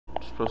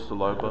Press the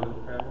live button.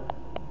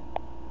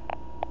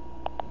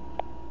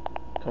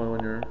 Tell me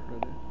when you're ready.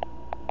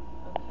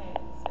 Okay,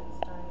 it's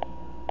starting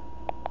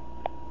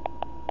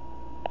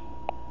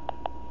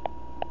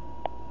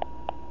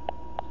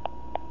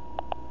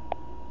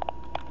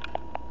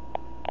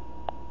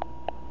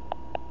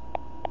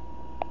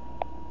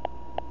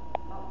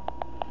now.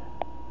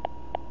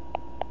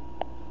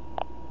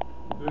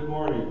 Good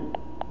morning,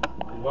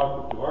 and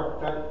welcome to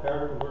Archetype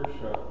Pattern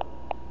Workshop.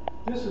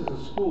 This is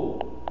a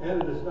school,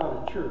 and it is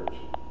not a church,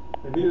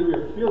 and neither are we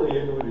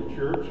affiliated with a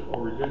church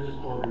or religious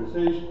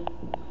organization.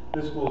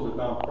 This school is a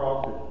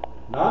nonprofit,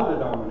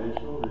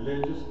 non-denominational,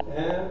 religious,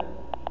 and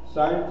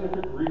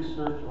scientific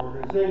research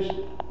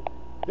organization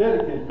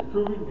dedicated to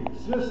proving the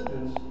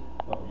existence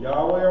of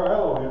Yahweh or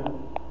Elohim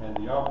and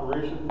the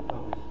operation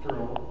of His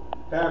eternal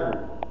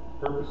pattern,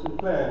 purpose, and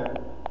plan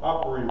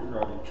operating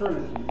throughout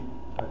eternity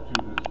to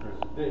this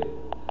present day.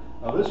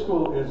 Now, this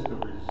school is the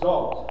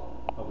result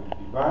of a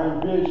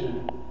divine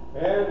vision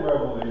and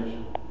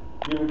revelation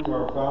given to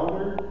our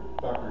founder,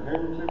 Dr.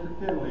 Henry Clifford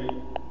Kinley,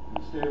 in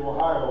the state of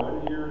Ohio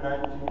in the year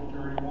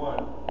 1931.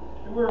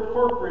 And we were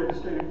incorporated in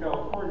the state of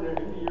California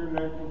in the year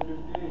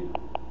 1958.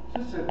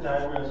 Since that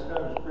time, we have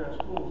established branch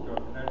schools throughout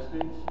the United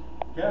States,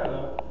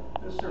 Canada,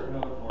 and certain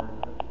other foreign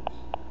countries.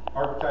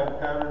 Archetype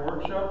Pattern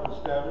Workshop was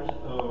established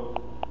of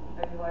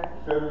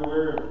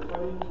February of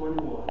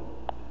 2021.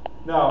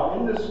 Now,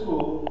 in this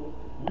school,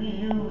 we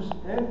use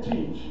and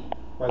teach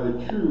by the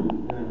true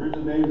and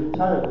original names and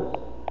titles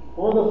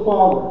for the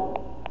Father,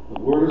 the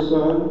Word of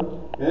Son,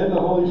 and the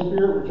Holy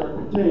Spirit, which are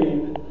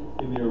contained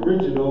in the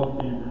original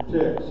Hebrew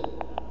text.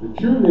 The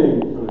true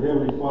name for the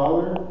Heavenly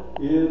Father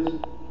is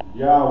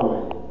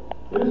Yahweh.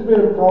 It has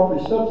been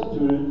properly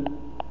substituted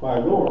by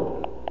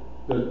Lord.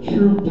 The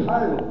true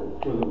title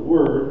for the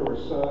Word or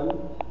Son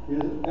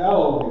is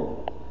Elohim.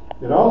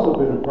 It also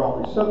been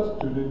improperly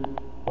substituted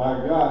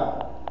by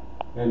God.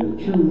 And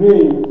the true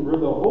name for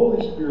the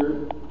Holy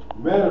Spirit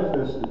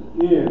manifested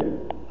in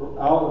or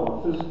out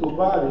of a physical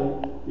body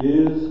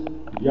is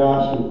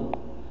Yahshua.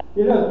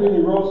 It has been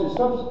erroneously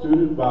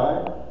substituted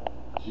by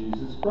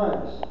Jesus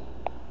Christ.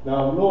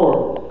 Now,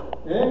 Lord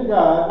and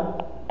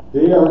God,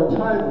 they are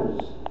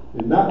titles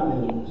and not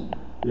names.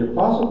 The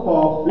Apostle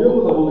Paul, filled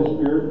with the Holy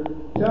Spirit,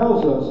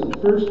 tells us in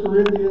 1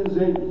 Corinthians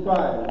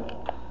 8:5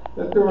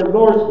 that there are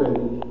Lord's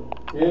many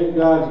and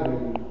God's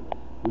many.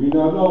 We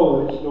now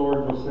know that each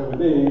Lord must have a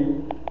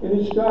name, and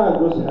each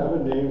God must have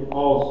a name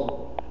also.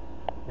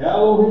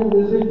 Elohim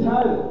is a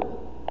title,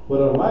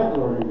 but unlike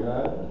Lord and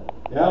God,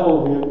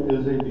 Elohim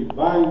is a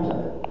divine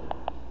title.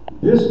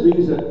 This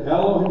means that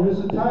Elohim is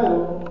a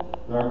title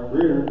that our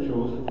Creator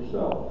chose for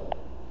Himself.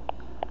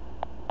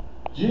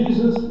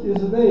 Jesus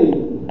is a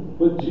name,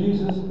 but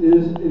Jesus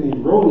is an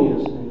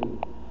erroneous name.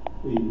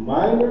 A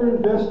minor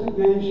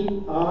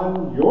investigation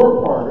on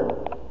your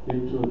part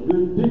into a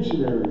good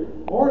dictionary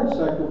or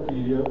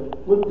encyclopedia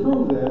would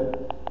prove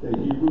that the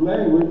Hebrew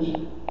language,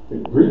 the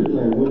Greek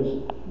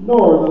language,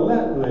 nor the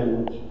Latin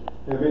language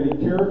have any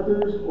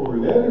characters or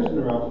letters in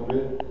their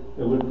alphabet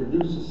that would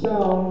produce a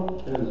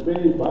sound that is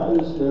made by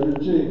this letter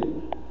J.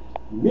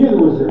 Neither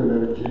was there a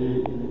letter J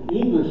in the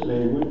English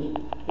language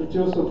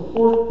until some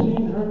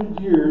 1400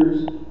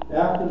 years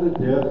after the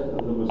death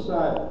of the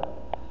Messiah.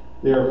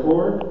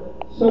 Therefore,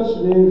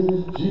 such names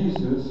as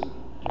Jesus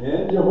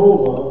and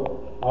Jehovah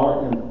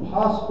are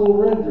impossible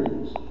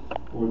renderings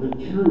for the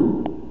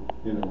true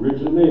and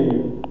original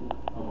name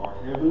of our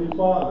Heavenly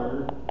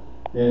Father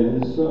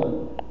and His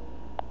Son.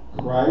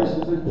 Christ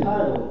is a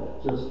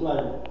title just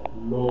like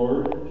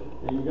Lord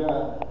and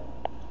God.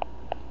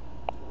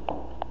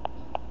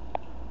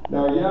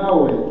 Now,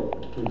 Yahweh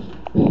is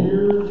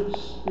pure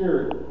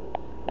spirit,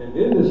 and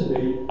in this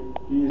state,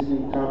 He is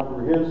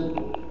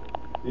incomprehensible,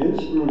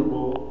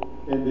 inscrutable,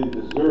 and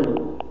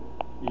indiscernible.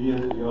 He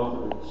is the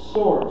ultimate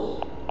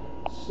source,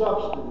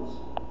 substance,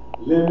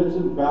 limits,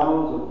 and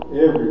bounds of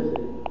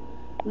everything.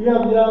 We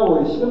have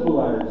Yahweh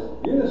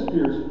symbolized in a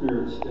pure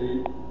spirit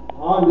state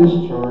on this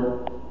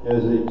chart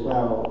as a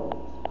cloud.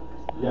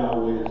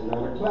 Yahweh is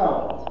not a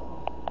cloud.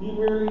 He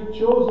merely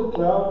chose a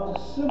cloud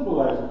to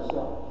symbolize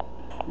itself,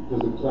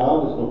 because a cloud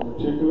is no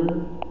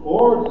particular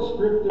or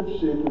descriptive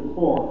shape and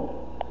form.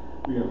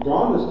 We have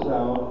drawn this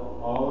cloud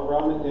all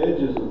around the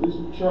edges of this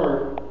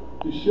chart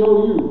to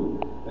show you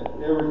that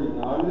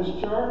everything on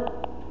this chart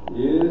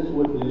is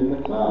within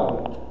the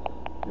cloud.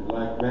 In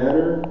like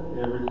manner,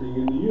 everything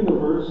in the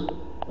universe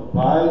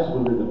abides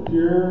within the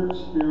pure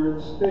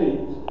spirit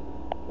state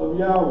of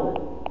Yahweh.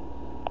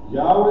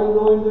 Yahweh,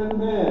 knowing that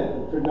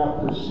man could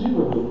not perceive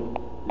of Him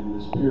in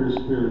this pure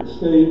spirit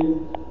state,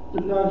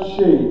 took on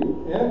shape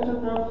and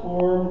took on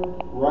form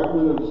right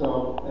with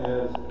Himself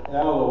as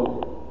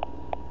Elohim.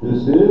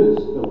 This is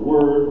the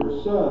Word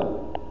or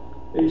Son,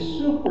 a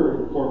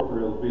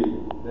supercorporeal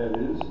being, that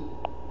is,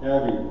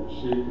 having the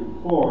shape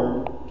and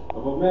form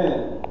of a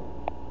man,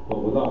 but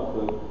without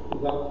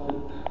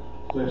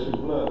flesh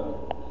and blood.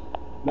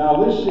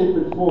 Now, this shape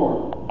and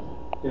form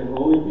can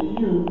only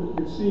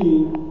be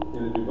seen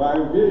in a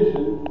divine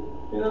vision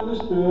and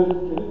understood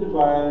in a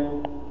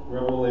divine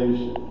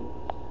revelation.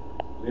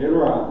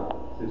 Later on,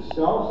 this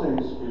self-same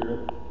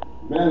Spirit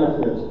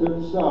manifested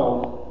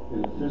Himself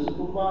in a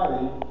physical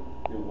body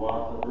and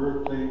walked the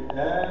earth plane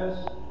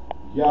as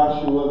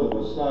Yahshua the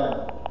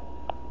Messiah,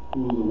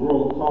 who the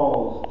world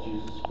calls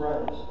Jesus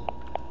Christ.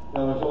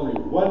 Now there's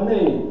only one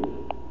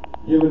name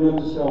given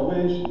unto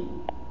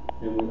salvation,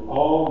 and we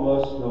all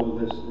must know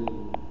this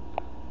name.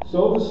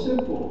 So the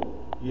simple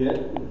yet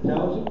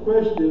intelligent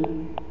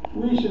question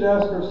we should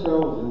ask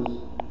ourselves is,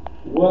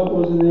 what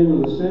was the name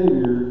of the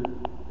Savior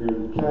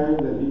during the time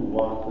that He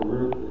walked the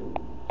earth?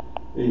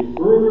 A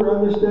further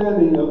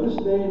understanding of this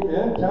name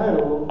and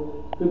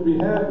title could be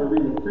had by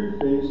reading the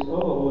preface of the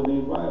Holy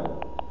Name Bible.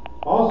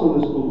 Also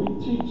in this book we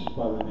teach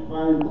by the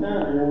divine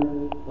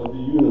pattern of the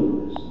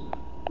universe.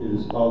 It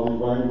is called the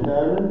divine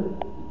pattern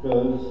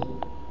because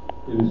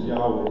it is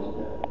Yahweh's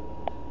pattern.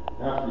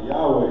 After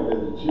Yahweh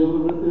led the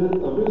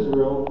children of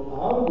Israel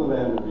out of the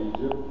land of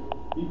Egypt,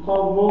 He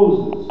called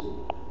Moses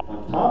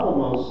on top of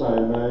Mount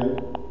Sinai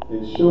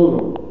and showed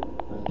him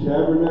a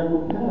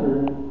tabernacle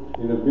pattern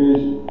in a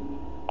vision.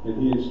 And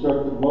He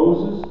instructed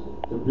Moses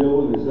to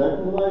build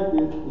exactly like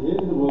it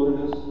in the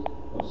wilderness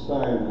of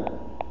Sinai.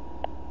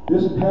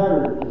 This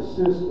pattern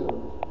consists of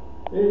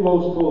a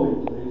most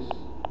holy place,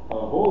 a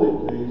holy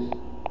place,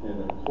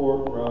 and a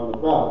court round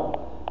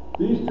about.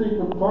 These three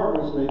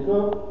compartments make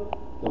up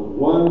the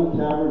one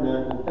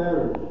tabernacle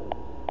pattern.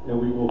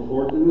 And we go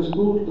forth in the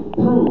school to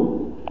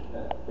prove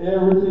that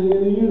everything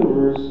in the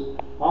universe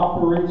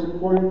operates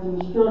according to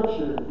the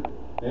structure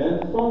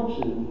and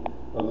function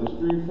of this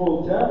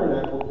threefold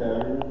tabernacle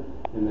pattern,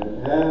 and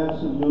that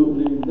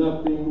absolutely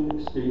nothing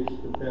escapes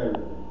the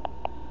pattern.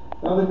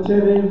 Now the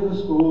 10 aims of the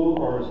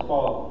school are as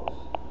follows.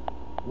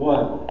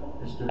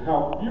 1 is to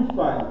help you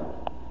find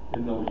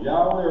and know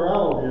Yahweh or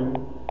Elohim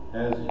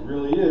as He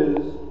really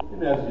is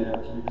and as He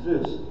actually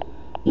exists.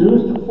 2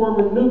 is to form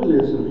a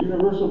nucleus of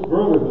universal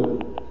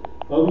brotherhood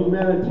of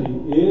humanity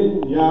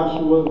in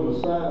Yahshua the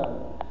Messiah,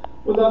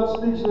 without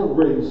stinks of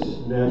race,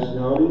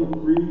 nationality,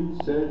 creed,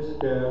 sex,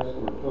 caste,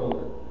 or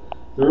color.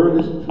 3rd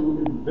is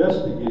to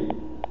investigate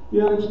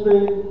the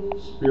unexplained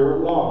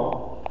spirit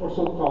law, or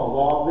so-called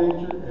law of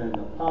nature, and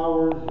the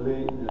powers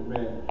latent in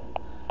man.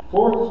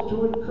 4th is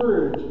to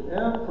encourage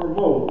and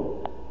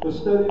promote the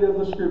study of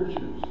the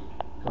Scriptures,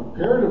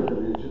 comparative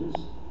religions,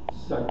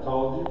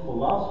 psychology,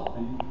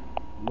 philosophy,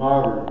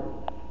 modern,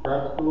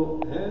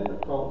 practical, and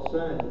occult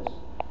science.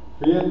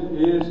 5th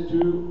is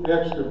to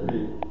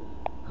extirpate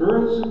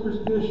current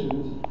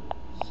superstitions,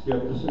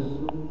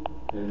 skepticism,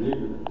 and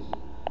ignorance.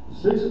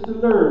 6th is to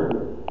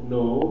learn,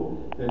 know,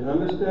 and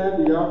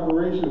understand the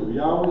operation of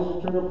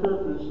Yahweh's eternal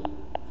purpose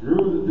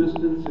through the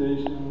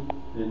dispensation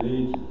and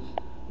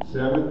ages.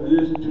 7th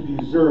is to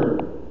discern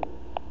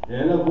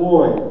and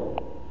avoid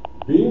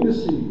being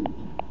deceived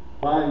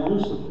by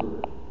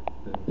Lucifer,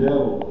 the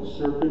devil, the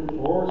serpent,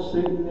 or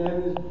Satan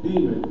and his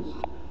demons,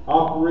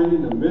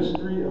 operating the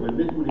mystery of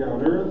iniquity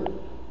on earth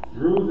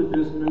through the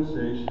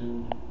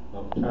dispensation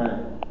of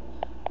time.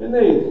 And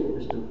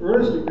 8th is to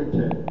earnestly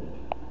contend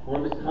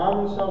for the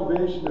common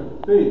salvation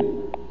of faith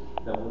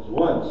that was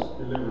once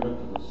delivered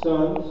unto the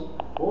sons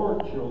or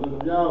children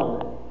of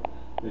Yahweh.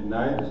 And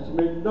 9th is to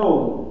make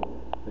known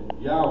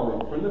that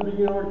Yahweh from the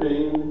beginning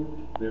ordained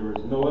there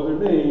is no other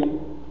name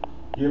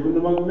given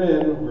among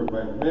men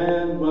whereby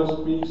man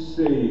must be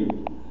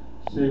saved,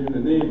 save in the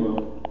name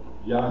of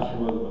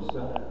Yahshua the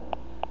Messiah.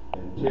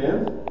 And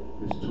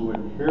 10th is to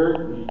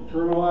inherit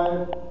eternal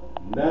life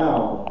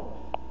now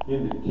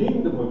in the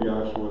kingdom of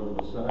Yahshua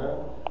the Messiah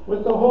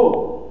with the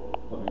hope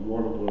of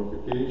immortal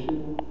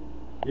glorification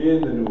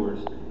in the new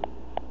earth state.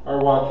 Our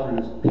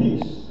watchword is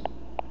peace.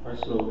 Our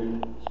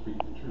slogan, speak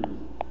the truth.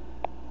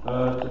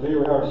 Today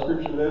we have our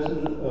scripture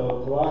lesson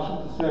of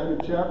Colossians, the 2nd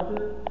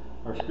chapter.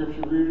 Our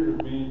scripture readers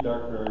will be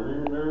Dr.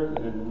 Irene Ramirez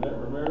and Annette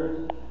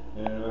Ramirez,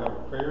 and we'll have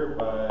a prayer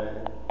by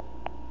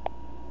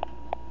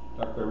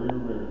Dr. Irene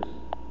Ramirez.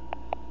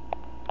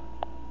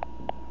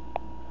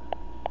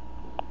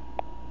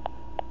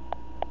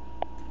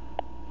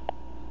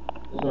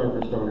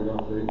 Sorry for starting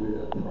off late, we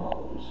had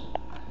problems.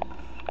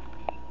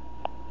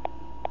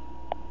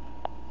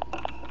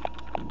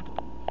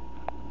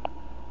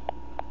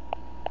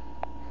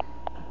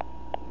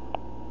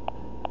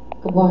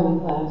 Good morning,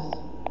 class.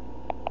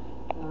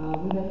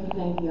 We'd like to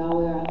thank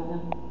Yahweh our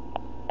Elohim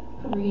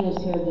for bringing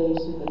us here today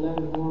so we can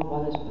learn more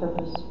about His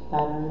purpose,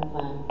 pattern, and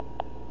plan.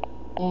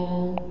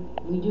 And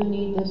we do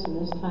need this in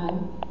this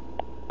time.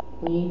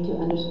 We need to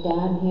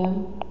understand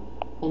Him,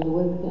 and the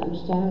way we can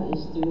understand Him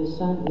is through His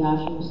Son,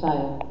 Yahshua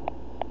Messiah.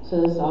 So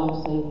let's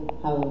all say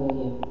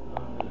hallelujah.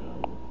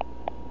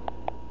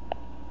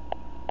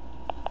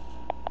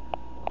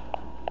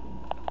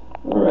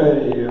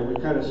 Alrighty, we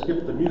kind of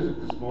skipped the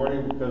music this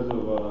morning because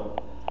of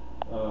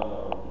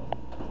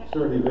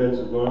certain events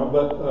that are going on,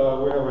 but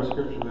we have our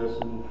scripture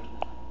lesson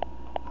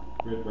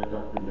read by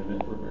Dr.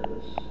 Annette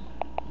Ramirez.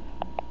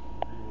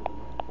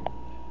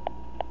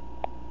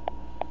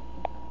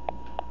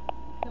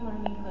 Good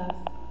morning, class.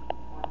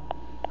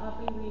 I'll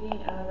be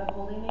reading out of the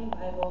Holy Name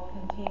Bible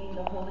containing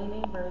the Holy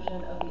Name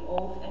version of the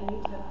Old and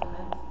New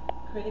Testaments,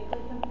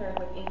 critically compared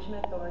with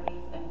ancient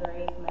authorities and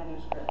various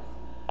manuscripts.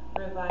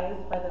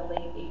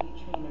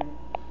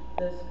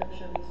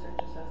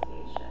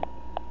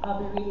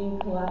 reading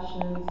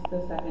Colossians,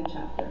 the second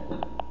chapter.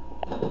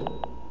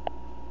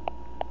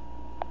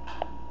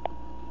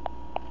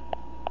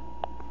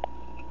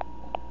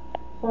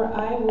 For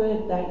I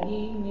would that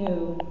ye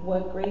knew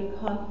what great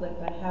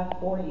conflict I have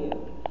for you,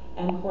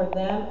 and for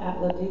them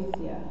at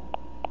Laodicea,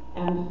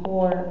 and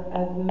for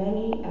as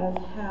many as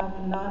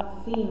have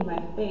not seen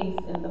my face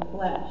in the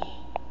flesh,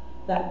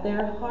 that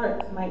their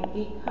hearts might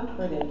be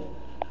comforted,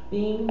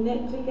 being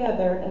knit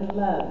together in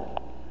love,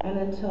 and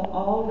until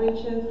all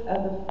riches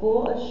of the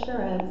full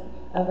assurance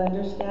of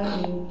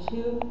understanding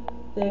to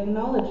the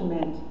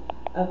acknowledgement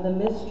of the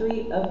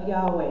mystery of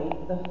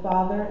Yahweh, the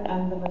Father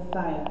and the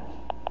Messiah,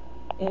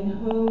 in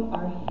whom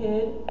are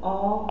hid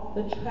all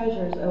the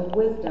treasures of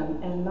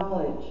wisdom and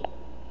knowledge.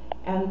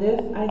 And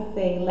this I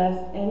say,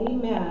 lest any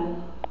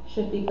man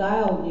should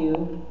beguile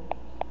you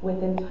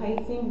with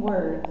enticing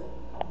words.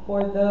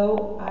 For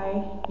though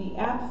I be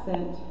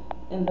absent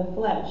in the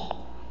flesh,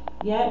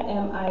 yet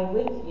am I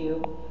with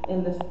you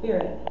in the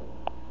spirit,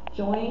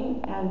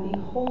 joying and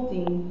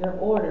beholding your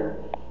order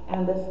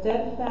and the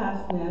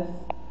steadfastness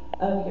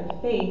of your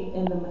faith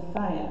in the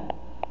Messiah.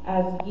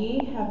 As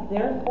ye have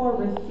therefore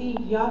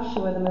received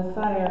Yahshua the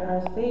Messiah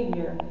our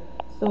Savior,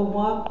 so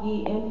walk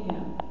ye in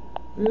him,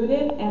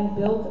 rooted and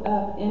built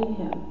up in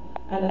him,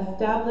 and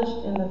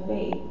established in the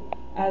faith,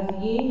 as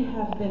ye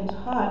have been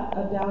taught,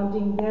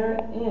 abounding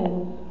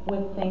therein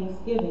with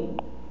thanksgiving.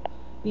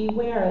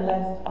 Beware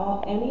lest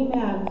any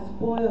man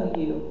spoil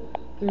you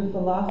through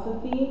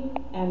philosophy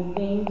and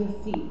vain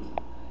deceit,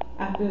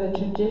 after the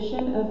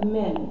tradition of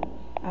men,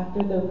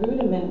 after the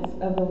rudiments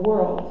of the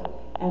world,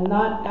 and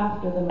not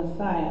after the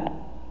Messiah.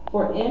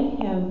 For in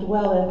him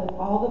dwelleth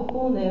all the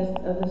fullness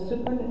of the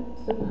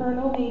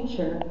supernal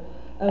nature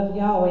of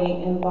Yahweh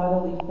in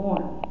bodily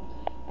form.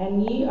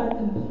 And ye are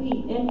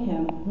complete in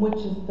him, which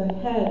is the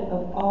head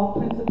of all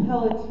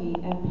principality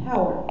and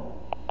power,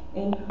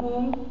 in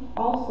whom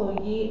also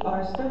ye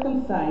are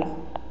circumcised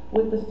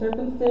with the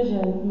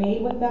circumcision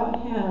made without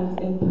hands,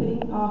 in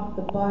putting off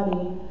the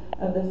body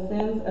of the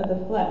sins of the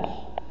flesh,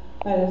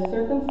 by the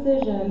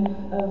circumcision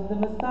of the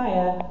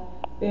Messiah,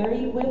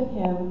 buried with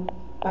him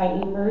by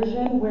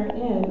immersion,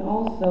 wherein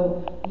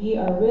also ye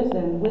are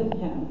risen with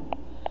him,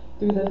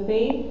 through the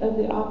faith of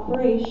the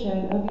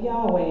operation of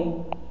Yahweh,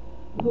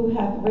 who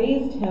hath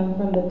raised him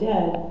from the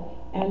dead,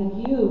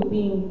 and you,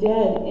 being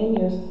dead in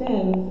your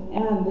sins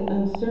and the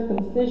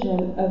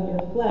uncircumcision of your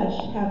flesh,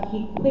 hath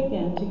he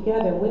quickened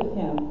together with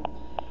him,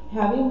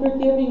 having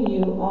forgiven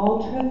you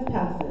all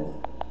trespasses,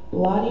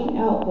 blotting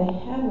out the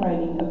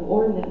handwriting of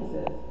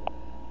ordinances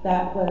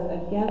that was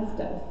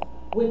against us,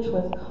 which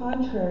was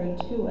contrary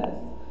to us,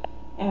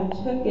 and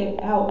took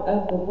it out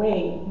of the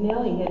way,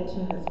 nailing it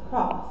to his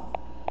cross,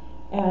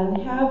 and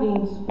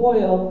having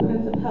spoiled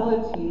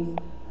principalities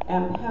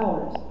and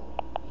powers,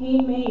 he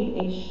made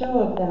a show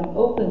of them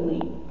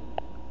openly,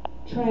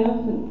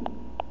 triumphantly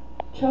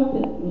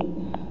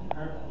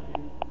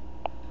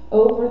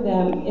over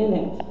them in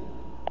it.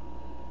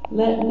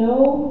 Let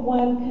no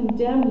one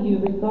condemn you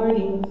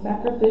regarding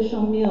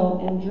sacrificial meal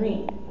and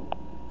drink,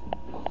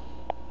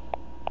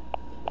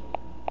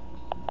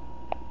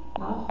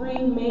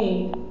 offering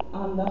made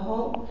on the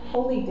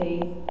holy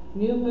days,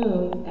 new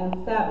moons,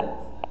 and Sabbaths,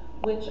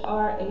 which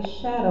are a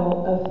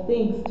shadow of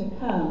things to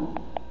come,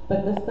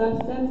 but the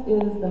substance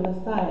is the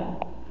Messiah.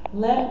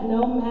 Let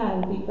no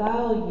man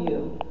beguile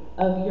you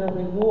of your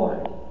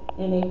reward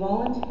in a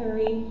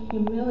voluntary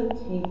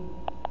humility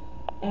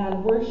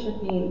and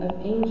worshiping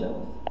of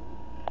angels,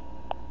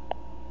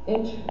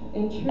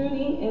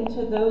 intruding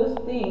into those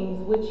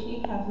things which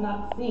he hath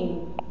not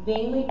seen,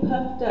 vainly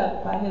puffed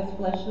up by his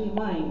fleshly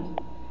mind,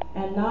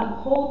 and not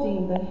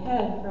holding the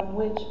head, from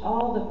which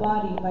all the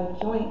body by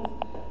joints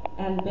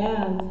and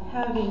bands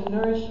having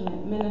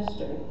nourishment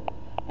ministered,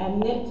 and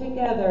knit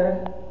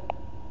together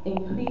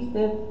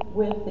increaseth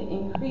with the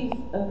increase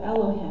of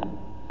Elohim.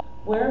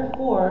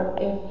 Wherefore,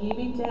 if ye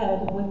be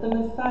dead with the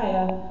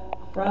Messiah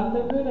from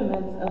the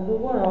rudiments of the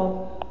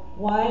world,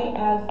 why,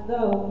 as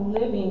though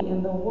living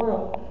in the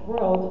world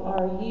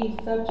are ye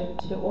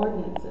subject to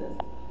ordinances?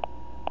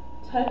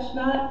 Touch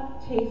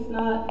not, taste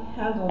not,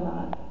 handle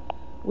not,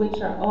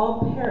 which are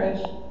all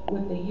perished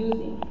with the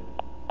using,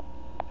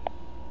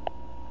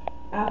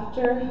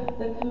 after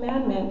the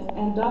commandments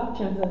and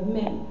doctrines of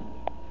men,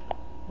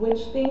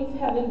 which things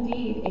have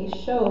indeed a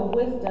show of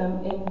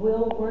wisdom in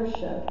will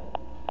worship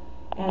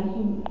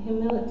and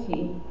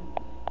humility,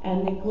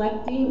 and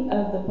neglecting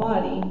of the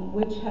body,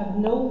 which have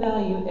no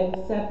value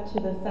except to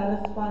the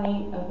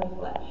satisfying of the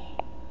flesh.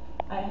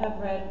 I have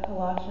read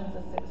Colossians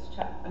the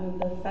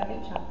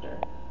second chapter.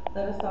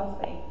 Let us all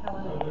say,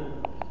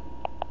 Hallelujah.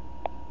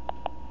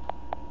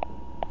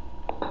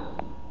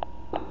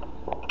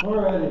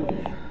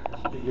 Alrighty,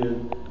 let's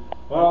begin.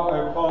 Well,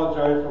 I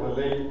apologize for the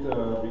late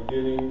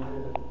beginning.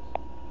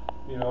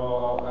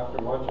 After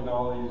watching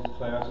all these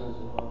classes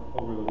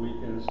over the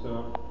weekend and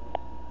stuff,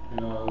 I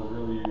was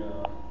really, I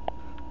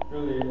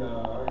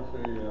would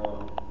say,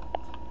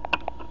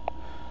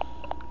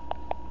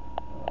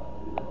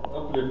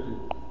 uplifted.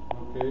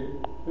 Okay.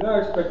 And I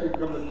expected to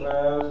come to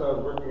class. I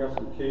was working on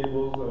some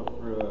cables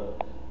for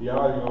the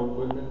audio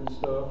equipment and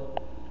stuff.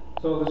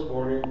 So this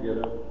morning, get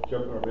up,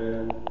 jump in our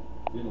van,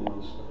 didn't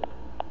want to start.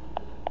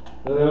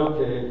 I said,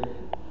 okay,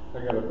 I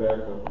got to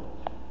back up.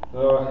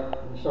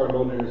 We started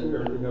loading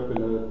everything up in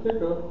the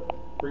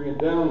pickup, bring it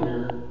down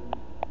here.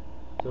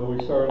 So we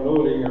started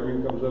loading,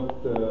 everything comes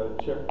up to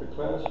check the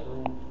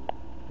classroom,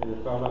 and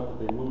it found out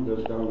that they moved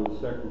us down to the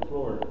second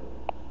floor.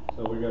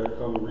 So we got to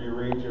come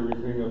rearrange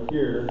everything up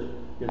here,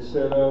 get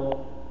set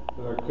up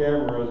with our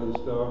cameras and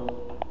stuff,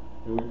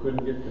 and we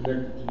couldn't get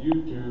connected to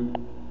YouTube,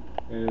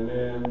 and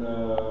then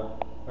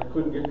I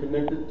couldn't get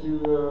connected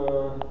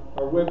to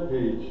our web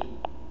page.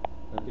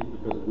 I think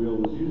because Will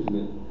was using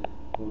it.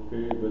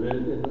 Okay, but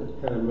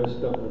it kind of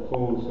messed up my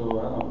phone,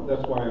 so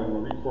that's why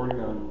I'm recording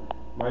on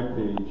my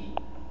page.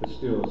 But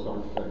still, it's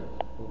archived.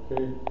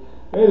 Okay.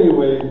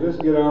 Anyway, let's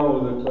get on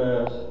with the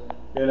class.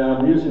 And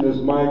I'm using this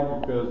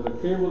mic because the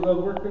cables I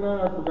was working on,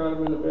 I forgot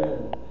them in the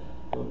van.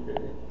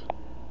 Okay.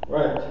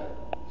 Right.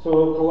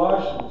 So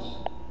Colossians.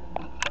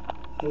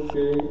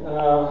 Okay.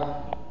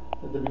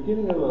 At the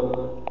beginning of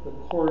the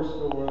course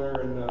over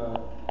there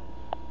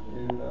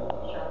in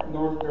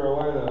North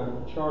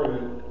Carolina,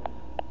 Charlotte,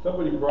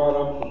 somebody brought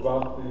up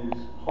about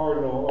these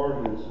cardinal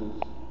ordinances.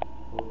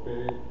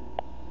 Okay.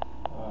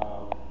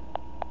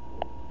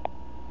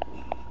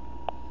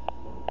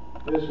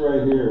 This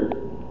right here.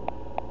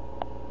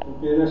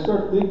 Okay, and I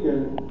start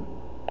thinking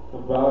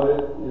about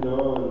it, you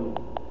know,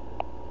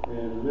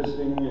 and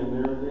listening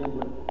and everything,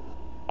 but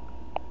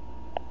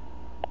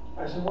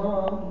I said,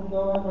 well, you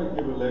know, I might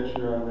give a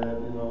lecture on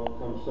that, you know,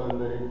 come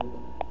Sunday,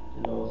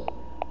 you know.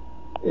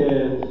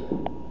 And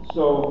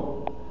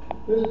so,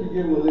 let's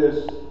begin with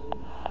this.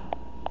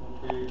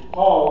 Okay,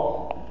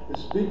 Paul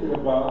is speaking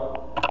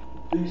about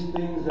these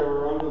things that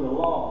were under the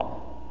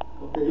law.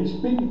 Okay, he's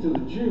speaking to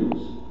the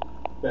Jews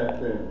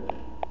back then.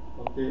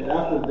 Okay,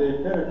 after the day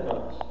of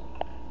Pentecost.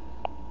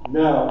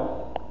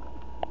 Now,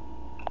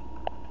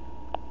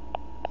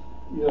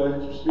 you know,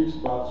 it speaks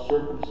about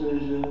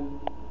circumcision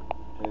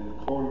and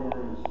the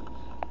corners,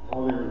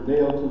 how they were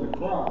nailed to the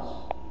cross.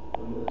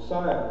 The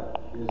Messiah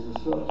is the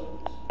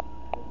substance.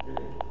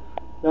 Okay.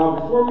 Now,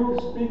 before we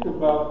can speak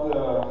about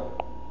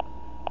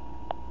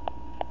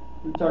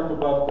we talked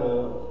about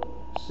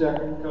the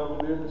second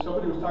covenant.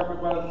 Somebody was talking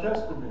about a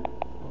testament.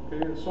 Okay,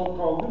 the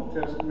so-called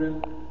New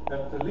Testament.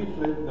 That's the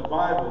leaflet in the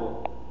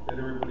Bible that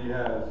everybody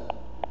has,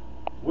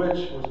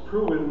 which was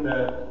proven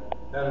that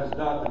that is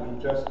not the New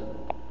Testament.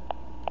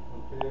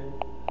 Okay?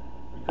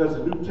 Because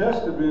the New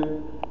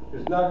Testament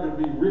is not going to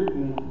be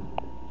written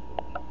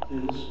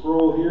in the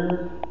scroll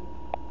here.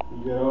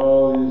 You get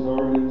all these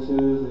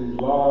ordinances, these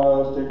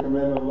laws, Ten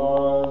Commandment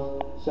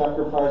laws,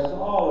 sacrifice,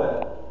 all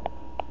that.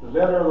 The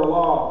letter of the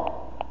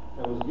law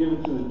that was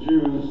given to the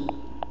Jews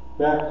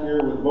back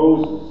here with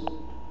Moses.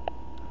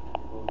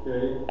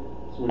 Okay?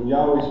 So when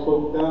Yahweh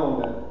spoke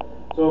down that.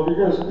 So if you're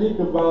going to speak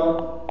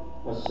about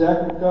a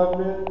second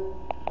covenant,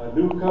 a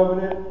new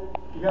covenant,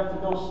 you have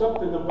to know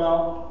something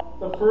about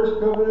the first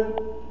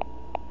covenant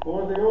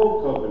or the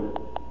old covenant.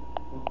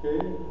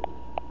 Okay?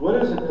 What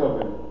is a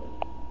covenant?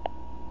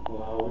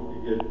 Well, we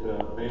could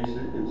get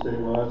basic and say,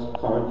 well, that's a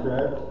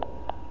contract.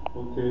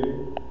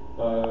 Okay?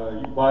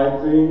 You buy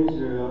things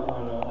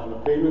on a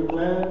payment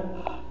plan.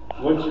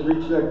 Once you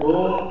reach that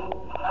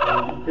goal,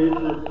 and you pay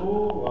for it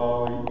full,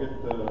 well, you get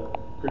the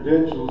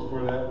credentials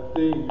for that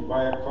thing. You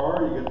buy a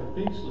car, you get the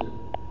pink slip.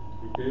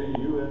 Okay,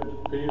 you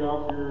have paid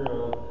off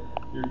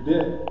your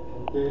debt.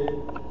 Okay.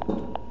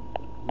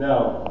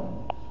 Now,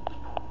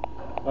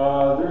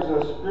 there's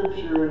a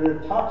scripture and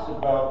it talks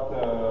about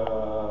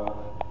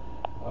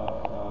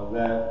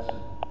that.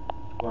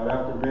 But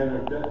after men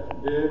are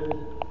dead,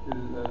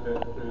 is that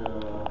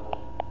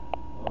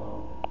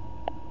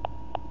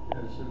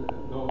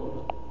no.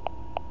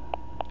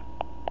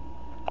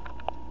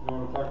 You know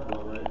what I'm talking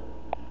about, right?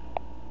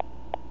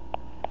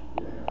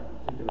 Yeah, I'm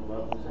thinking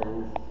about this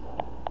always.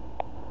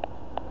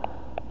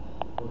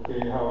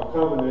 Okay, how a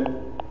covenant,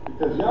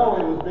 because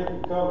Yahweh was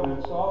making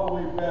covenants all the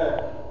way back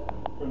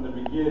from the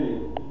beginning.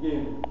 He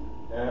gave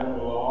Adam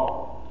the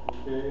law,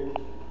 okay?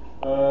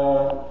 The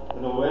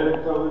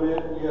Noahic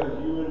covenant, we have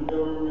human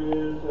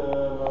government,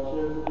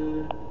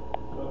 Melchizedek,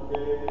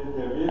 okay? The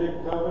Davidic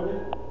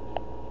covenant.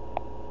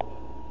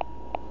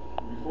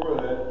 Before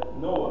that,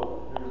 Noah.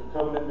 There was a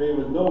covenant made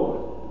with Noah.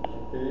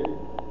 Okay?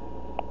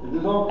 And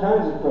there's all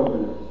kinds of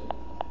covenants.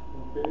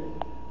 Okay?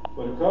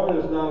 But a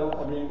covenant is not,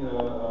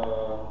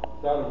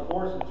 not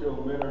enforced until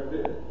the men are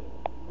dead.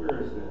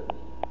 Where is that?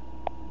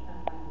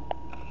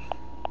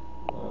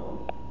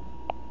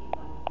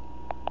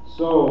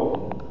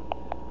 So,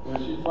 when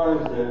she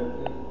finds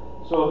that,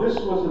 so this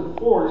was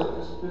enforced,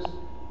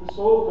 this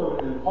old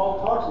covenant, and Paul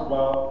talks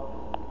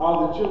about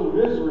how the children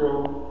of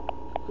Israel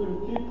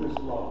couldn't keep this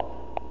law.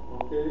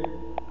 Okay?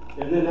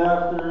 And then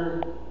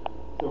after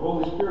the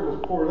Holy Spirit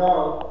was poured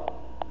out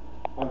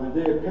on the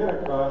day of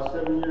Pentecost,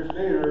 7 years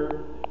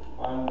later,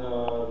 on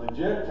the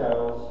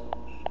Gentiles,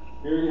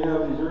 here you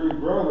have these early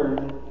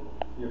brethren,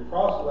 the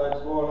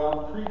proselytes, going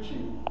out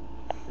preaching.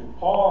 And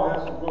Paul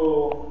has to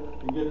go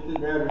and get the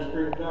matter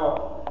straightened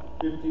out.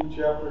 15th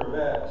chapter of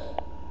Acts.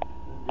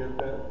 Get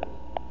that?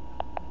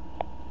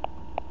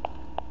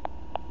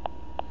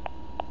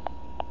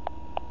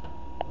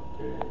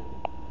 Okay.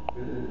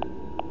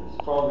 It's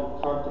called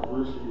a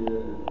controversy.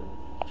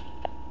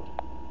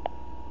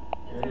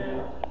 Is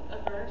there a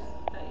verse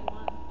that you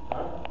want?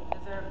 Huh?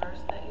 Is there a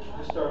verse that you want?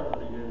 Just start at the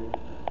beginning.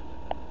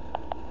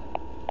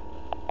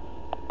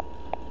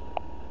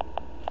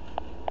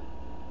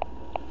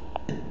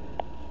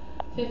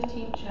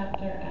 Fifteenth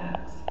chapter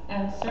Acts.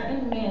 And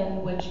certain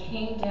men which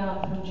came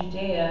down from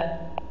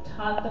Judea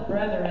taught the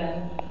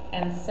brethren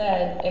and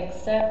said,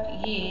 except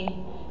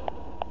ye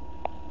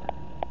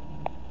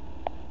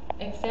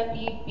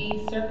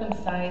be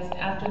circumcised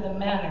after the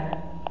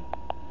manner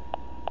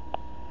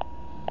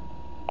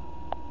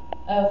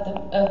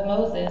of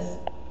Moses,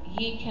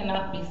 ye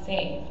cannot be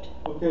saved.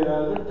 Okay,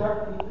 now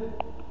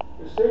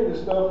they're saying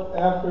this stuff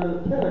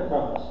after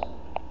Pentecost.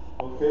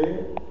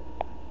 Okay?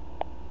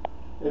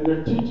 And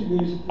they're teaching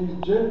these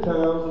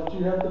Gentiles that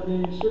you have to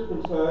be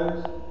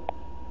circumcised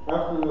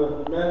after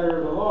the manner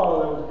of the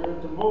law that was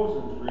given to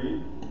Moses.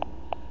 Read.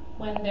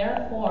 When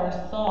therefore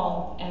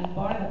Saul and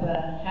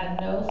Barnabas had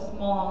no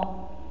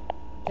small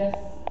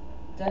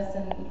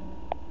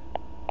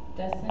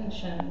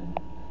dissension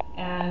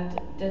and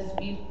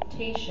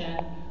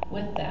disputation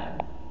with them,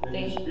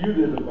 They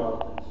disputed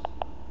about this.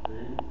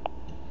 Read.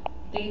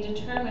 they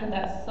determined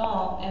that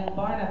Saul and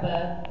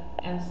Barnabas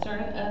and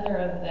certain other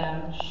of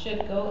them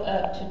should go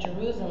up to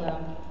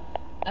Jerusalem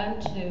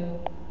unto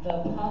the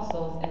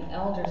apostles and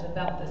elders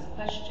about this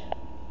question.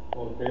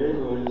 Okay,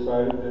 so they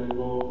decided to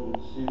go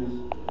and see this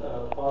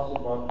apostle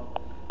about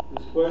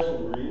this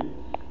question. Read.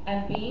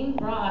 And being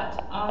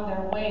brought on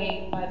their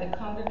way by the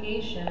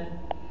congregation,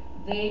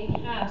 they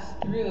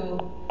passed through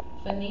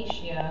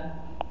Phoenicia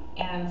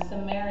and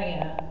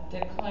Samaria,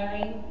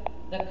 declaring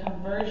the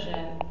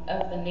conversion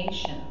of the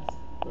nations.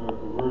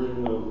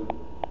 Conversion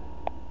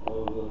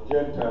of the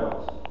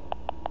Gentiles.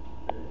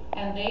 Okay.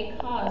 And they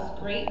caused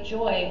great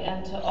joy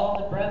unto all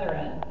the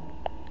brethren.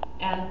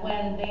 And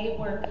when they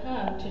were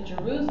come to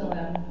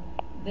Jerusalem,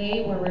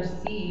 they were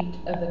received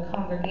of the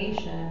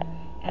congregation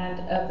and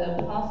of the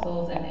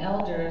apostles and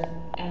elders,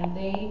 and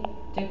they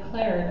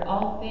declared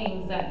all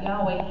things that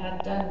Yahweh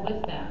had done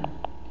with them.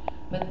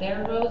 But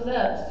there rose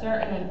up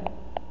certain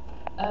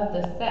of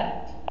the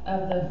sect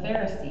of the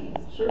Pharisees,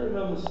 Certain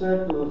of the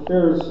sect of the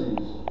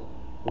Pharisees.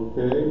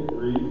 Okay,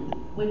 read.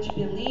 which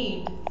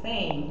believed,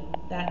 saying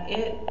that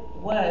it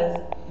was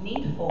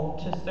needful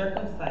to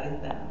circumcise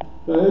them.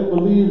 Now they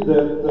believed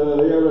that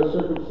they had to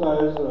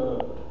circumcise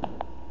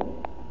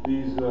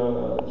these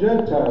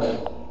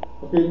Gentiles.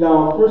 Okay,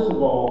 now first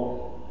of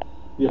all,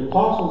 the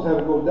apostles had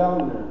to go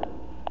down there.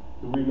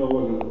 Do we know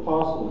what an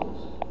apostle is?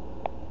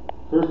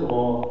 First of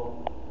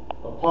all,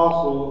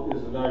 apostle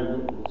is an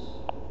eyewitness.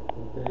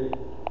 Okay,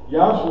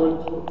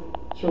 Joshua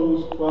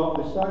chose 12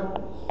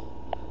 disciples.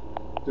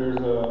 There's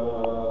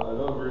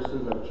another verse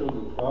says, I've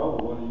chosen 12,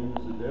 the one who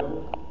used the devil.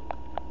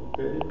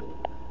 Okay?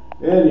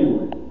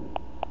 Anyway,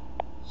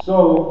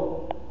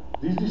 so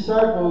these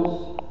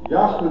disciples,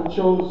 Joshua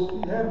chose, he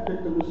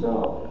handpicked them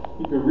himself.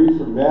 You can read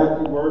from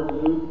Matthew, Mark,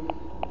 Luke,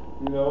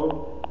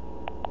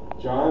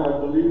 John, I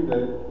believe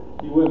that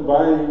he went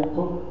by,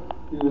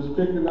 he was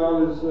picking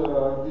out his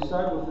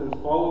disciples, says,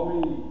 follow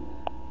me,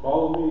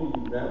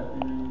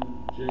 Matthew,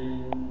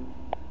 James,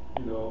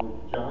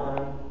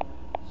 John.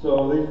 So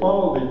they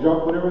followed, they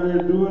dropped whatever they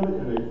were doing,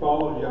 and they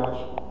followed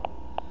Joshua.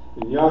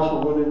 And Joshua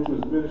went into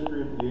his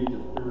ministry at the age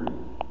of 30.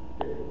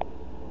 Okay.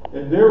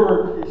 And there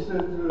were, he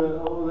says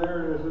over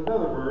there's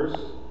another verse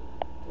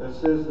that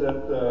says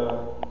that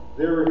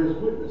they were his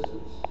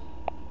witnesses.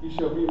 Ye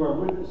shall be my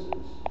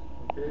witnesses.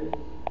 Okay.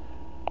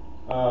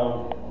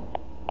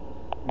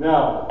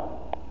 Now,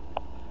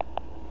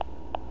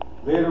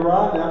 later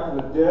on, after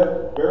the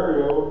death,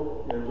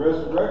 burial, and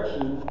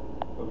resurrection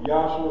of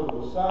Yahshua the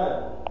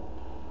Messiah,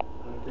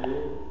 okay,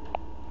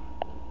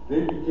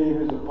 they became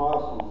his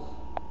apostles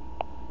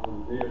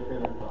on the day of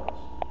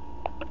Pentecost.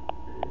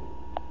 Okay.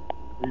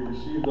 They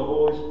received the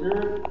Holy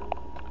Spirit,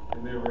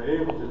 and they were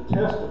able to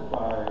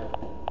testify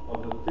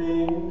of the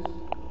things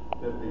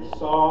that they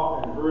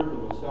saw and heard the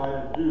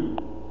Messiah do.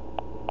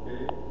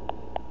 Okay.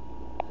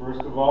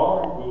 First of all,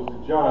 he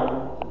goes to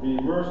John to be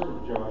immersed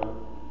with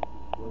John,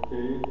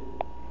 okay,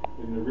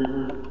 in the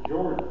river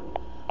Jordan.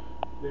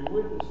 They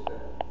witnessed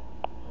that.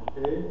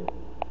 Okay.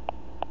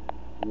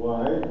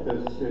 Why?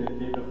 Because it said it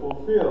came to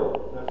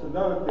fulfill. That's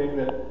another thing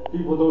that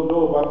people don't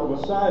know about the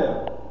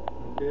Messiah.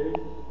 Okay?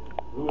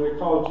 Who they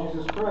call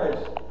Jesus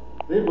Christ.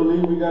 They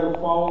believe we got to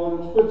follow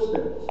in his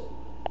footsteps.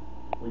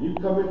 When you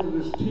come into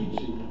this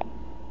teaching,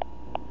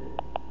 okay,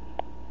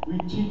 we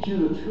teach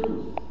you the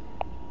truth.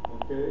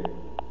 Okay?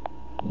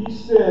 He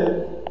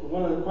said,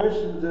 one of the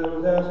questions that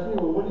was asked me,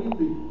 well, what do you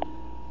think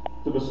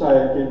the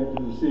Messiah came to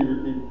do, the Savior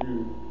came to do?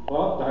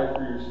 Well, die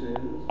for your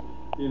sins.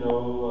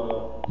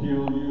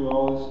 Heal you,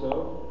 all this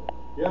stuff.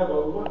 Yeah,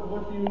 but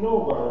what do you know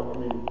about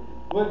him? I mean,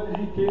 what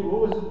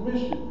was his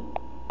mission?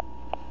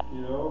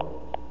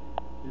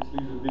 This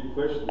leaves a big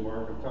question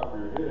mark on top of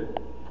your head.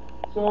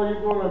 So you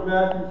go to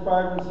Matthew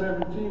 5 and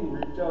 17,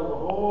 where he tells a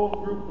whole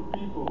group of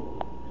people.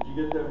 Did you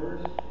get that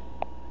verse?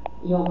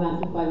 You want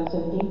Matthew 5 and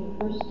 17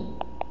 first?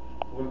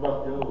 What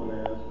about the other one I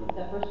asked?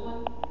 That first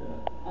one? Yeah.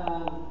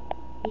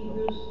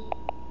 Hebrews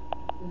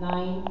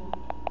 9,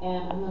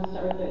 and I'm going to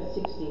start right there at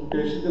 16.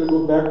 Okay, she's going to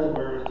go back to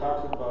where it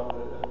talks about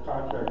the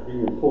contract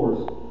being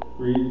enforced.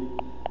 Read.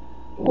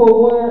 For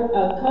where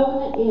a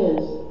covenant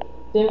is,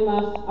 there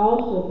must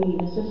also be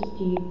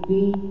necessity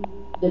be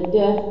the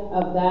death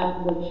of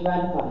that which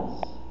ratifies.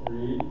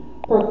 Read.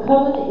 For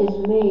covenant is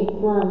made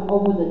firm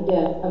over the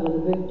death of the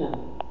victim.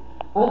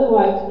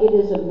 Otherwise it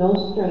is of no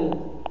strength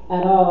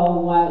at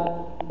all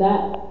while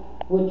that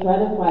which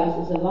ratifies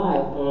is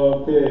alive.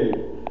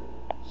 Okay.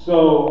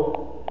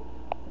 So,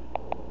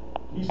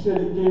 he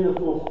said he came to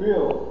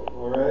fulfill,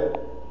 alright?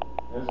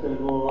 That's going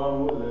to go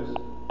along with this.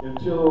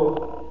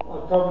 Until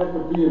a covenant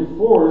can be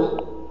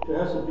enforced, there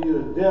has to be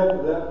the death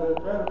of that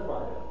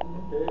ratified it.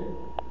 Okay?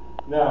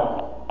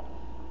 Now,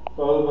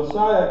 so the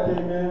Messiah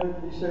came in,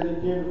 he said he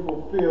came to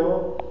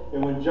fulfill,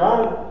 and when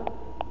John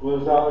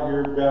was out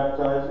here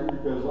baptizing,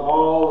 because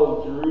all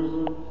of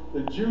Jerusalem,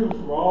 the Jews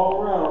from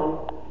all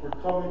around were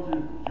coming to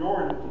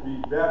Jordan to be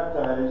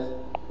baptized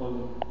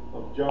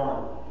of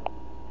John,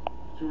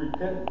 to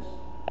repentance.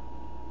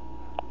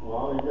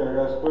 Well, you gotta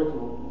ask the question,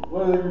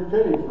 what are they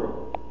repenting from?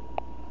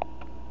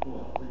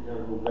 Well, we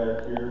gotta go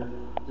back here.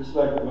 Just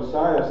like the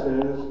Messiah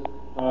says,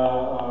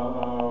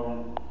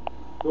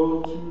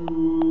 go to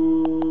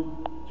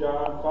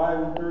John 5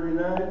 and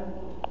 39.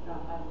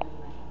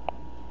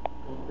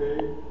 Okay.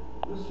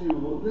 Let's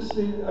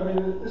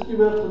give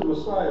it up to the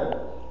Messiah.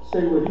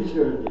 Say what he's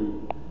gonna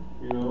do.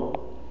 You know?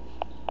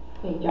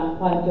 Okay, John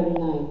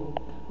 5:39.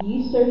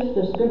 Ye search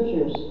the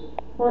scriptures,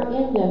 for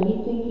in them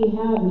ye think ye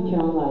have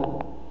eternal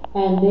life,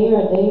 and they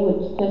are they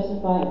which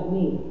testify of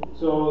me.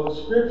 So the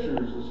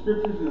scriptures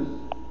is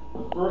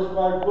the first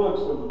 5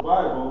 books of the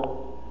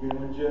Bible,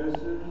 beginning with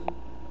Genesis,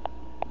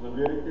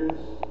 Leviticus,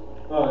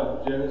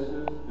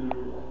 Genesis,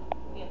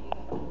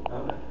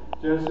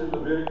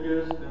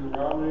 Leviticus,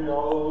 Deuteronomy,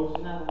 all those,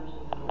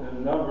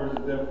 and Numbers,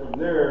 and then from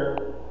there,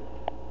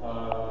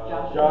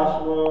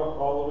 Joshua,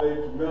 all the way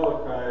to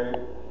Malachi,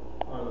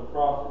 are the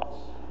prophets.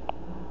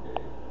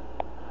 Okay.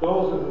 That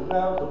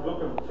was the book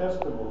of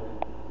testimony.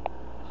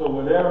 So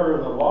whatever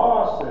the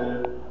law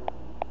said,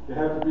 they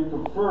have to be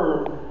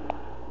confirmed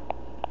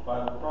by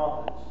the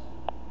prophets.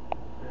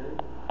 Okay?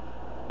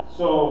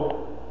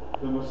 So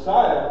the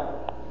Messiah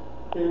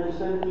came in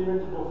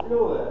to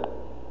fulfill that.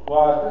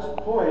 Well, at this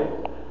point,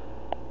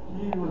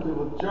 he was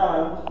with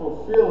John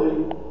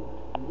fulfilling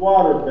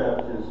water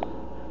baptism.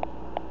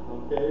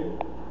 Okay?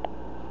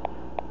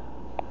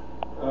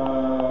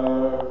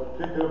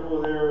 Pick it up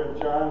over there in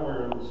John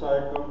where the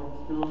Messiah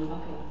comes to.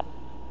 Okay.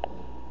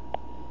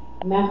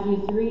 Matthew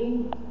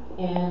 3,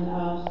 and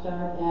I'll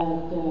start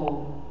at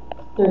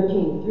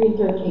 13, 3 and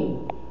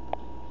 13.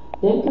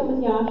 Then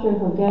cometh Yahshua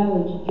from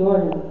Galilee to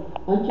Jordan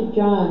unto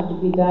John to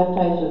be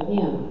baptized of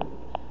him.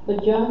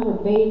 But John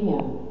forbade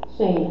him,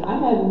 saying, I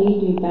have need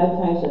to be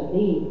baptized of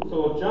thee.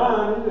 So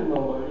John, he didn't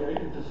know what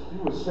he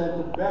was sent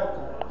to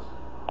baptize.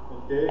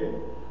 Okay?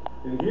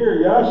 And here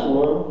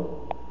Yahshua,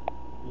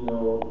 you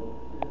know,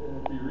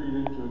 if you read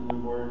into the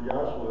word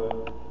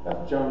Yahshua,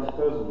 that's John's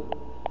cousin.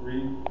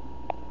 Read.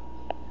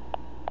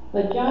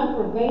 But John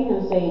forbade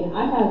him, saying,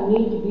 I have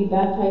need to be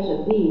baptized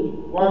of thee.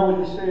 Why would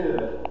he say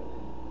that?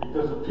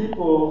 Because the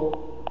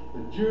people,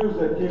 the Jews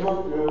that came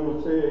up to him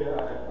would say,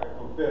 I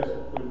confess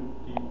I couldn't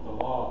keep the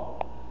law.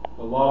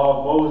 The law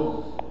of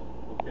Moses.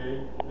 Okay?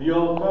 The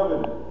old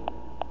covenant.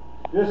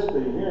 This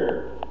thing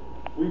here,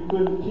 we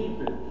couldn't keep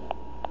it.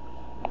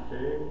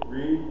 Okay?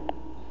 Read.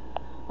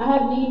 I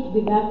have need to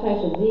be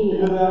baptized of thee.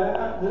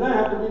 Because then I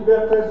have to be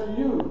baptized for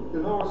you,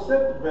 because I was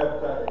sent to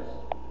baptize,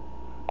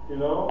 you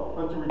know,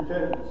 unto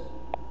repentance.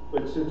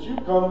 But since you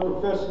come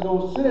confessing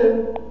no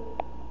sin,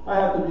 I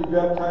have to be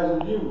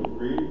baptized of you.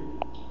 Read.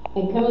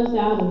 And comest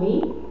thou to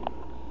me?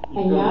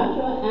 And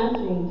Yahshua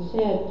answering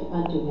said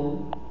unto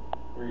him,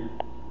 Read.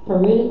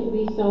 Permit it to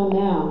be so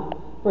now,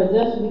 for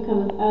thus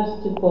becometh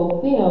us to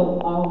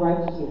fulfill all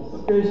righteousness.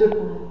 Okay, he said,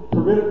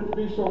 permit it to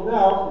be so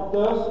now,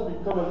 for thus it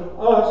becometh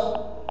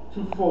us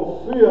to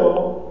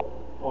fulfill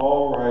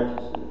all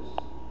righteousness.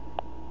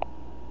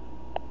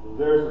 So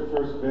there's the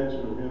first mention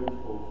of him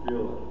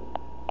fulfilling.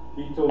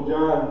 He told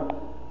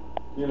John,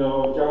 you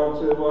know, John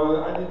said,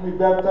 well, I need to be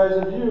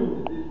baptized of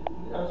you.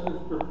 I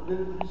said, permit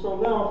it to be so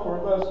now,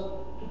 for us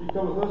to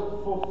becometh us to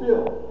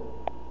fulfill.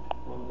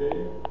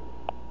 Okay?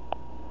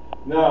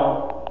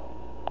 Now,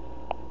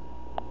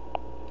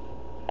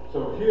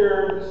 so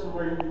here, this is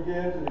where he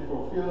begins and he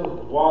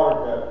fulfills water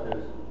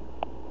baptism.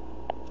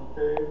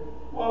 Okay?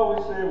 Well,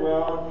 we say,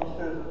 well, he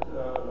says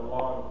the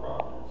law and the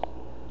prophets.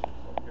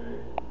 Okay?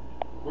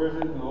 Where's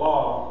it in the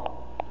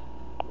law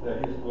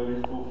that he's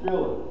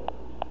fulfilling?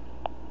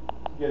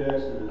 Get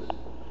Exodus.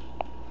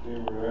 They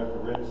were at the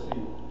Red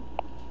Sea.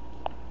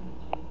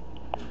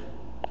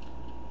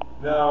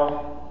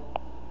 Now,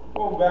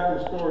 going back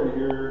to the story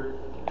here,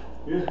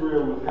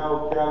 Israel was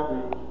held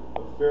captive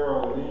of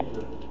Pharaoh in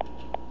Egypt.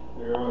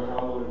 They're on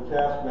how the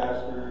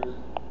taskmasters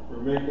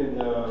were making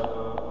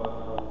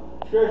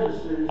treasure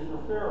cities for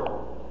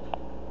Pharaoh.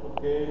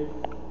 Okay?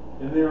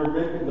 And they were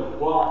making the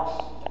blocks,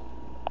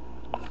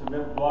 the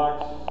cement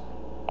blocks,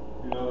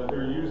 that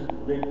they're using to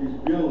make these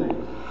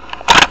buildings.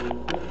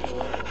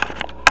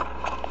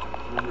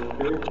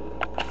 Okay?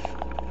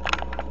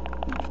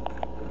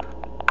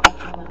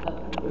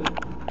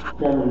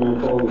 Cameraman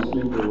falling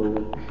asleep over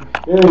there.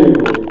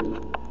 Anyway,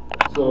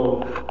 so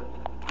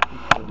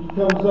he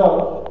comes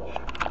up.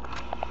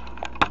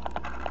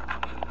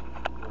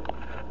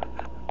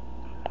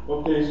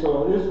 Okay, so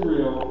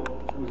Israel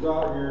was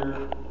out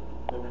here,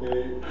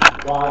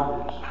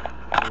 bondage.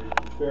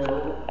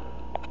 Pharaoh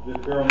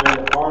made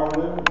it hard on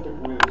them and took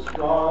away the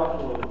straw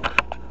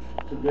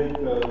to make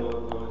the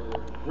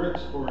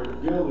bricks for the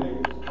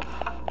buildings,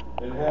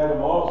 and had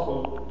them also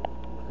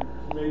to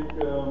make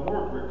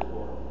more bricks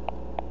for them.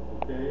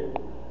 Okay?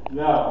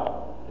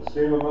 Now, the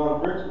same amount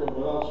of bricks, but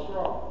without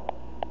straw.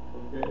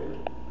 Okay?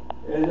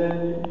 And then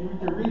you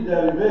can read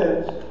that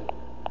event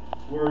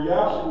where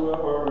Joshua,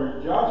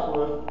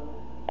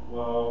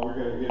 well, we're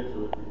going to get to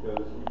it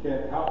because we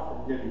can't help from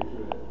getting to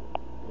it.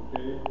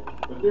 Okay?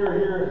 But they're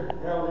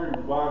held here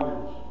in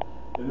bondage.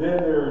 And then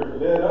they're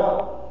led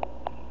up.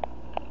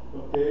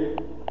 Okay?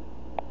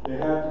 They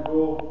had to go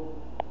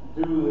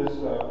do this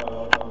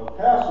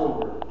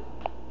Passover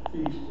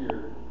feast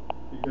here,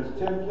 because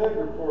 10 plagues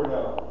were poured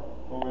out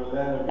over the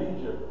land of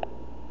Egypt.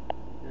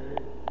 Okay?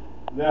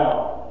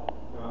 Now,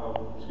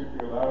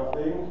 skipping a lot of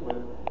things, but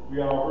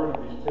we all heard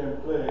of these 10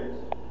 plagues.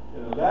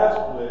 And the last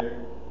plague,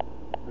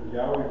 because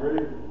Yahweh was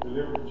ready to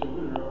deliver the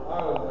children of Israel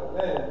out of that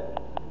land,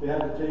 they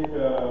had to take a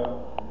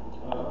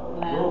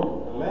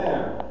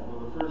lamb for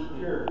the first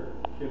year.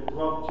 In the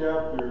 12th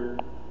chapter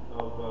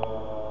of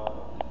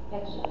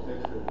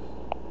Exodus.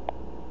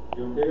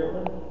 You okay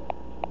over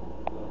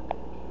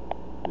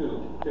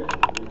there?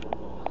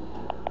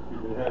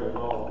 You've been having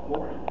all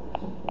morning.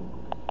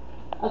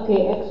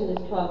 Okay,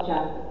 Exodus 12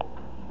 chapter.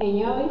 And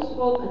Yahweh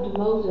spoke unto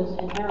Moses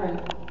and Aaron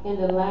in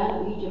the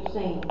land of Egypt,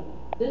 saying,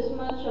 This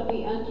month shall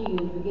be unto you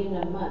the beginning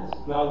of months.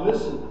 Now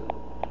listen.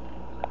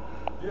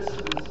 This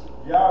is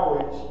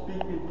Yahweh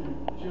speaking to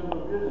the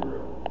children of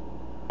Israel.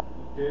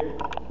 Okay?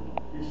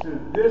 He says,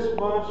 this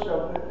month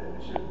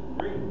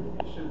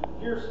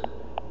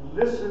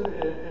listen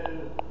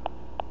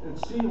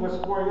and see what's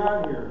going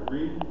on here.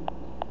 Read.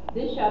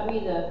 This shall be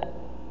the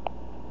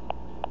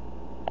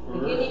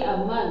beginning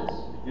of months.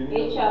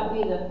 It shall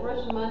be the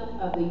first month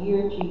of the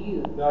year to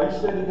you. Now he's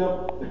setting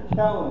up the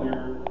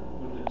calendar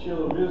with the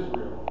children of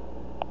Israel.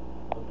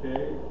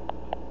 Okay?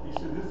 He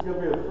said, this is going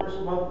to be the first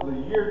month of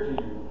the year to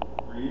you.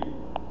 Read.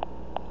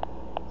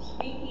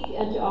 Speak ye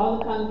unto all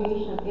the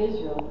congregation of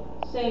Israel,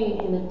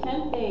 saying, In the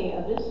 10th day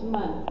of this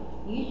month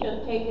ye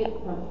shall take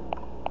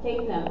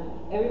them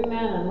every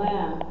man a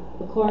lamb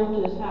according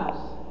to his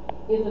house.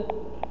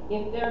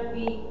 If there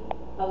be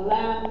a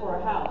lamb for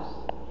a house,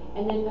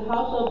 and if the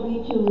household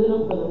be too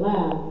little for the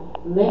lamb,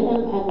 let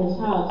him and his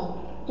house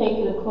take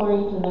it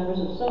according to the numbers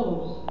of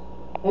souls.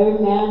 Every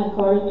man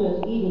according to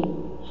his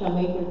eating shall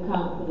make your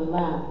count for the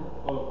lamb.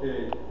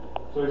 Okay,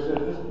 so he said,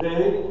 this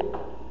day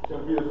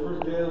shall be the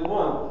first day of the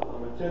month.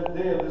 On the 10th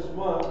day of this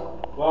month,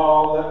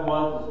 well, that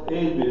month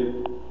is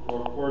Abib,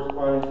 or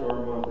corresponding to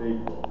our month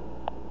April.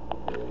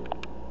 Okay,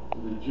 to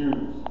the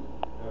Jews,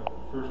 the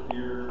first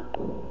year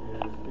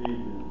is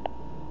Abib.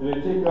 And they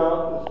take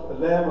out a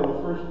lamb of the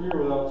first year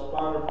without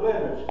spot or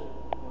blemish.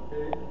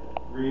 Okay,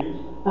 read.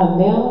 A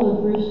male of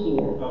the first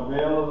year. A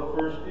male of the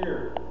first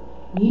year.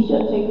 Ye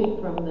shall take it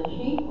from the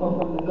sheep or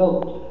from the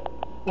goat,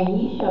 and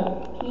ye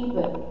shall keep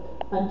it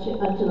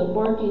unto the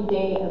 14th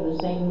day of the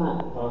same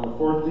month. On the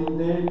 14th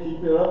day,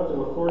 keep it up to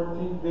the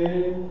 14th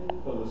day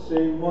of the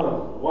same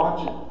month.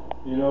 Watch it,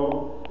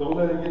 don't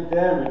let it get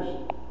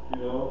damaged,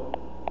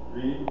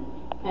 read.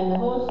 And the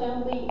whole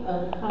assembly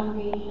of the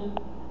congregation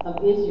of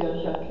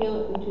Israel shall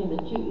kill it between the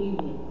 2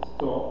 evenings.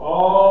 So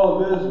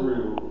all of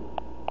Israel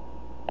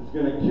is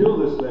going to kill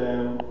this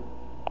lamb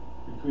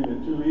between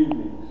the 2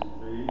 evenings,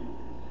 read.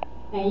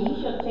 And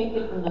ye shall take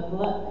it from the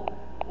blood,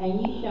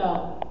 and ye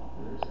shall,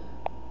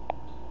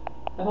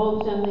 the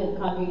whole assembly of the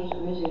congregation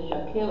of Israel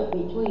shall kill it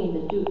between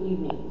the 2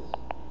 evenings.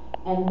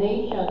 And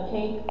they shall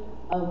take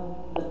of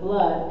the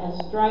blood and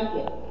strike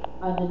it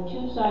on the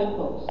 2 side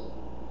posts,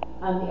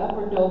 on the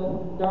upper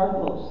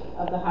doorposts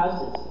of the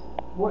houses,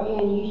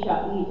 wherein ye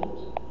shall eat it.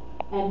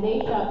 And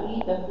they shall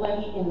eat the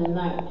flesh in the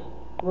night,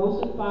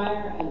 roasted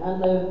fire and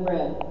unleavened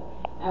bread,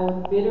 and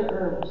with bitter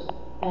herbs,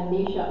 and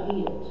they shall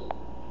eat it.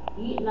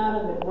 Eat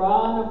not of it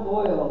raw nor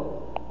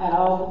boiled at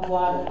all with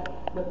water,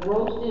 but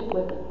roast it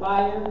with the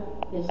fire,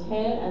 his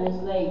head and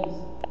his legs,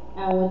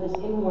 and with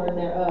his inward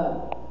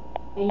thereof.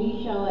 And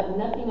ye shall let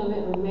nothing of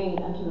it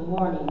remain unto the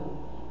morning,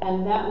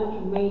 and that which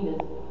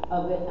remaineth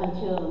of it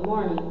until the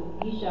morning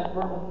ye shall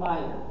burn with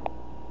fire.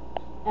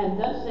 And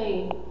thus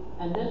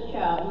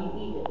shall ye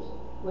eat it,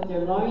 with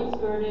your loins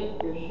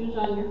girded, your shoes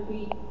on your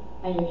feet,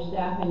 and your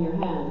staff in your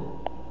hand.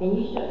 And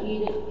ye shall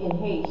eat it in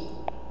haste.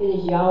 It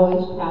is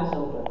Yahweh's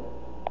Passover.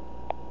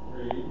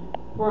 Read.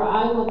 For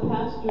I will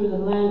pass through the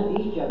land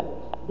of Egypt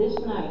this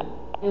night,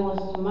 and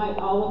will smite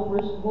all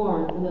the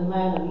firstborn in the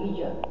land of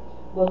Egypt,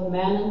 both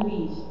man and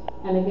beast,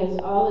 and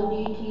against all the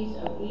deities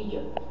of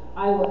Egypt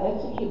I will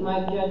execute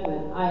my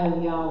judgment. I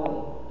am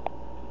Yahweh.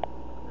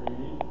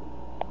 Read.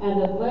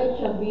 And the blood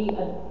shall be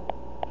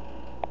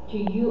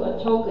to you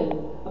a token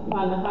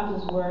upon the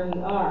houses where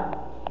you are.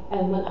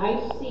 And when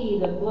I see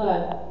the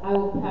blood, I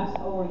will pass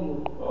over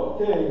you.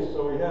 Okay,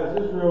 so he has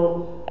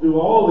Israel do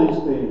all these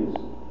things.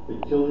 The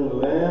killing of the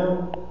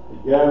lamb,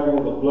 the gathering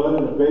of the blood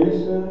in the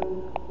basin,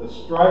 the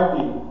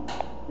striking.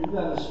 You've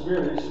got the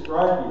spirit, he's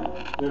striking.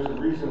 There's a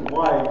reason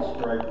why he's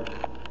striking.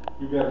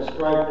 You've got to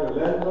strike the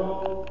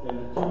lintel and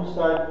the two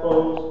side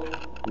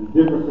posts, and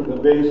different from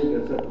the basin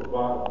that's at the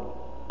bottom.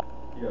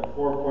 You got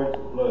 4 points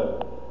of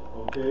blood.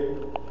 Okay?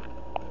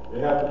 They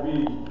have to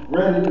be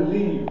ready to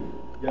leave.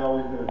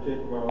 Yahweh's going to take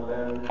them out of the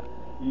land of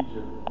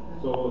Egypt.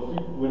 So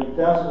when he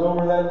passes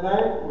over that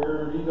night,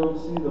 where he don't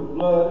see the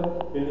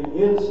blood in the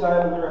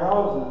inside of their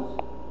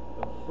houses,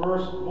 the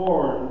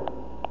firstborn,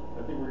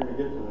 I think we're going to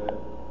get to that,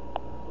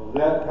 of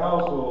that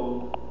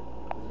household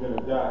is going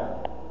to die,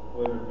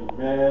 whether it be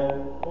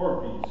man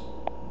or beast.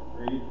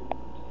 Read.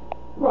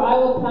 For I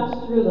will pass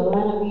through the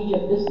land of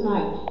Egypt this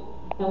night,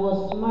 and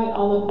will smite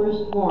all the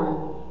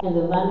firstborn in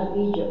the land of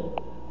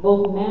Egypt,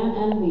 both man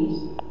and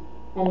beast,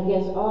 and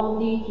against all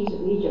deities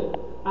of Egypt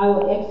I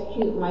will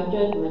execute my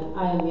judgment.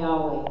 I am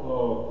Yahweh.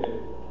 Okay.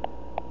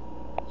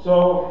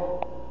 So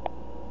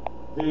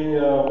they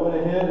went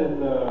ahead and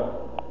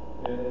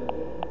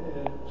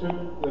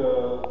took the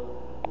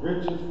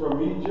riches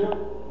from Egypt,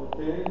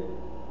 okay,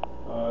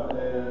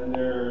 and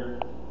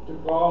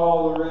took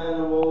all their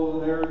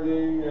animals and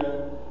everything,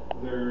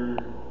 their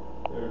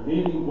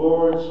kneading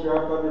boards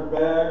strapped on their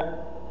back,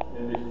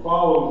 and they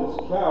followed this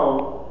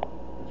cloud,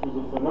 which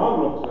was a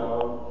phenomenal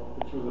cloud,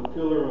 which was a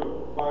pillar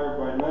of fire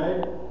by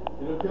night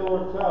and a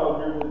pillar of cloud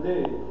during the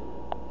day.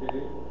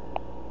 Okay?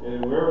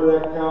 And wherever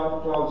that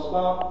cloud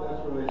stopped,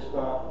 that's where they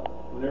stopped.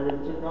 Whenever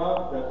it took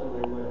off, that's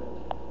where they went.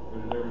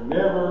 But they were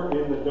never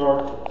in the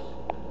darkness,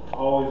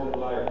 always in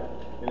light.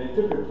 And they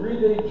took a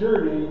 3-day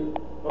journey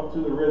up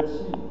to the Red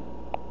Sea.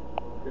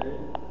 Okay?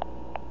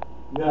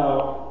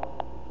 Now,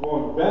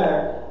 going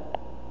back,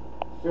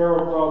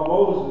 Pharaoh called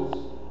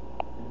Moses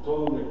and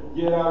told him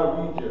to get out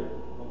of Egypt.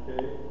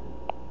 Okay?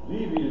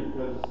 Leave Egypt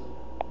because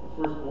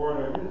the firstborn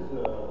of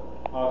his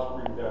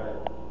offspring died.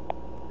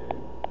 Okay?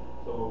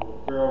 So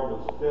Pharaoh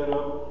was fed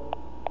up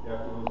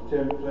after those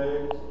 10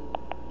 plagues.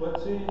 But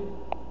see,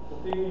 the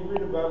thing you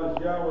read about is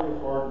Yahweh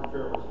hardened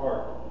Pharaoh's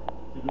heart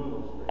to do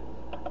those things.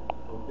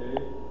 Okay?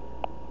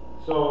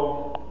 So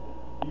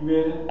he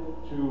made it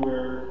to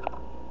where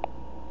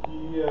he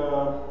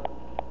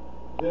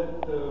let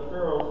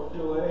Pharaoh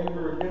feel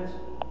anger against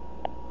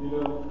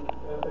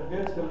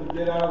them to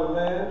get out of the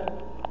land.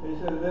 They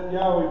said, let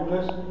Yahweh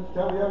bless me,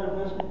 tell Yahweh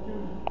bless me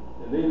too.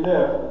 And they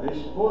left. They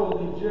spoiled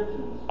the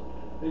Egyptians.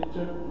 They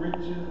took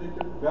riches, they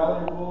took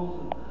valuables,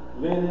 and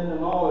linen,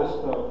 and all this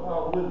stuff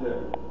out with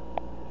them.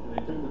 And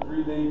they took the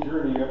 3-day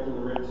journey up to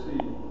the Red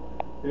Sea.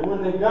 And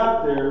when they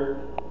got there,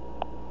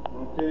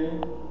 okay,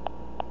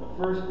 the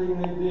first thing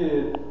they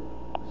did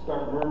was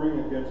start murmuring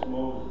against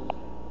Moses.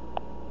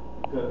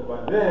 Because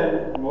by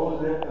then,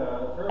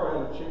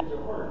 Pharaoh had a change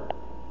of heart.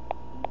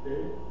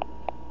 Okay?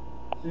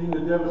 Seeing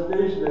the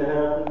devastation that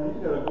happened,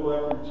 he's got to go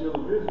after the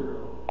children of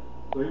Israel.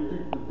 So he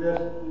picked the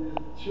best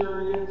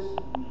chariots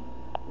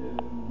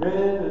and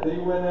men, and they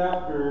went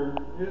after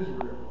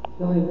Israel.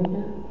 You want me to read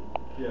that?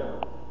 Yeah.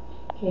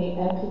 Okay,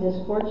 Exodus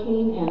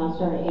 14, and I'll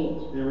start at 8.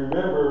 And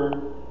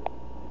remember,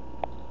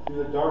 see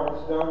the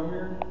darkness down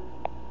here?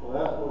 Well,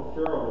 that's what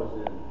Pharaoh was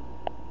in.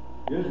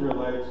 The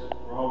Israelites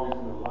were always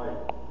in the light.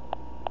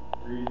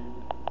 Read.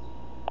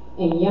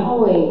 And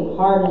Yahweh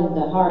hardened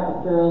the heart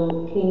of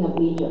Pharaoh, king of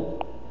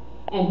Egypt,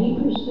 and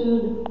he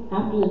pursued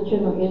after the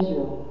children of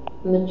Israel.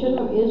 And the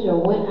children of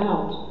Israel went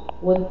out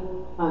with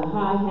a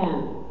high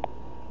hand,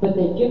 but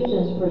the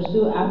Egyptians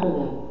pursued after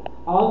them,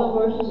 all the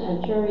horses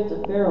and chariots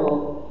of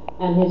Pharaoh,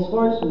 and his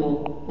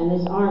horsemen, and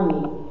his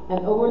army,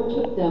 and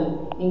overtook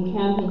them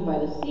encamping by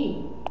the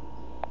sea.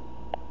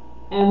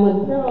 And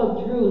when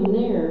Pharaoh drew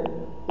near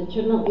the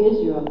children of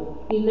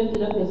Israel, he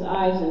lifted up his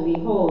eyes, and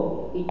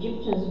behold,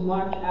 Egyptians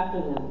marched after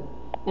them,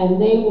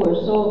 and they were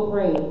so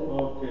afraid.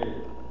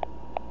 Okay.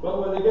 But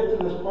when they get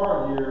to this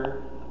part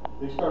here,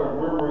 they started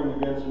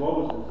murmuring against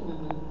Moses.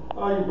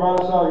 Oh, you brought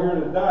us out here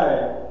to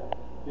die.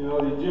 You know,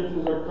 the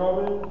Egyptians are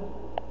coming,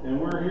 and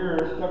we're here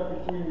stuck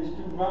between these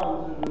two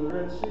mountains in the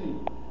Red Sea.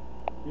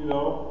 You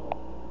know,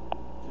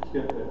 let's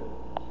get that.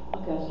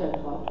 Okay, I'll start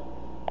at 12.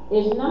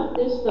 Is not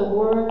this the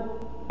word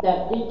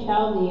that did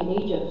Chaldee in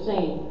Egypt,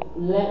 saying,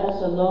 let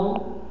us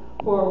alone,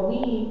 for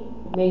we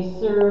may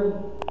serve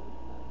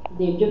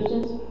the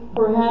Egyptians?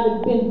 For had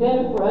it been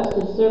better for us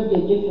to serve the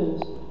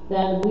Egyptians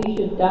than we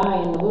should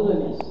die in the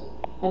wilderness?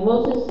 And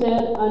Moses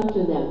said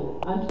unto them,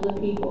 unto the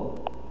people,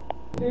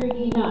 fear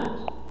ye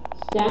not,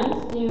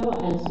 stand still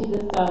and see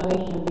the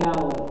salvation of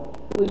Yahweh,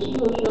 which he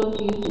will show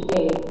to you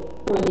today.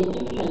 For the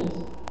Egyptians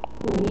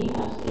whom ye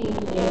have seen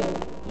today,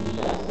 ye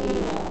shall see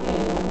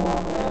no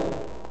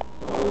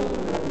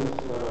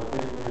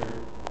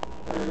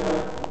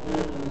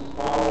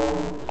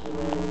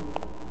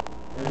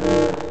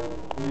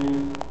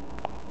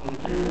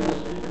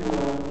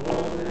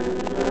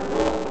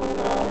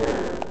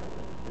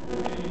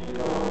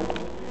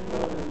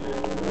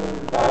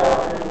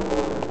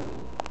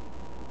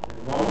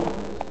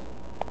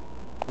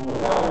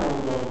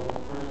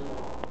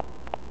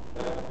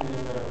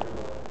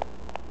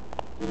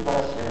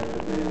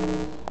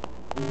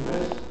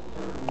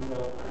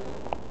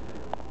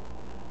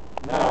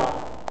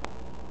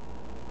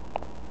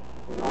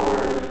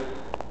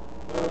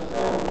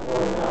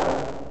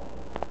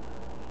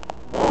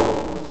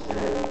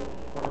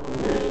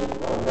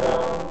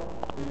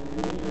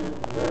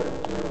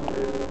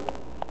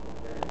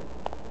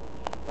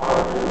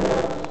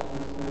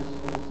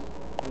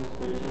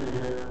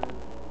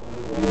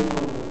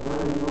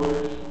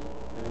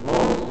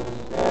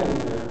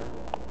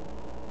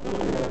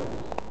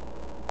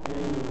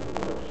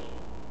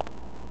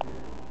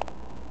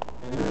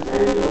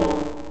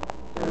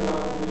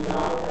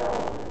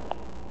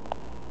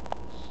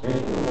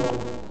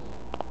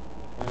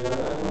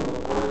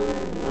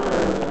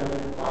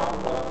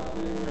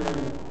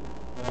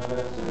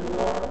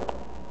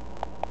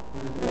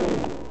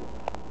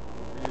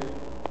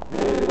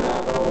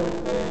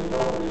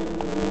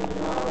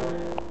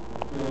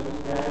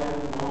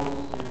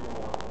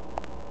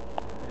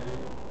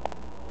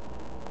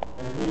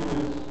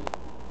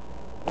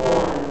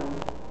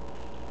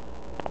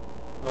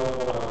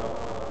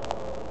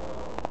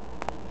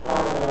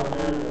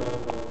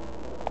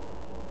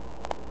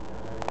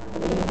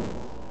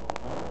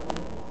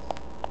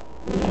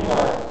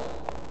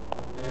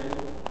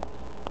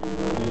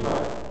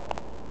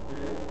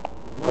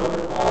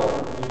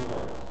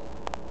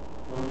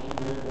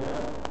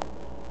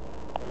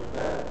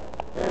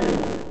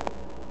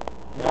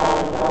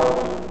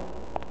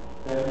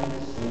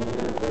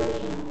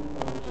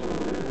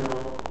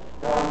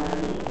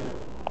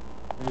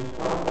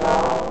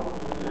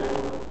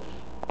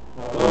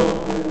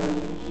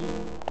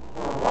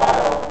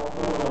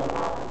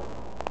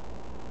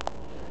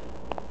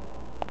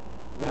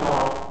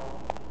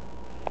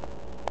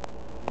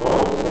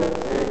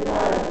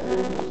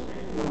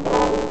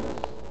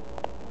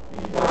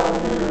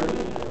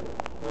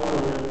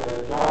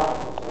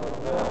Joshua, son of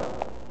Nun.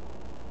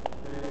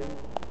 Okay?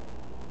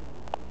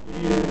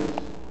 He is,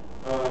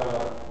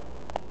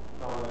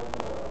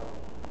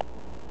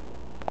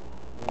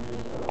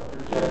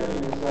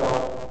 projecting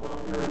himself up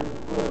here in the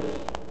bush.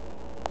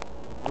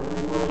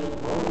 Burning bush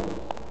Moses.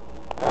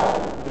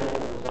 After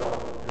projecting himself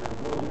up here in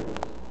the wilderness.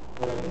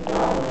 But he's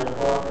down there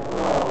walking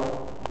around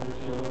with the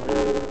children of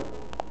Israel.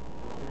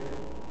 Okay?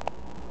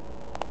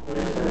 But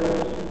he said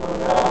that you come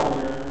down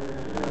here and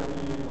you're going to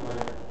be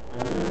like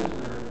a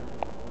minister,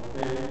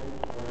 okay?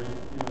 Or,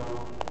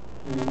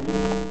 to me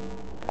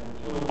and the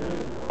children of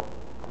Israel.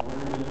 And we're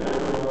going to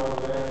deliver you out of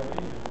the land of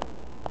Egypt.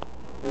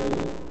 Okay?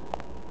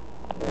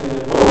 And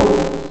then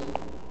Moses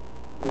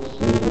was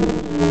speaking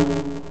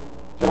to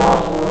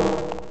Joshua,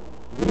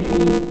 reading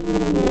to him,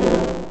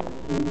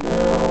 to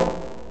Pharaoh,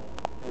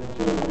 and the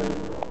children of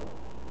Israel.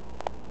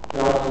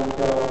 Joshua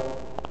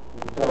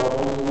would tell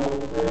Moses what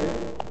to say,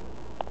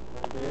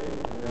 okay?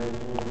 And then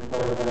he would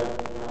reply back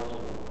to Joshua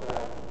with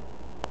that.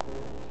 Okay?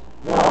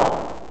 Now,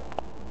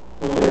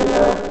 so they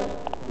left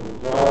with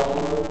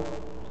Joshua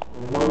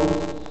and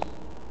Moses.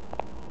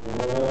 They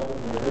went up and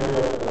they were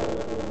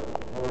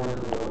at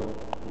the borders of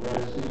the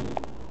Red Sea.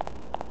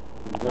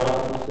 And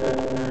Joshua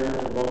standing there,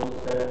 and Moses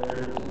standing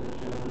there, and the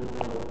children of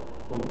Israel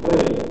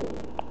complaining.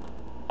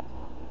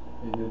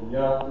 And then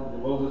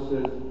Moses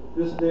says,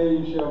 "This day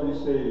you shall be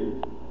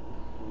saved."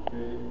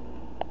 Okay?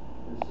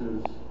 This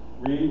is,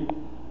 read.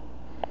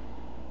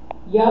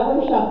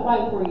 Yahweh shall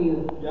fight for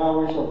you,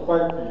 Yahweh shall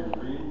fight for you.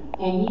 Read.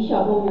 and ye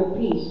shall hold your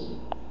peace.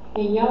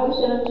 And Yahweh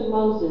said unto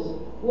Moses,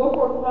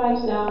 Wherefore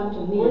criest thou unto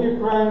What are me? you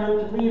crying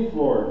unto me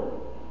for?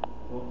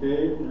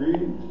 Okay,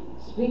 read.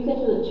 Speak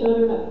unto the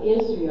children of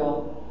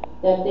Israel,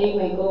 that they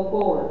may go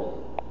forward.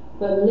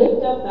 But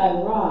lift up thy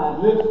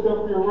rod, Lift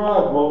up your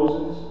rod,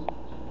 Moses.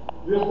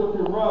 Lift up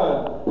your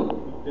rod.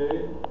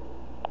 Okay?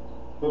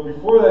 But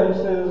before that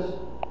he says,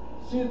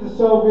 see the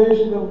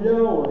salvation of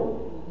Yahweh.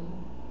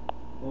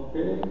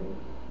 Okay?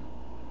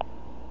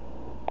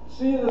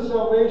 See the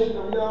salvation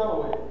of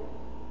Yahweh.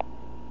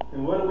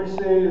 And what do we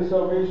say the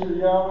salvation of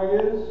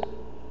Yahweh is?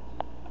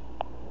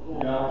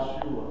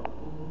 Yahshua.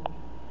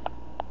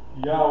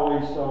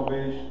 Yahweh's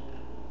salvation.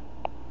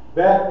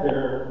 Back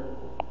there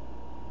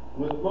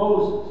with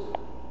Moses.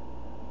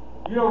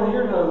 You don't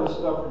hear none of this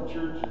stuff in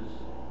churches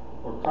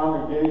or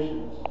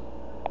congregations.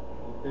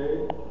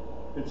 Okay?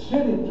 It's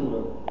hidden to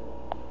them.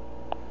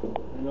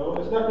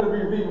 It's not going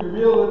to be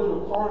revealed into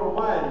a carnal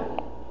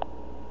mind.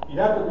 You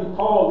have to be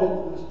called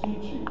into this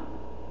teaching.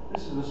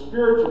 This is a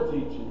spiritual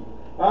teaching.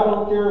 I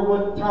don't care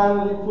what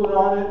title you put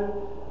on it.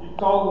 You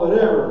call it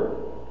whatever.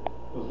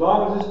 As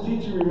long as this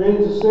teaching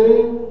remains the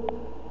same,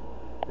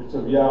 it's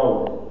of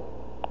Yahweh.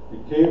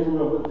 It came from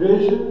a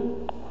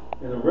vision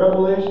and a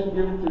revelation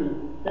given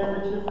to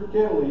Henry Clifford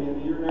Kinley in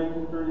the year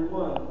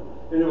 1931.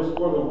 And it was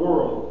for the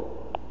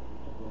world.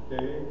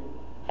 Okay?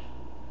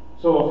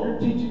 So if you're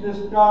teaching this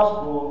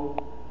gospel,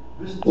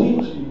 this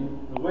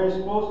teaching, the way it's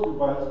supposed to be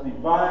by this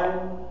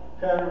divine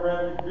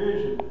panoramic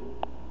vision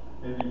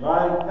and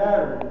divine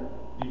pattern,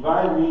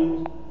 divine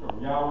means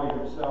from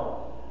Yahweh himself.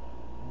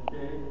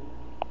 Okay?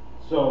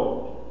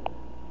 So,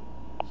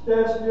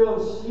 stand still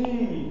and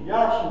see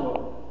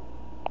Yahshua.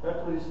 That's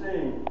what he's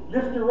saying.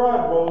 Lift your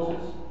rod,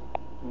 Moses.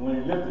 And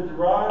when he lifted the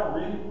rod,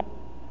 read.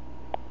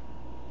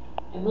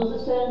 And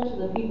Moses said unto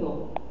the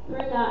people,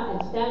 Fear not,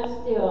 and stand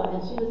still,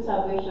 and see the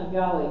salvation of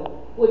Yahweh,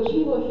 which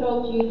he will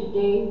show to you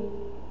today.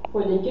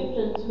 For the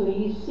Egyptians who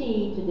ye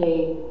see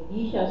today,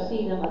 ye shall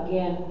see them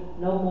again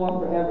no more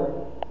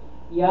forever.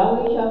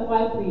 Yahweh shall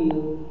fight for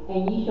you,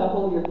 and ye shall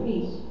hold your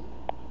peace.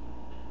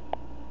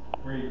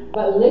 Read.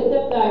 But lift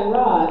up thy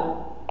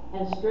rod,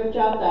 and stretch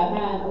out thy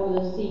hand over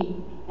the sea,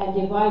 and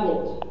divide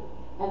it.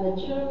 And the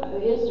children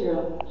of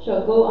Israel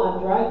shall go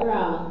on dry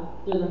ground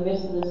through the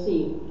midst of the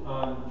sea.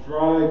 On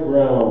dry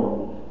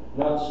ground,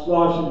 not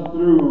sloshing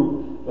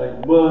through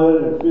like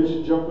mud and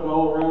fish jumping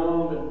all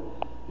around, and,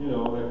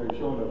 like they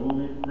show in the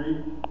movie.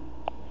 Read.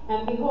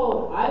 And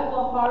behold, I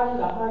will harden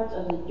the hearts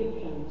of the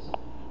Egyptians,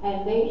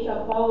 and they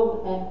shall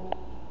follow them,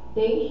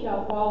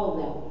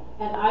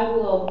 and I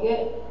will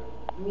get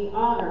me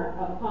honor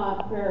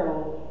upon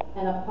Pharaoh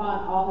and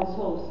upon all his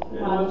hosts.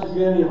 And once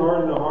again, he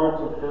hardened the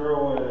hearts of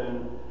Pharaoh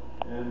and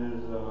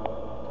his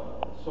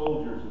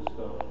soldiers and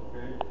stuff.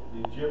 Okay,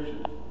 the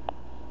Egyptians.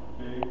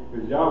 Okay,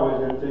 because Yahweh is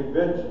going to take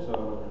vengeance out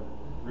of them.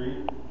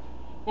 Read.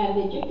 And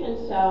the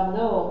Egyptians shall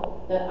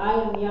know that I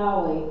am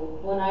Yahweh,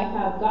 when I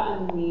have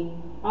gotten me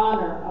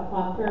honor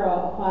upon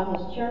Pharaoh, upon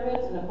his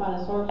chariots, and upon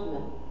his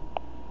horsemen.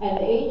 And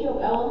the angel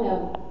of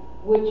Elohim,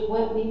 which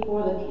went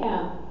before the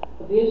camp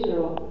of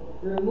Israel,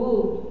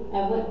 removed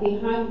and went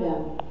behind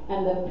them,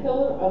 and the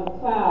pillar of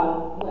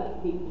cloud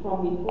went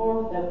from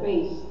before their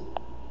face,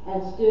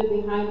 and stood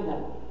behind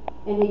them.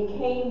 And it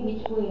came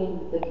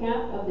between the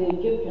camp of the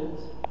Egyptians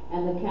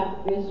and the camp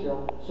of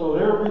Israel. So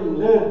they're being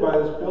led by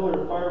this pillar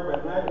of fire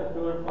by night, and a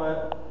pillar of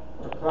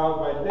cloud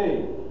by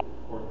day,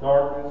 or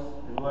darkness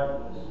and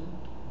lightness.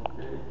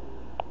 Okay.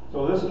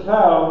 So this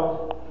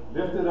cloud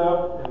lifted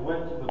up and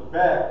went to the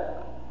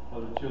back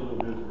of the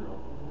children of Israel.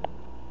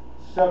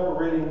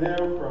 separating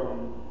them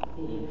from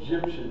the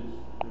Egyptians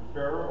and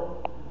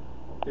Pharaoh.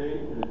 Okay,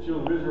 and the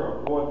children of Israel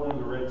are going through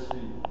the Red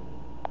Sea.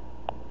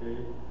 Okay,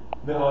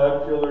 now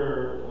that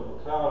pillar of a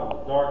cloud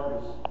was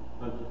darkness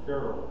unto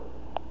Pharaoh.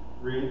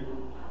 Read.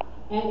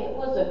 And it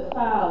was a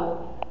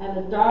cloud and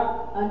a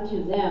dark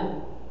unto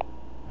them,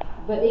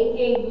 but it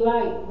gave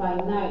light by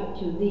night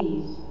to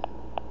these,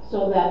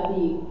 so that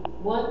the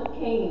one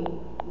came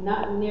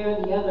not near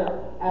the other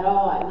at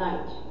all at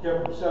night.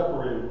 Kept them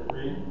separated.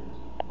 Read.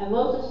 And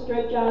Moses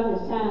stretched out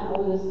his hand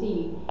over the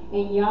sea,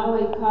 and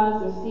Yahweh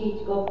caused the sea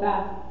to go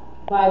back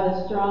by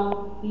the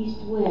strong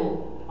east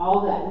wind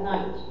all that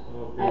night,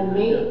 Okay, and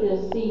made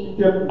the sea,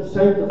 kept them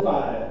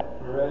sanctified.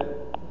 All right.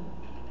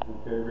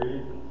 Okay,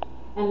 read.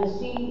 and the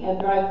sea a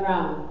dry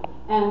ground,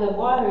 and the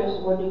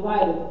waters were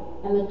divided.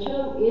 And the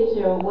children of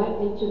Israel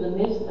went into the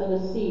midst of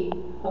the sea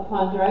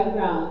upon dry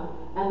ground,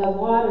 and the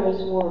waters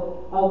were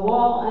a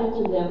wall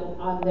unto them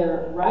on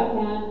their right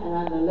hand and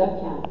on their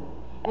left hand.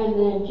 And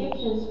the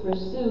Egyptians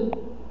pursued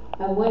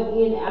and went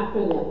in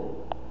after them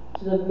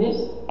to the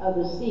midst of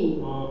the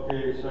sea.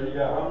 Okay, so you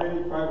got how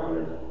many?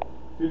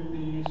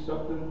 550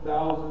 something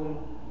thousand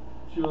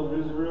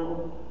children of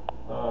Israel?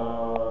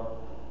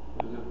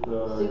 Is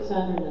it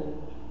 600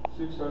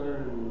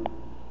 600 and,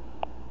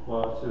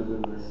 well, it says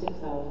in there.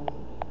 6,000.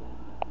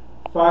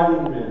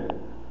 Fighting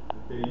men,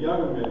 okay,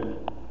 young men,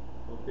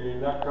 okay,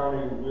 not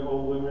counting the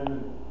old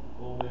women,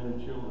 old men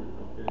and children,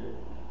 okay.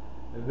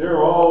 And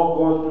they're all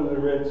going through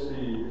the Red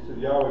Sea. It said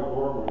Yahweh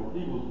bore them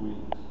with eagle's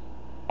wings,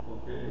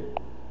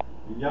 okay.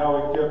 And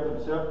Yahweh kept them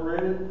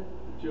separated.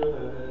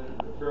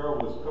 The Pharaoh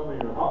was coming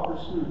in hot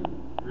pursuit.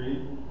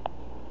 Read.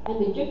 And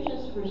the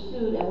Egyptians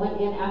pursued and went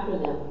in after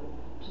them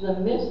to the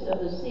midst of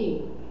the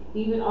sea,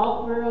 even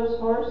all Pharaoh's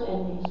horse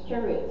and his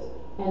chariots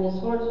and his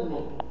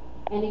horsemen.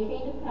 And it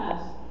came to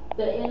pass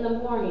that in the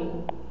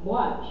morning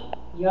watch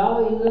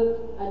Yahweh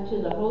looked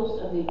unto the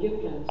host of the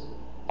Egyptians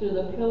through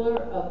the pillar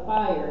of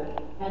fire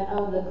and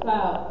of the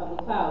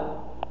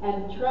cloud,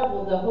 and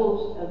troubled the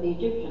host of the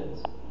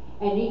Egyptians.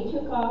 And he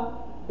took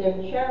off their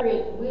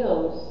chariot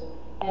wheels,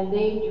 and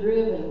they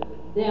driven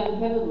them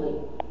heavily.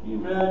 Can you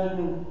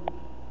imagine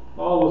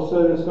all of a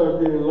sudden it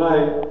starts getting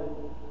light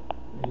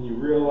and you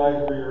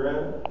realize where you're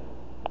at?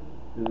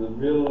 In the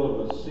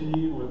middle of a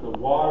sea with the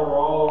water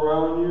all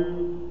around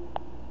you,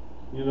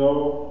 you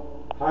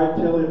know,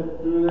 hightail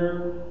it through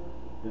there,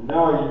 and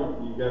now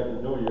you got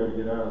to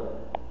get out of there.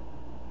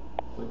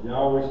 But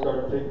Yahweh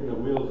started taking the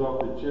wheels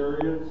off the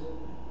chariots.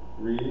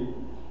 Read.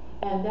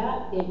 And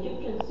that the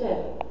Egyptians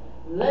said,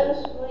 Let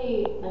us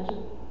flee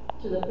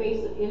unto the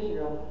face of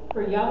Israel,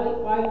 for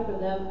Yahweh fight for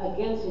them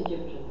against the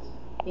Egyptians.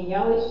 And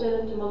Yahweh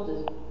said unto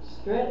Moses,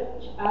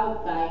 Stretch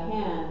out thy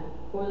hand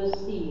for the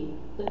sea,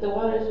 that the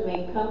waters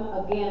may come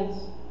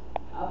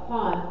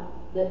upon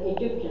the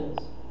Egyptians,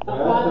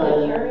 upon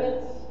the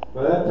chariots.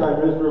 By that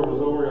time, Israel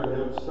was over on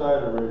the other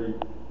side already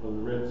of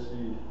the Red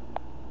Sea.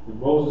 And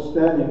Moses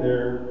standing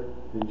there,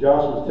 and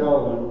Joshua was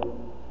telling him,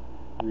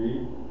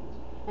 read.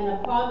 And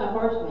upon the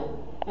horsemen.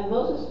 And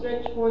Moses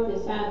stretched forth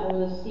his hand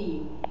over the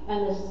sea,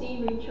 and the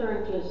sea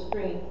returned to its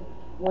strength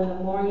when the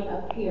morning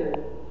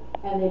appeared.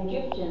 And the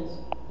Egyptians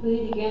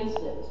fled against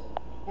it.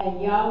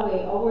 And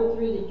Yahweh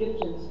overthrew the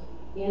Egyptians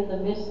in the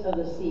midst of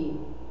the sea.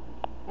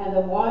 And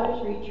the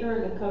waters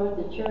returned and covered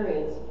the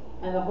chariots,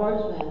 and the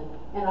horsemen,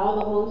 and all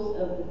the hosts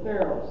of the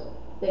Pharaohs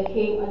that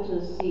came unto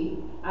the sea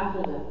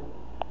after them.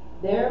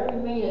 There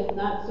remaineth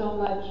not so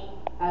much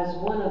as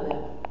one of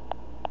them.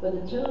 But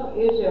the children of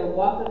Israel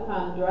walked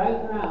upon dry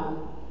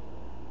ground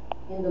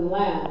in the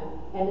land,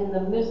 and in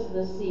the midst of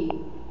the sea,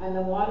 and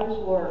the waters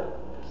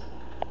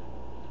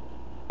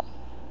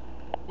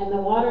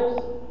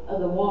of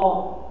the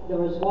wall, there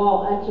was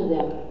wall unto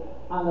them,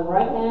 on the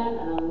right hand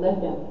and on the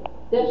left hand.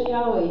 Thus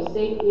Yahweh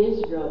saved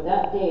Israel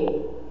that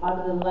day out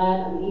of the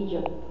land of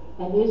Egypt.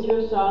 And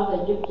Israel saw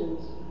the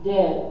Egyptians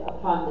dead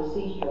upon the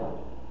seashore.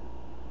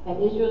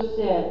 And Israel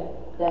said,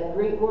 That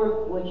great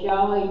work which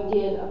Yahweh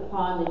did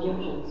upon the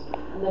Egyptians.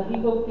 And the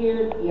people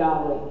feared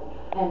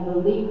Yahweh, and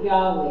believed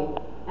Yahweh,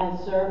 and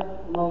served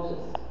Moses.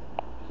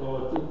 So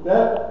it took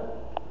that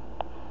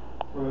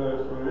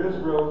for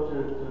Israel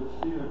to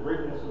see the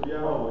greatness of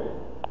Yahweh.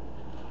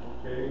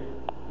 Okay?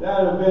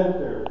 That event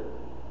there,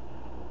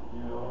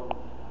 you know.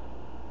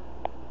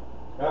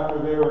 After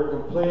they were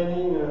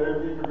complaining and their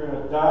people were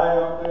going to die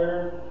out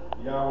there,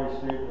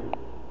 Yahweh saved them,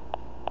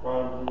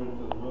 brought them through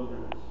into the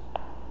wilderness.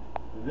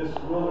 And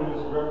this wilderness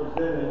is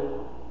represented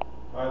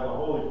by the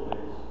holy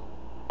place,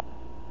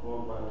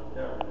 going by the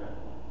tabernacle.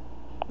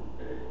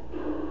 Okay.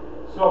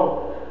 So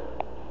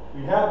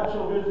we have the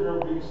children of Israel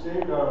being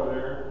saved out of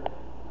there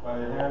by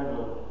the hand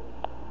of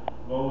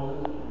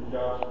Moses and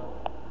Joshua,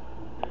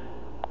 okay,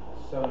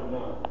 son of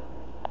Nun.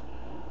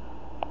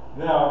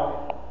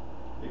 Now,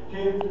 it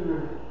came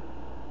to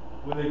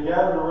when they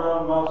gathered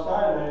around Mount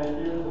Sinai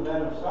and came to the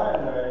land of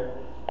Sinai,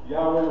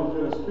 Yahweh was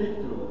going to speak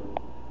to them.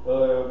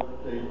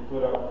 They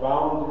put up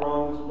bounds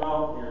around this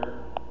mountain here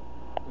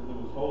because it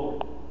was holy.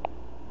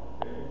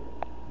 Okay?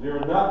 They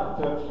were not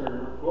to touch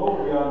or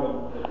go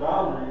beyond the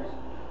boundaries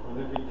or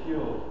they'd be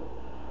killed.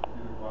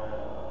 Either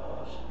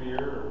spear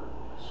or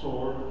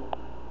sword,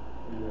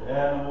 either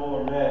animal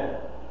or man.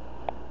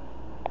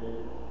 Okay.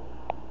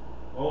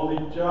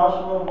 Only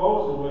Joshua and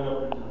Moses went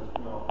up into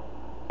this mountain.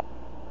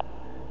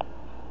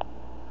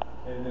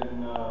 Okay. And then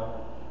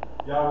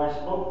Yahweh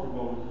spoke to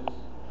Moses,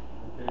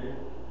 okay,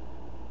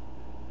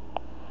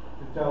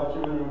 to tell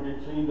children to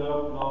get cleaned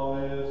up and all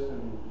this,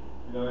 and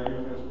he was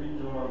going to speak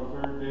to them on the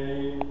third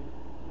day,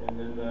 and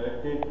then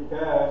it came to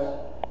pass,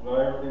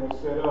 everything was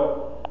set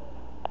up,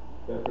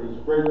 that there was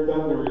great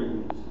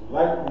thunderings,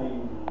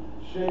 lightning,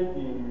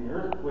 shaking,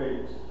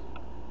 earthquakes,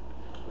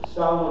 the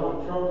sound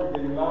of a trumpet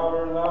getting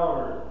louder and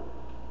louder,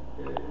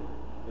 okay,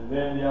 and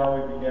then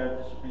Yahweh began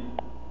to speak.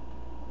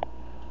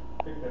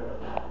 Pick that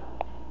up.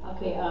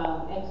 Okay,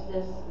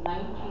 Exodus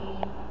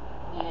 19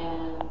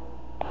 and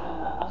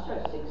I'll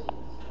start at 16.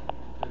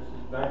 This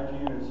is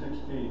 19 and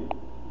 16.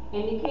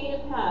 And it came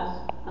to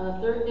pass on the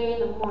third day in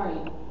the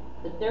morning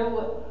that there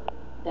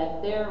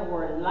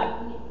were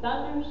lightning,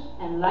 thunders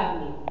and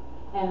lightning,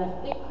 and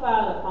a thick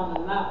cloud upon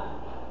the mountain,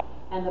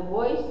 and the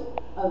voice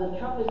of the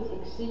trumpets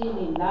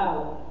exceedingly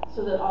loud,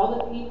 so that all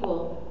the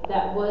people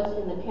that was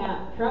in the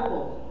camp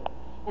trembled.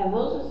 And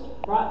Moses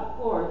brought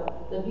forth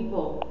the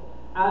people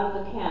out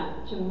of the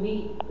camp to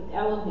meet with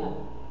Elohim,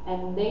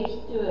 and they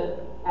stood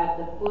at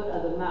the foot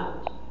of the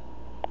mount.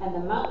 And the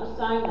Mount of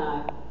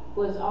Sinai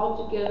was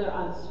altogether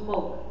on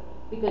smoke,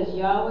 because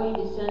Yahweh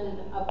descended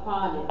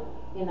upon it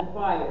in a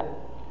fire,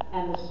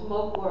 and the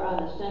smoke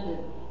whereon ascended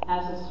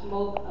as the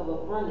smoke of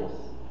a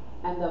furnace,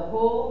 and the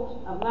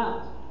whole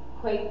mount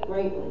quaked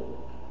greatly.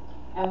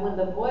 And when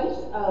the voice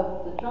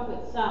of the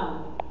trumpet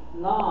sounded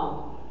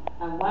long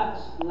and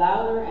waxed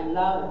louder and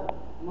louder,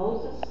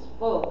 Moses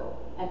spoke,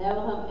 and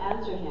Elohim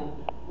answered him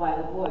by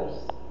the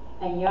voice.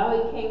 And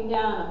Yahweh came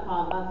down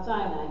upon Mount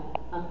Sinai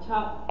on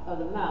top of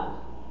the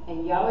mount,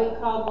 and Yahweh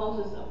called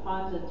Moses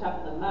upon the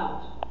top of the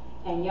mount.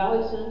 And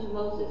Yahweh said unto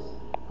Moses,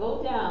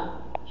 Go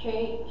down,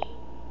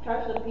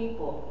 charge the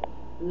people,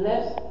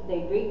 lest they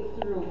break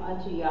through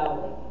unto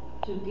Yahweh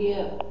to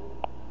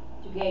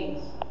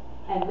gaze,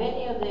 and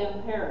many of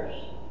them perish,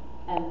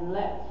 and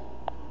let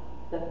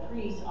the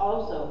priests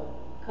also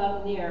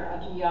come near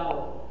unto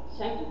Yahweh.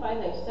 Sanctify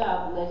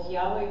thyself, lest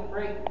Yahweh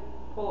break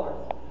forth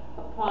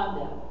upon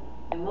them.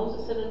 And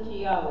Moses said unto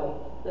Yahweh,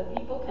 The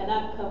people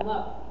cannot come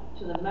up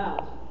to the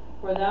mount,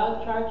 for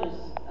thou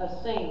chargest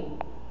us,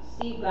 saying,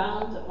 See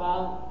bounds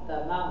upon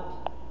the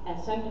mount,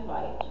 and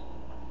sanctify it.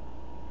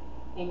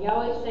 And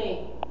Yahweh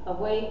said,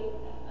 Away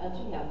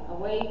unto him,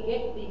 Away,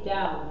 get thee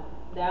down,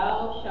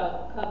 thou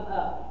shalt come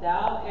up,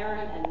 thou,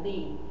 Aaron, and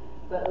thee,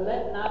 but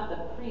let not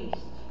the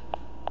priests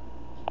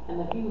and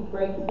the people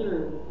break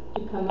through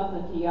to come up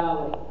unto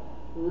Yahweh,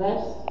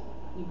 lest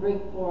he break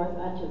forth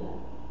unto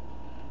them.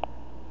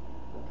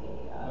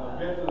 Okay. Now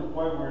get to the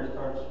point where he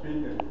starts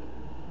speaking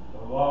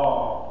the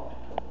law,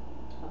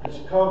 his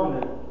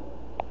covenant,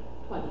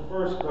 20. the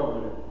first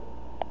covenant,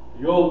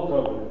 the old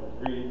covenant.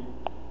 Read.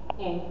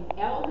 And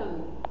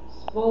Elohim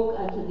spoke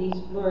unto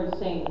these words,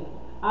 saying,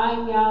 I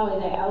am Yahweh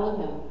thy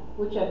Elohim,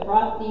 which have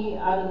brought thee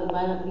out of the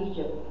land of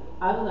Egypt,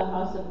 out of the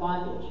house of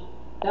bondage.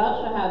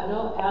 Thou shalt have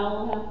no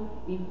Elohim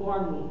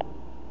before me.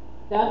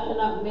 Thou shalt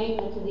not make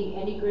unto thee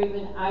any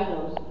graven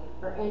idols,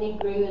 or any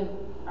graven,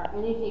 or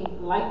anything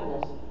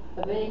likeness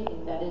of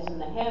anything that is in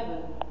the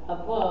heaven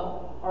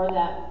above, or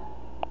that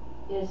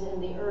is in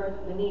the earth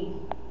beneath,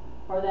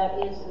 or that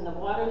is in the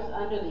waters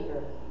under the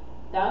earth.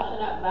 Thou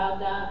shalt not bow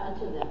down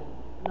unto them,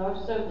 nor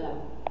serve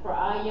them. For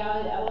I,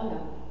 Yahweh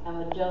Elohim,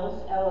 am a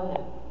jealous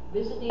Elohim,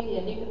 visiting the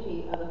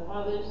iniquity of the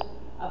fathers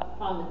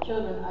upon the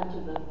children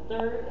unto the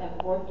third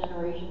and fourth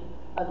generation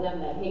of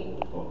them that hate me.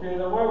 Okay,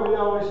 now why would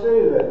Yahweh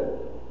say that?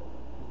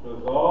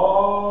 Because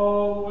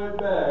all the way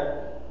back,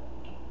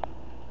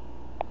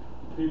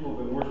 the people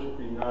have been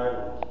worshiping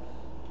idols.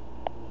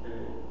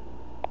 Okay.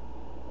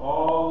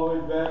 All the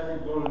way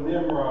back, you go to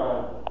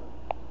Nimrod,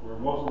 where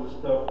most of the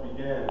stuff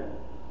began.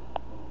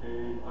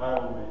 Okay,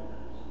 idol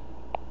makers.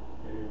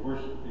 Okay,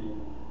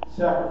 worshiping,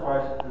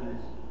 sacrificing to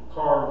these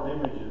carved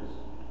images.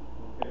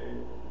 Okay.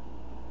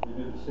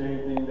 They did the same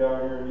thing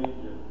down here in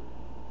Egypt.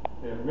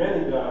 They have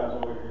many gods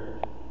over here.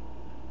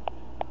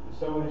 And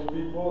some of these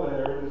people that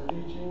are in this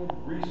teaching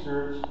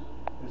researched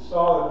and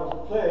saw that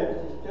these plagues,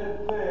 these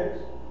 10 plagues,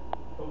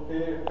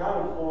 okay,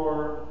 accounted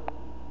for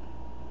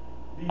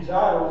these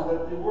idols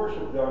that they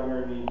worship down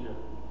here in Egypt.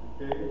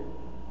 Okay?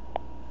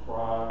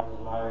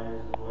 Frogs,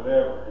 lions,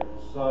 whatever.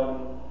 The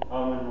sun,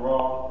 Amun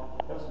Ra.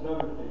 That's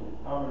another thing.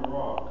 Amun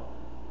Ra.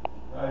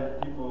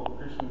 People,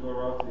 Christians go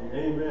around saying,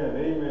 Amen,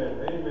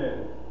 Amen,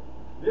 Amen.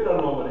 They don't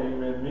know what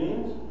Amen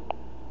means.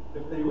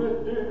 If they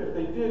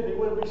did, they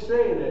wouldn't be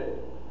saying it.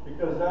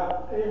 Because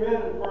that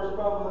Amen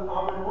corresponds with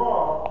Amun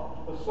Ra,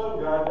 the sun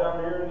god down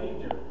here in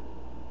Egypt.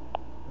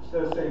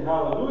 Instead of saying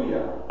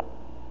Hallelujah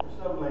or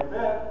something like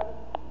that,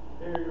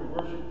 they're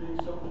worshiping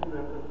something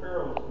that the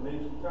pharaohs in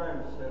ancient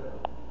times set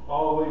up,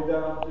 all the way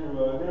down to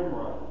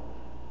Nimrod.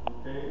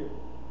 Okay?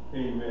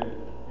 Amen.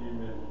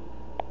 Amen.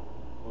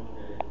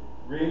 Okay.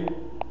 Read.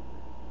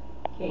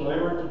 Okay. So they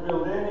were to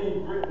build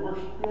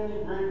worship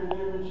any graven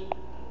image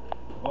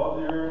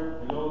above the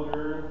earth, below the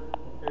earth,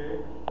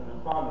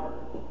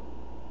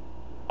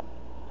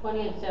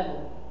 20 and 7.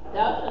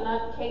 Thou shalt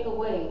not take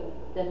away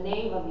the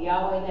name of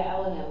Yahweh the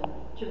Elohim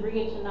to bring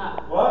it to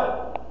naught.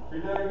 What?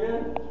 Read that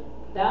again?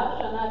 Thou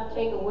shalt not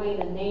take away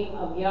the name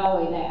of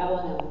Yahweh the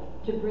Elohim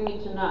to bring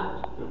it to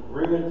naught. To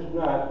bring it to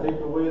naught. Take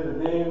away the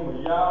name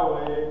of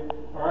Yahweh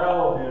or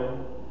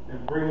Elohim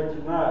and bring it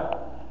to naught.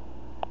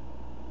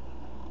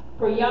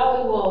 For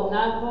Yahweh will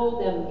not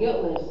hold them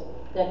guiltless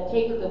that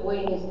taketh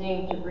away his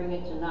name to bring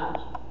it to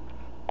naught.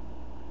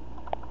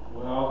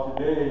 Well,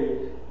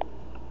 today,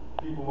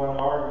 people want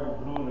to argue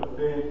blue in the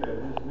faith that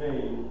his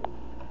name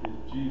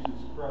is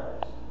Jesus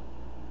Christ.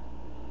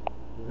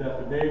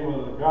 That the name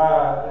of the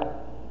God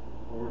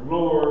or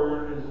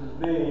Lord is his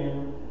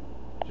name,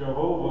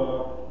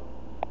 Jehovah.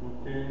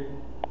 Okay?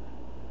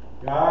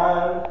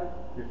 God,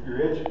 if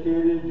you're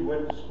educated, you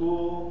went to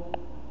school,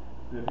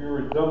 if you were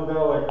a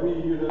dumbbell like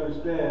me, you'd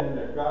understand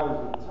that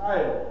God is a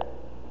title,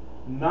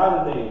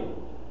 not a name.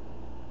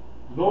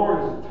 Lord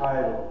is a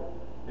title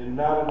and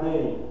not a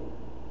name.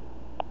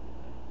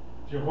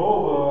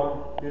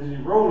 Jehovah is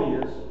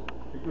erroneous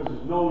because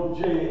there's no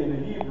J in the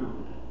Hebrew.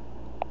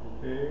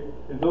 Okay?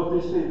 And don't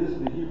they say this is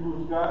the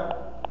Hebrews' God?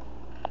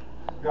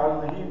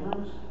 God of the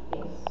Hebrews?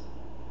 Yes.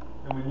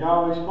 And when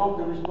Yahweh spoke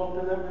to them, he spoke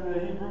to them in the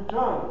Hebrew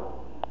tongue.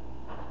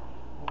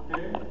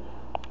 Okay?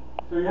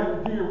 So you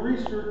have to do your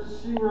research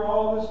to see where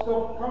all this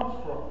stuff comes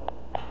from.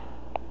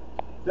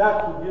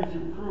 That's what gives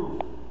you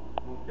proof.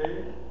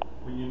 Okay?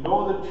 When you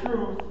know the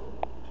truth,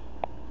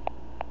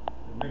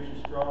 it makes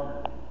you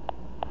stronger.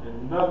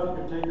 And nothing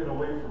can take it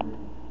away from you.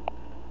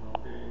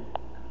 Okay?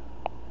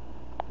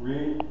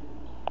 Read. Do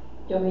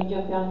you want me to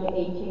jump down to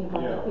 18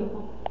 about Yeah. the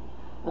people?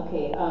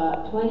 Okay,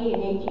 20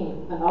 and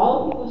 18. And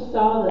all the people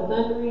saw the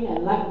thundering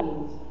and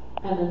lightnings,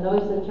 and the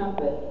noise of the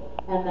trumpet,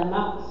 and the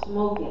mountain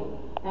smoking.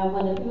 And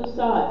when the people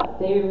saw it,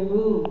 they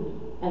removed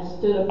and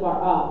stood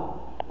afar off.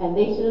 And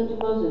they said unto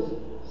Moses,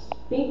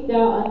 Speak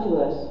thou unto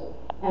us,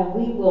 and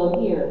we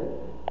will hear.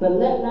 But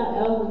let not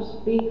Elohim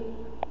speak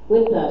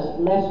with us,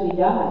 lest we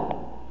die.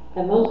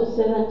 And Moses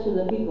said unto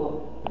the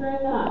people, Fear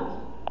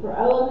not, for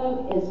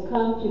Elohim is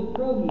come to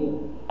prove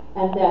you,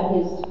 and that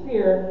his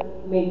fear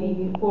may be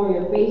before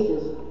your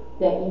faces,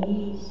 that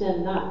ye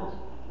sin not.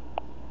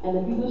 And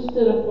the people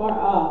stood afar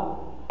off,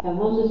 and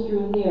Moses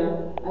drew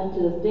near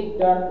unto the thick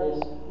darkness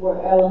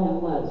where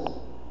Elohim was.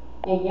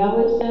 And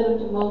Yahweh said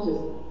unto Moses,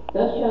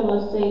 Thus shalt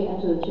thou say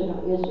unto the children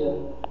of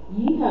Israel,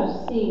 Ye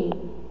have seen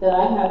that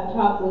I have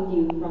talked with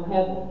you from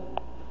heaven.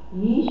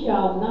 Ye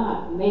shall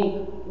not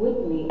make with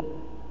me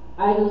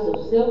idols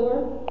of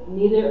silver,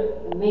 neither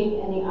make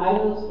any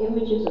idols,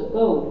 images of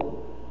gold.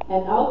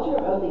 An altar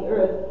of the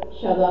earth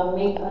shalt thou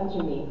make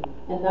unto me,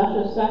 and thou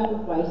shalt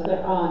sacrifice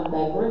thereon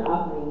thy burnt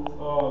offerings.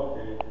 Oh,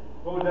 okay.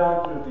 Go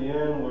down to the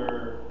end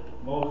where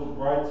Moses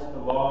writes the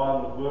law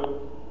in the book.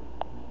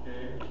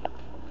 Okay?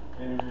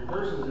 And he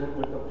reverses it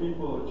with the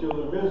people, the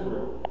children of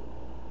Israel.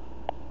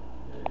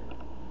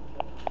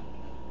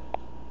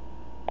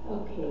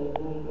 Okay,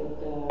 let me get,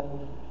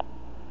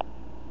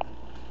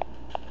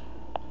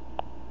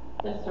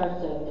 that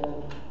starts at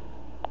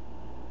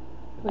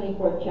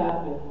 24th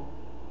chapter.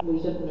 We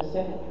up in the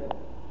second trip.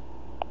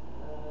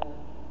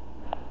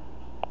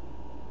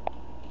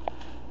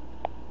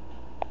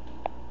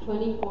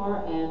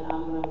 24, and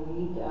I'm going to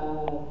read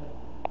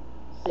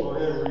 6. Go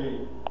ahead and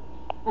read.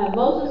 And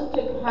Moses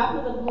took half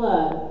of the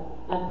blood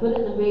and put it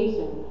in the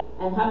basin,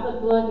 and half the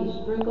blood he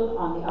sprinkled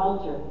on the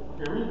altar.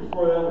 Okay, read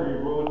before that where he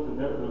wrote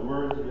the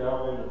words of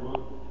Yahweh in the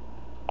book.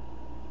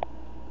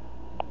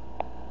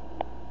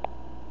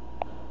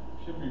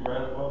 Should be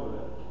right above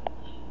that.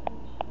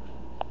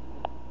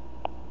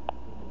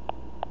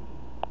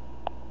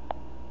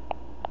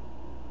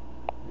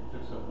 He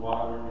took some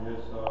water and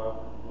hyssop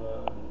and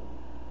blood.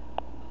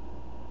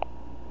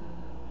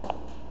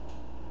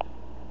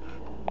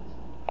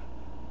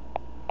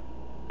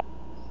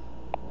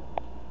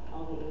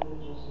 All the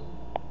images.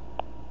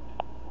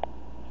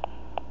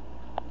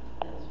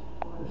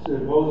 It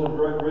said Moses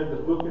read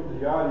the book into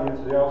the audience.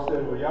 They all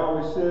said, well,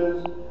 Yahweh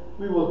says,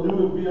 we will do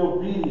and be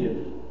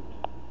obedient.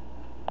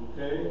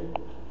 Okay?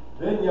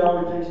 Then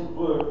Yahweh takes the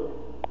book,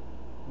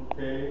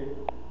 okay,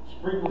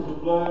 sprinkles the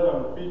blood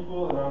on the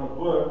people and on the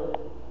book,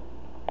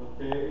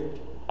 okay,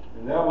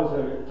 and that was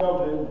a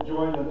covenant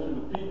joined unto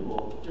the people,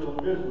 the children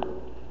of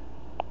Israel.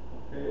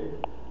 Okay?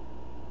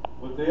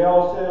 But they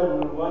all said,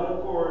 with one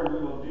accord, we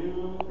will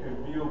do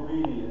and be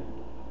obedient.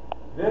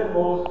 Then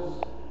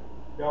Moses,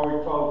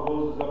 Yahweh called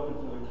Moses up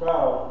into the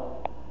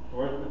cloud,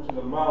 or up into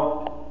the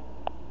mount,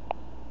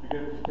 to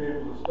get the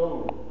tables of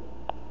stone.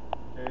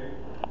 Okay?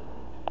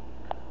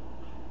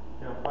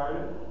 Can't find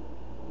it?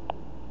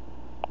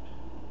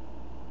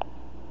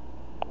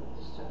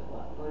 Just talk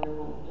about going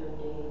on the third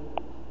day.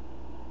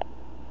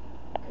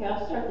 Okay,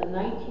 I'll start the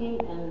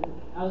 19th, and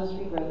I'll just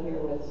read right here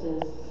where it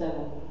says 7.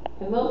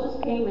 And Moses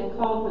came and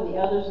called for the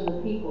elders of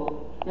the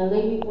people, and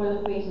laid before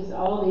their faces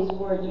all these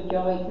words which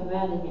Yahweh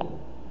commanded him.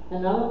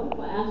 And all the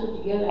people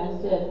answered together and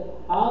said,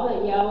 All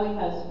that Yahweh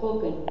has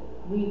spoken,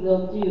 we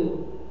will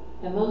do.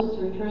 And Moses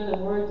returned the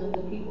words of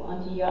the people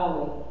unto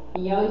Yahweh.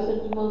 And Yahweh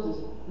said to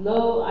Moses,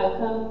 Lo,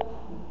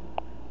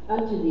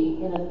 unto thee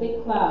in a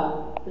thick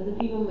cloud, that the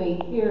people may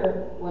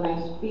hear when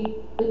I speak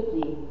with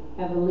thee,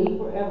 and believe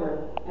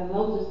forever. And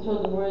Moses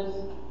told the words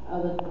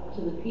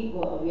to the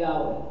people of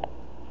Yahweh.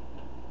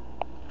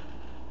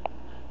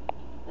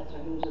 That's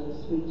what he was going to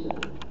speak to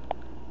them.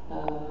 I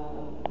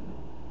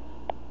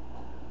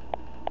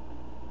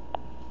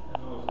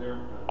know it's there,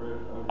 but I read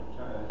it other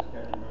times. I just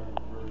can't remember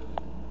the verse.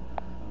 I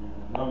mean,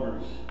 the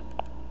numbers.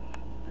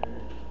 Okay.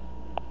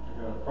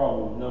 I got a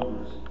problem with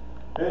numbers.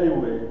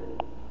 Anyway,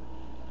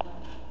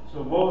 so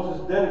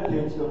Moses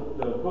dedicates the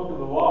book of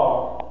the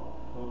law,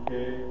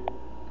 okay,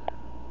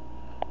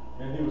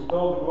 and he was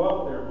told to go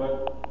up there, but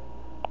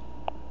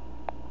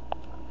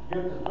to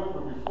get this book,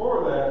 but before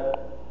that,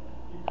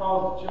 he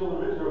calls the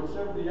children of Israel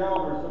 70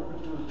 elders up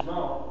into this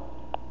mount,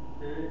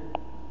 okay,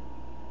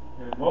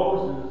 and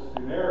Moses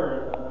and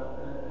Aaron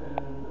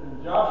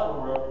and Joshua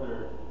were up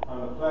there on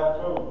the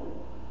plateau,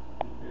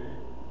 okay,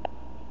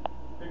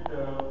 pick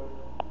that up.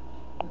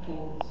 Okay,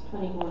 it's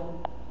 24th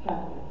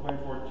chapter.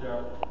 24th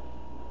chapter.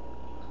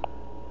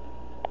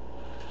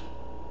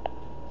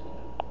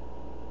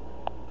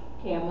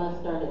 Okay, I'm going to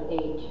start at 8.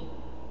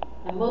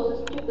 And Moses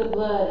took the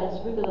blood and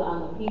sprinkled it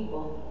on the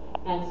people,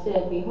 and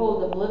said,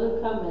 Behold, the blood of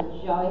the covenant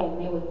which Yahweh had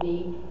made with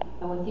thee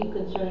and with you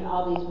concerning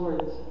all these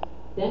words.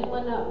 Then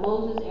went up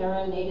Moses,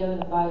 Aaron, Nadab,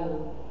 and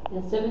Abihu,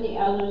 and 70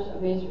 elders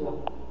of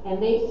Israel.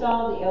 And they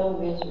saw the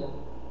elders of Israel.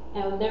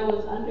 And there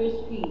was under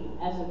his feet,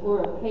 as it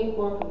were, a paved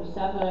work of a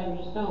sapphire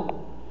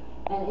stone.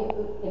 And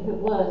if it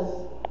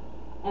was,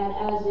 and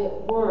as it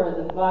were,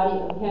 the body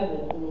of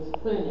heaven in its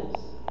clearness.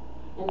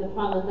 And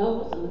upon the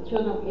nobles of the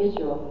children of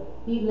Israel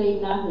he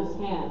laid not his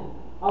hand.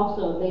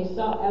 Also they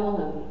saw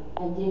Elohim,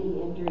 and did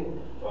eat and drink.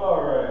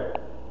 All right.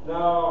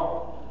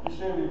 Now, you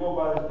say we go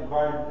by this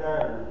divine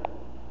pattern,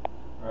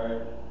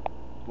 right?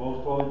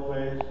 Most holy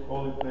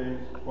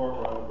place, court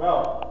round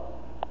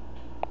about.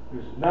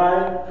 There's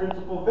 9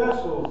 principal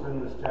vessels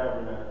in this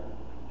tabernacle.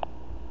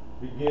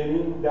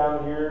 Beginning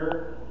down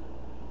here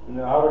in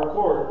the outer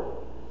court,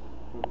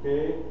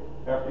 okay?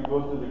 After you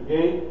go through the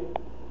gate,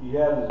 you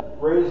have this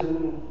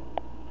brazen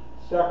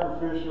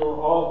sacrificial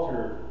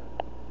altar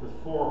with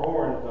 4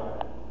 horns on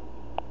it.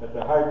 That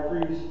the high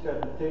priest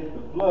had to take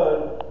the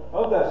blood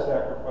of that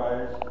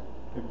sacrifice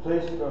and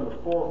place it on the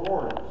 4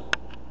 horns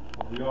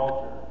of the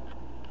altar.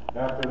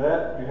 After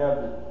that, you have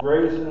the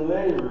brazen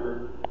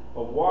laver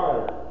of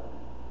water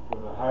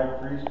where the high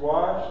priest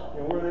washed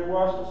and where they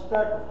washed the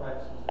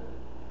sacrifices in.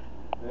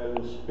 They had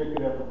a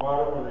spigot at the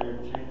bottom where they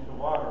would change the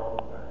water all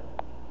the time.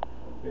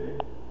 Okay?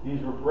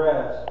 These were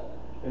brass.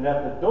 And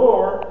at the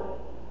door,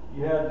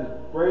 you had this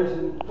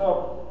brazen cup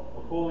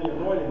of holy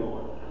anointing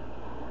oil.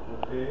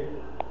 Okay?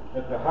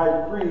 That the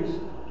high priest,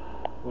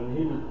 when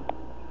he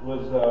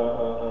was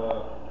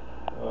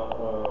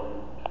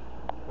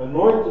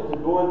anointed to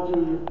go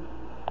into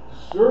to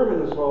serve in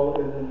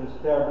this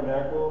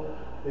tabernacle,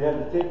 they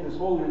had to take this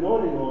holy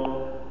anointing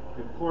oil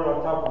and pour it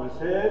on top of his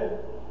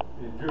head,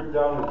 and drip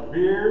down his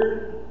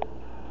beard,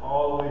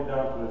 all the way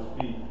down to his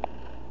feet.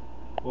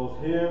 Both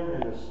him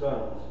and his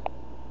sons.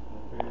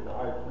 Okay, the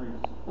high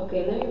priest.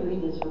 Okay, let me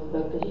read this real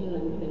quick, because you didn't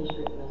let me finish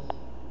reading this.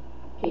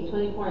 Okay,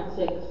 24 and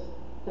 6.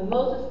 And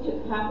Moses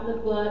took half of the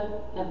blood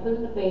and put it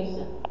in the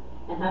basin,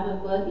 and half of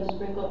the blood he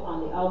sprinkled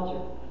on the altar.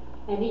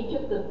 And he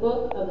took the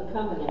book of the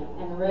covenant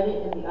and read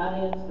it in the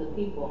audience of the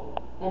people.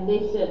 And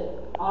they said,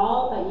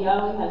 All that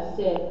Yahweh has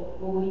said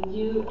will we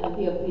do and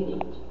be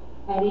obedient.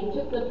 And he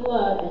took the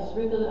blood and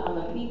sprinkled it on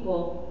the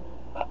people,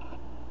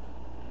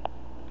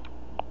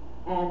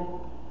 and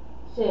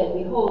said,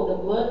 Behold, the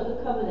blood of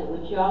the covenant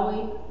which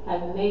Yahweh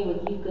had made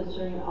with you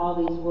concerning all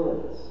these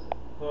words.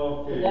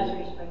 Okay. So that's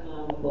where he sprinkled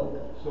on the book.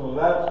 So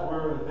that's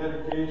where the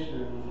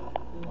dedication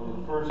of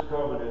the first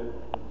covenant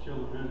of the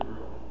children of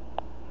Israel.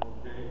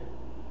 Okay?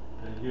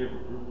 They gave a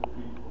group of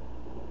people.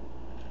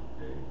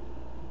 Okay?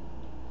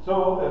 So,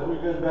 as we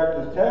get back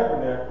to the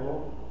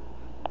tabernacle,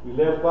 we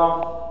left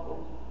off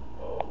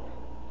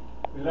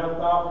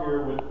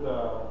here with,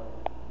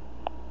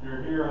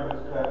 you're here on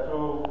this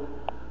plateau,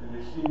 and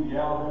they see the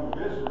Elohim of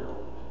Israel.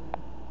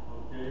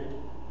 Okay?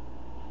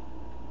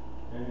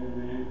 And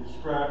they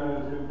describe it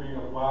as him being a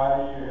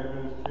body,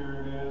 heaven is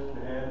curious,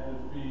 the hands and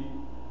feet.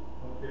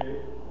 Okay?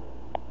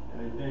 And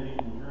they did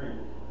eat and drink.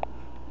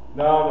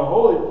 Now, in the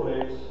holy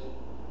place,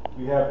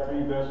 we have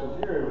 3 vessels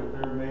here,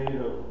 but they're made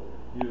of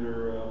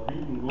either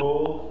beaten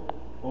gold,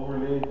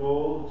 overlaid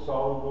gold,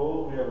 solid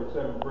gold. We have a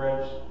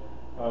 7-branch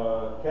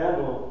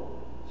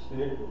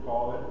candlestick, we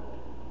call it,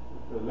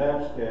 the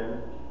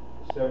lampstand,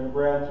 7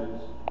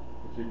 branches,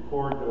 which they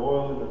poured the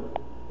oil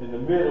in the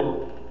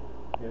middle,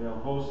 and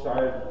on both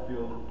sides to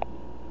fill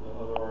the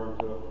other arms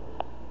up.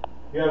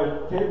 You have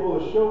a table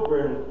of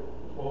showbread,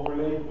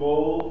 overlaid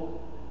gold,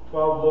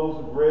 12 loaves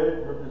of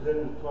bread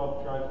representing the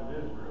 12 tribes of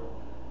Israel.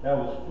 That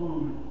was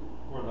food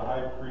for the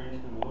high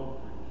priest and the low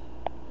priest.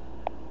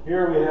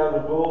 Here we have the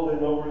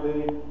golden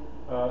overlaid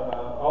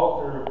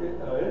altar of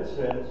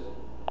incense,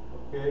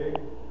 okay,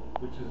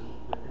 which is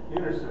like an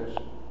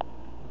intercession.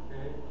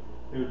 Okay,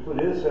 they would put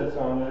incense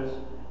on this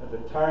at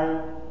the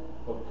time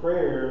of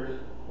prayers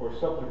or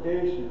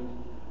supplications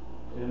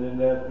And then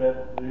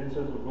the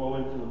incense would go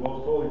into the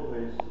most holy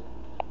place,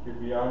 get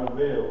beyond the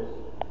veils.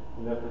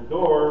 And at the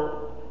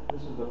door,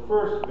 this is the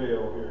first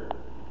veil here,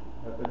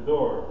 at the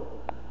door.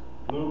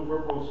 Blue,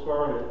 purple,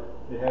 scarlet,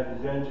 they had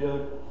these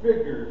angelic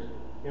figures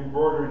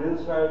embroidered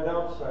inside and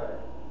outside.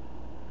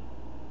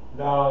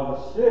 Now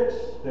the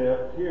sixth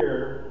step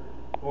here,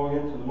 going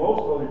into the most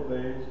holy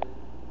place,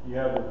 you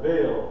have the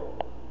veil,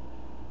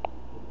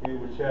 okay,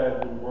 which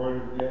had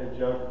embroidered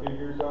angelic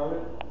figures on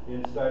it,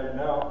 inside and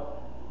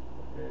out,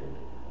 okay.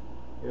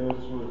 It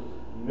was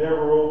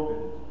never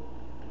opened,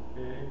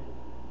 okay.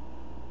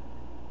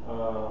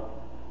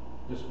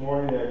 This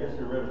morning, I guess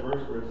I read a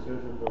verse where it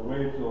says that the way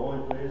to the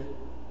holy place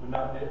was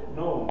not yet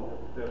known to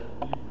the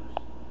believers,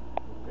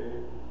 okay.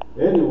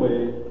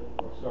 Anyway,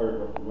 sorry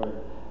about the mic.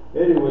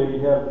 Anyway,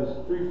 you have this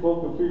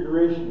threefold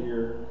configuration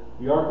here.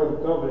 The Ark of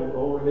the Covenant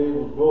overlaid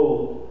with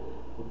gold.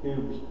 Okay,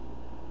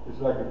 it's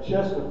like a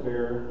chest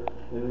affair,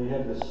 and then you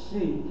have the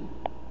seat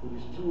with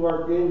these two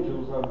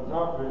archangels on the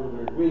top of it with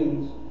their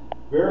wings,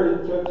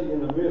 barely touching in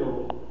the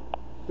middle,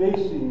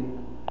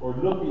 facing or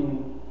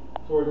looking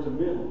towards the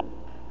middle.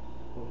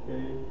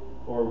 Okay,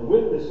 or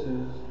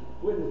witnessing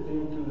to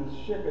the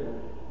Shekinah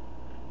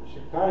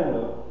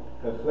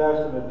that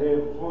flashed on the Day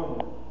of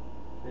Atonement.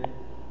 Okay.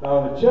 Now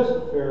in the chest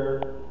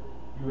affair,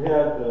 you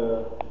had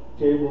the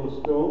table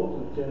of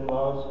stones, the 10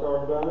 laws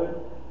carved on it,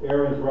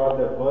 Aaron's rod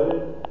that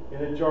budded,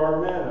 and a jar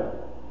of manna.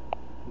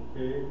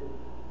 Okay,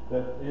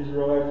 that the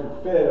Israelites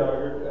were fed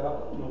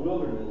out in the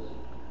wilderness.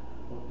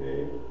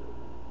 Okay,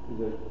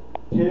 the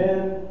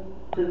 10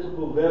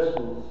 principal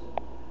vessels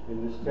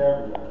in this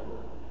tabernacle.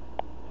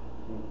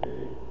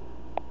 Okay,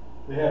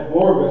 they had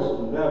more vessels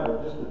than that,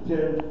 but just the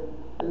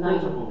 10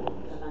 principal ones.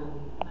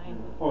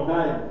 Oh,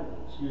 9.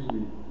 Excuse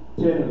me.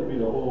 10 would be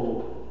the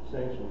whole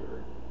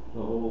sanctuary,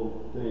 the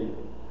whole thing.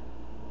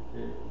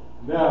 Okay.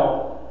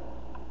 Now,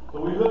 so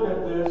we look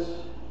at this,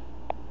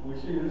 we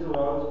see this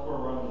core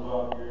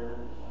roundabout here.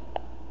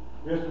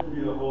 This would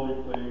be the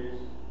holy place,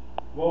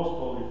 most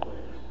holy place.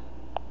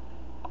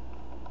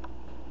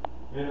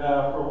 And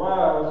for a while,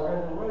 I was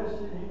kind of, what is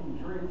it eat and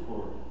drink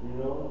for? You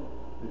know,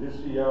 they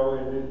just see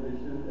Yahweh, they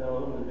said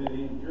Elohim, they did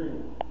eat and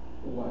drink.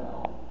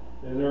 Wow.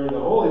 And they're in the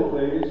holy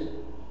place.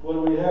 What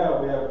do we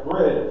have? We have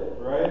bread,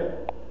 right?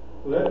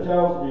 So that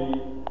tells me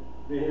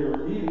they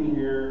were eating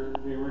here.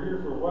 They were here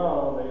for a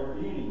while, and they were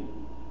eating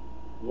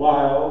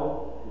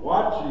while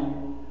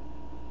watching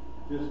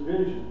this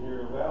vision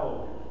here of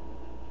Elohim.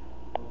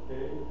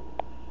 Okay?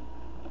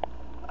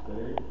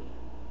 See?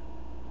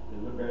 They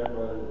look at it,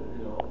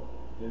 you know.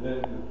 And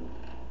then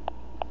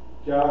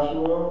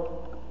Joshua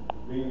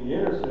being the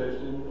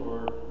intercession,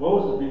 or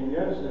Moses being the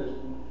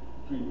intercession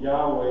between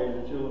Yahweh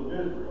and the children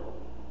of Israel.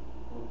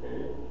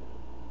 Okay?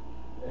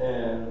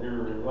 And they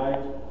were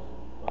enlightened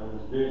by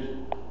this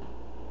vision.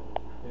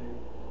 Okay?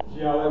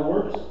 See how that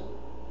works?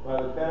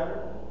 By the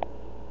pattern?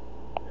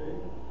 Okay?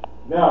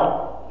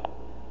 Now,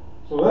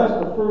 so that's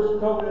the first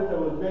covenant that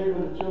was made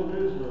with the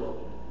children of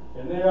Israel.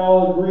 And they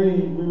all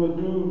agreed we will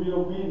be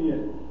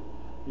obedient.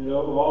 You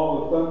know,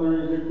 all the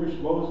thunderings, they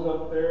pushed Moses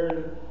up there,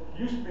 and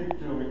you speak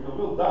to me, because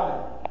we'll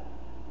die.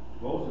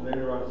 Moses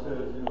later on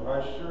says, you know,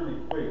 I surely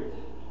quaked.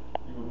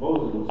 Even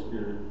Moses was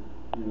scared,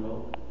 you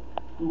know.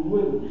 Who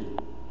wouldn't be?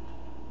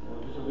 You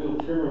know, just a little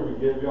tremor we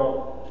give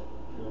y'all,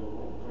 you know,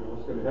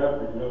 what's going to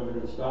happen? You know, they're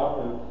going to stop,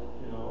 and,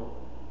 you know,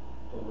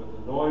 with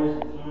the noise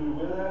included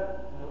with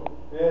that, you know.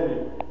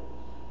 Anyway,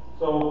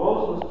 so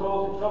Moses was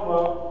told to come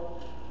up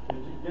and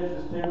to get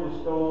this table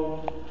of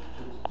stone,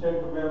 which the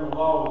 10 Commandment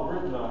law was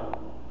written on.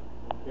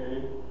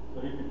 Okay,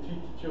 so he could teach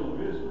the children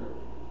of Israel.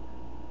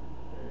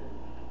 Okay.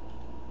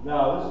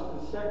 Now, this is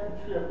the second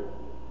trip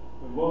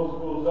when Moses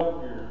goes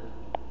up here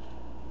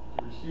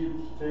to receive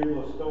this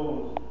table of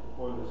stones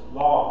for this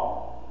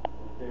law,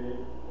 okay,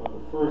 or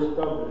the first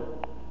covenant.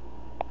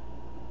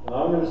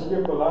 Now, I'm going to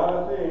skip a lot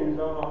of things. I don't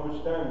know how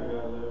much time we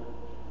got left.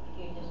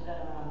 You just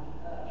got around,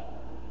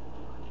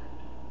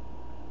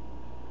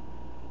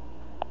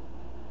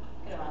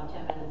 get around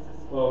 10 minutes.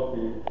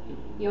 Okay.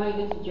 You want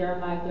to get to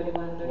Jeremiah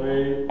 31 and 31?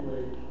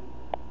 Wait.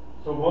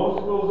 So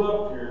Moses goes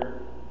up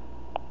here,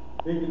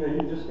 thinking that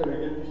he's just going to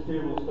get these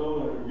tables of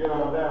stone and get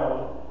on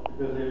down,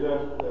 because they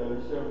left the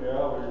 70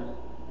 elders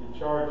in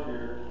charge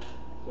here.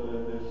 So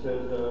that it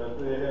says if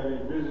they have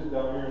any business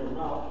down here in the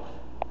mount,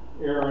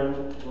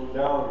 Aaron go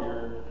down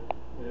here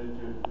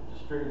and to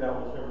straighten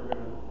out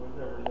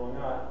whatever going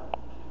on.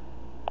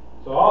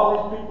 So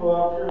all these people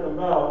out here in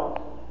the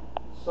mount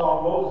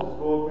saw Moses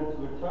go up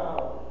into the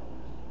cloud,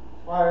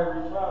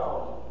 fiery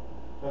cloud.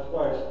 That's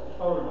why it's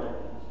colored like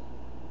this,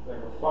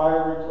 like a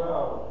fiery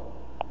cloud.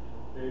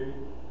 Okay,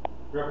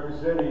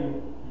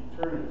 representing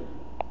eternity.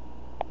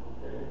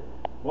 Okay,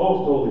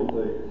 most holy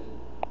place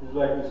is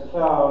like this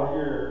cloud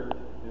here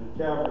in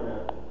the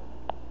tabernacle.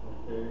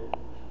 Okay,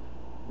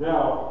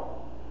 now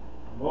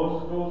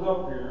Moses goes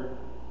up here,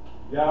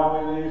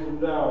 Yahweh lays him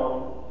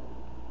down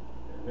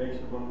and makes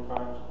him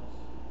unconscious.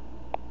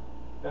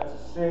 That's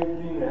the same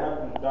thing that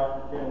happened to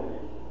Dr. Kennedy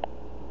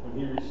when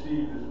he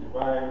received this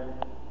divine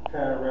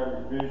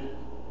panoramic vision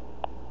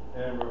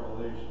and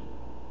revelation.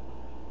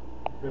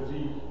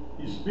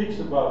 he speaks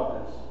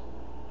about this.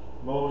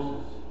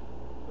 Moses,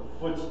 the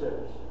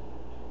footsteps,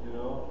 you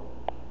know.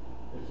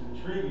 It's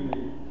intriguing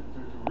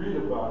to read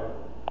about it,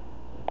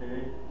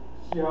 okay?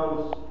 See how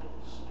this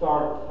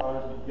starts, how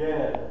it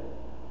began,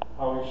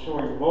 how he's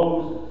showing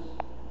Moses,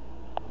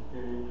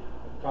 okay,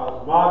 the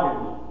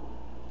cosmogony,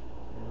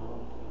 you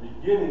know, the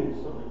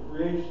beginnings of the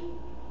creation.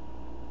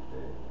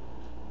 Okay?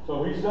 So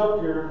he's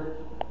up here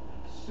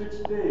 6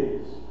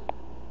 days,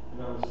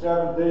 and on the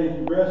 7th day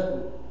he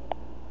rested.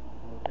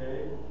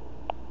 Okay?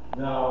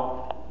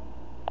 Now,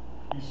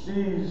 he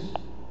sees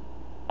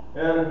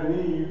Adam and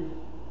Eve,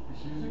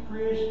 he sees the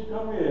creation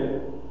come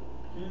in.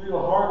 See the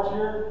little hearts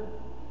here?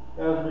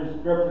 That's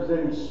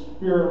representing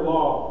spirit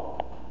law.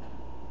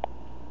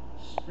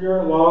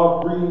 Spirit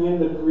law bringing in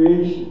the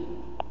creation.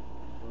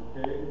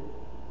 Okay?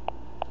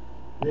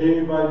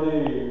 Day by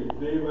day,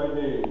 day by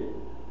day.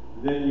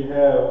 Then you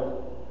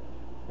have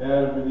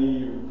Adam and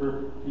Eve in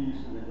perfect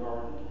peace in the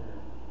garden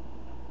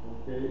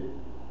here. Okay?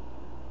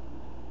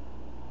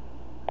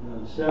 And on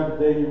the 7th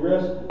day he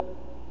rested.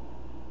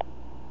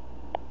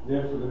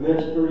 Then for the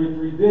next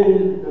 33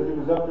 days, because he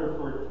was up there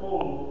for a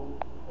total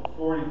of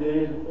 40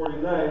 days and 40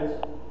 nights,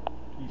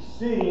 he's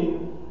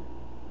seeing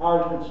how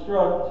to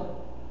construct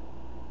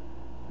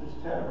this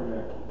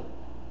tabernacle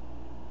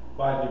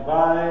by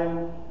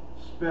divine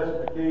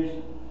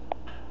specifications,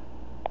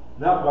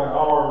 not by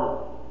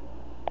our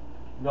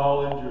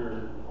knowledge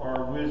or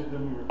our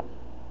wisdom, or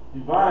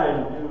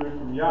divine, given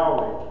from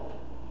Yahweh.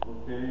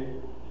 Okay?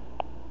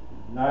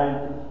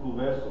 9 principal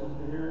vessels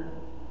here.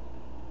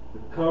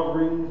 The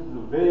coverings,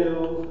 the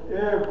veils,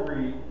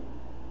 every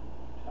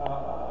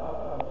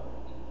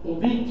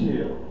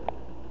detail.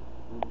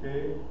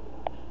 Okay?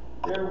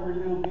 Every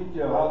little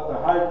detail. How the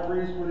high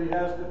priest, what he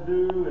has to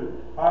do, and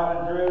how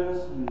to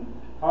dress, and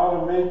how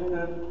to make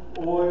the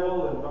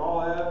oil, and all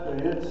that, the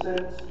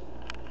incense,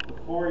 the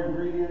 4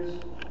 ingredients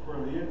for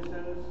the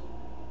incense.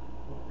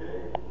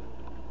 Okay?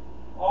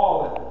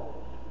 All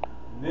that.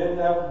 And then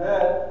after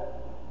that,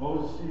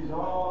 Moses sees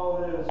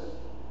all this.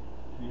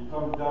 He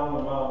comes down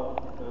the mountain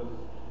because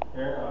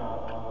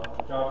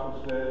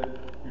Joshua said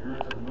he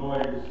heard some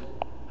noise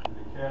in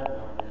the camp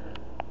down here.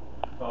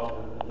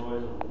 About the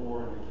noise of war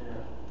in the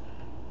camp.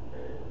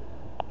 Okay?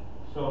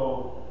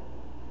 So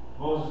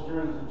Moses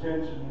turns his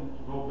attention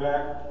to go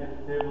back, get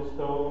the table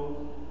stones,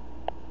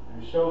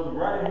 and he shows them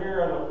right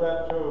here on the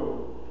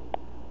plateau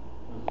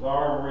with his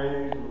arm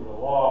raised with the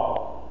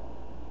law.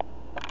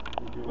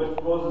 Okay,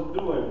 what's Moses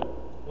doing?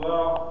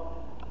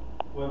 Well,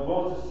 what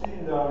Moses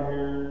sees down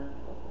here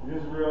in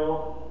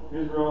Israel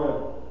had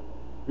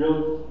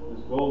built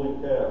this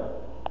golden calf.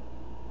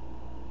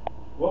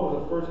 What was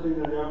the first thing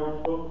that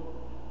Yahweh spoke?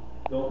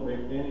 Don't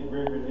make any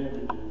graven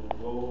images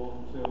of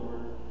gold, silver,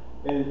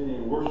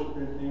 anything, worship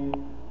anything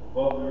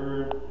above the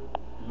earth,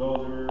 below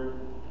the earth,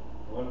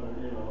 under,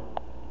 you know,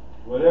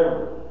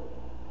 whatever.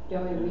 Do you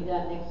want me to read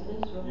that in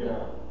Exodus real quick?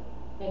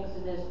 Yeah.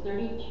 Exodus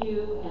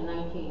 32 and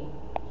 19.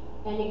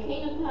 And it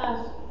came to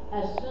pass,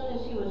 as soon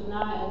as he was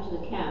nigh unto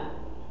the camp,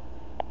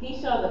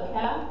 he saw the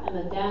calf and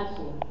the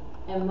dancing,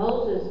 and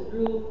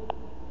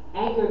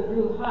anger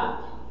grew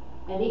hot,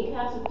 and he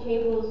cast the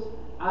tables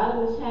out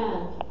of his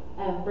hand,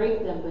 and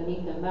brake them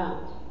beneath the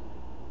mount.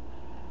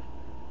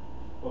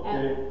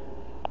 Okay.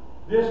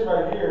 This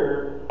right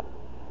here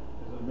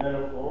is a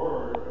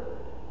metaphor, or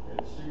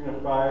it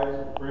signifies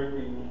the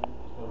breaking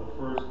of the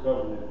first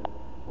covenant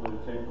for the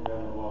 10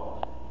 Commandment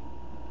laws.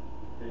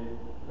 Okay?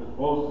 Because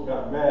Moses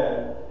got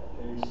mad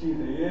and he sees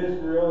that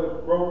Israel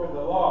had broken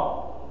the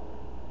law.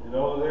 You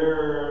know, there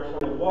are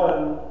some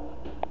one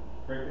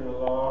breaking the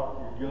law,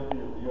 you're guilty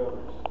of the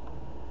others,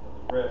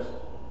 of the rest,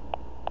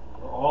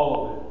 or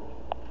all of it.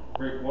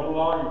 Break one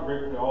law, you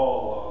break all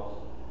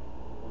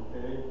laws.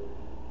 Okay?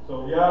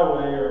 So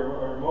Yahweh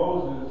or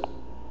Moses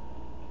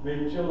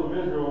made the children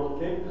of Israel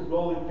take this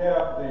golden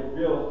calf they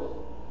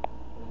built,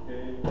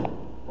 okay,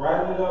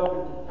 grind it up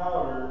into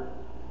powder,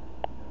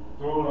 and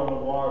throw it on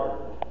the water.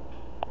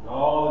 And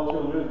all the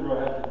children of Israel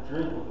had to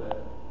drink of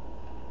that.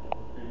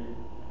 Okay?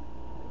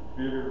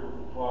 Bitter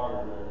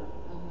water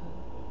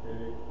there.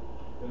 Okay?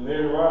 And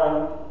later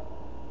on,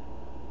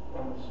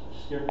 I'm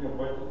skipping a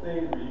bunch of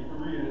things, but you can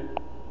read it.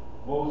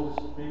 Moses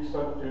speaks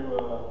unto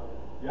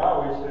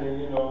Yahweh saying,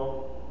 you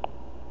know,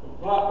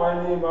 blot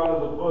my name out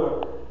of the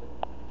book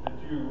that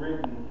you've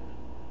written,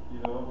 you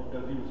know,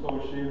 because he was so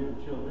ashamed of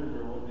the children of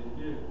Israel, what they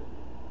did.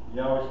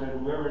 Yahweh said,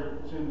 whoever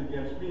sins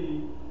against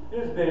me,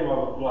 his name I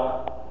will blot.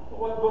 Well,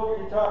 what book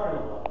are you talking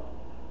about?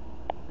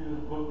 See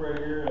this book right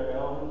here that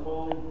Alvin's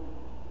holding?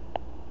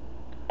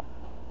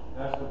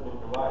 That's the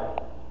book of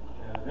life.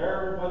 And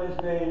everybody's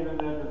name in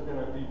that is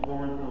going to be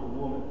born through a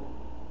woman.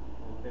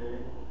 Okay?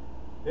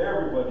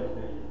 Everybody's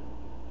name.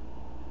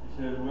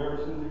 He said, whoever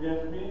sins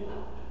against me,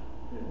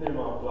 his name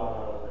I'll blot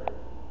out of there.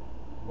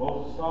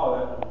 Moses saw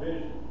that in the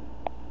vision.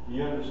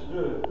 He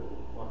understood.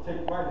 Well,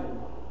 take my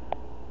name out of there.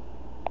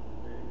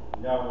 Okay?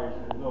 Yahweh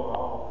said, no,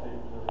 I'll take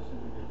whoever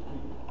sins against me.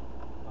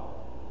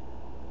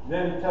 And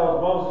then he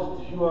tells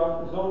Moses to hew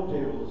out his own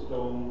table of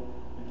stone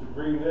and to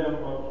bring them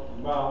up to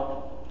the mount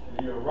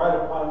and he'll write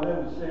upon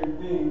them the same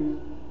things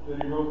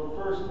that he wrote the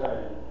first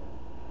time.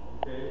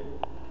 Okay?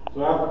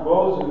 So after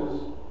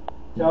Moses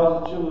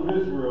tells the children of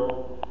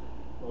Israel,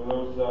 or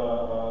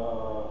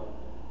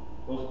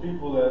those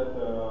people that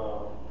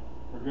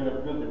are going to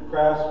build the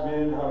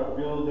craftsmen, how to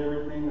build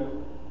everything that's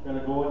going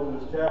to go into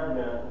this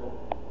tabernacle,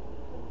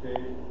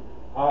 okay?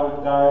 How to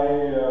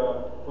dye,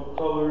 what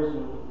colors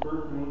of the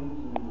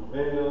curtains and the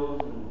veils,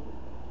 and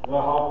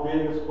how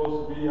big it's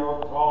supposed to be, how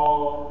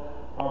tall,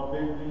 how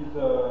big these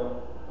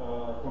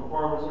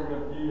compartments are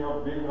going to be, how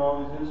big all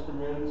these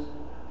instruments,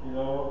 you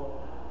know.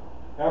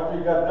 After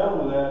he got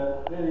done with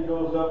that, then he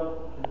goes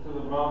up into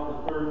the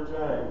mount the third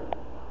time,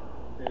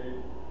 okay,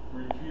 to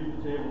retrieve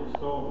the table of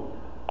stone.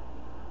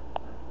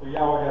 So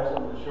Yahweh has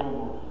something to show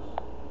Moses,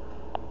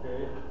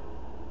 okay.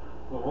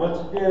 So once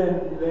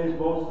again, he lays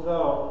Moses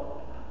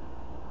out,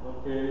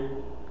 okay,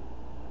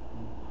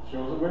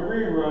 shows him a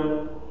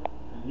rerun,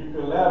 and you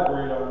can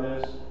elaborate on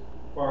this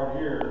part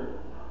here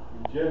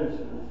in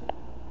Genesis,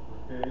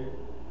 okay.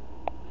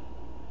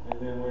 And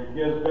then when he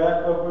gets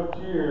back up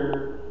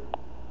here,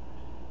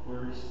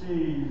 where he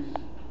sees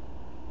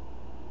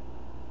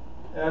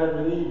Adam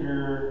and Eve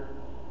here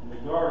in the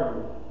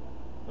garden,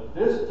 but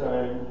this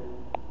time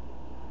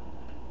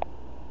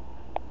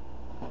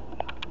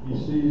he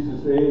sees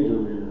this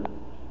angel here,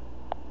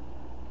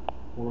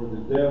 or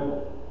the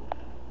devil,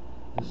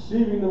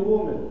 deceiving the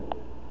woman.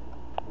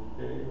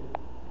 Okay?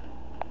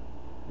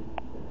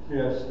 See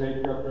that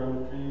snake up there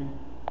on the tree?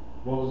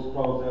 Moses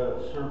calls that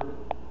a serpent,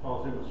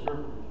 calls him a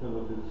serpent because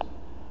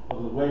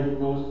of the way he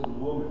goes to the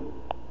woman.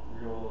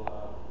 Real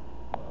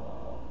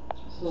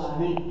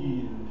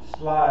sneaky and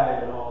sly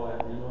and all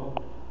that, you know,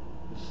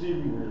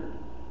 deceiving her.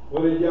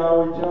 What did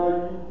Yahweh tell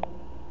you?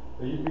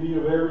 That you can eat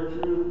of every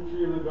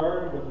tree of the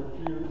garden, but the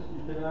tree of this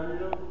you cannot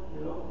eat of,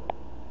 you know?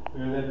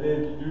 And that then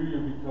to do, you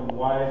become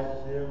wise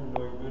as him,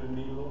 knowing good and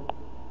evil.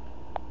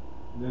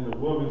 And then the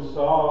woman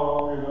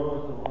saw, you know,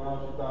 and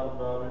well, she thought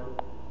about it.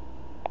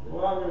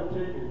 Well, I'm going to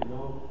take it, you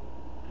know.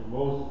 And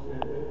Moses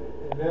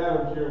and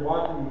Adam's here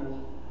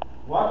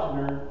watching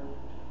her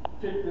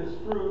take this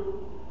fruit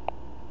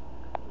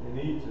and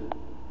eats it.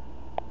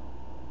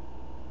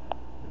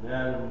 And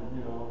Adam,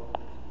 you know,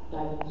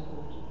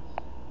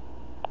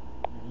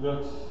 he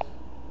looks,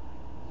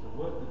 so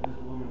what did this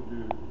woman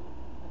do?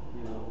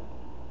 You know,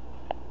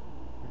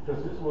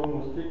 because this woman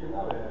was taken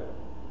out of Adam.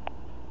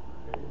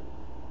 Okay?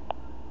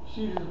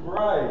 She's his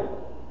bride.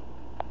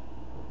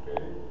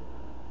 Okay?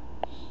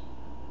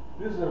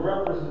 This is a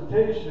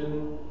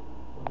representation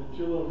of the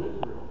children of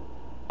Israel.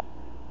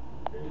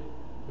 Okay?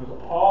 Because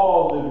all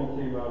living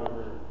came out of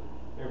her.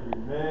 Every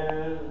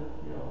man,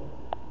 you know.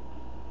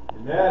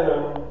 And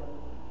Adam,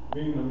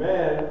 being the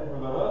man or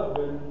the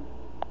husband,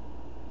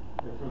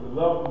 and for the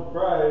love of the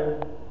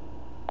bride,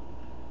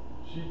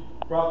 she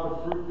brought the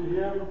fruit to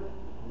him,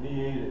 and he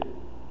ate it.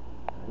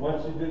 And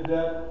once he did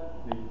that,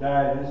 they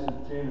died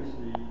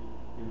instantaneously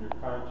in their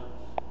conscience.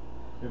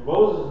 And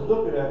Moses is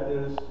looking at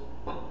this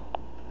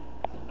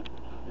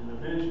in a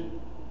vision.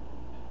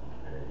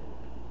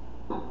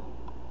 Okay?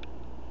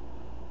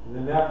 And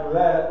then after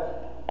that,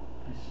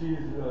 he sees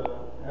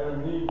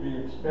Adam and Eve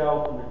being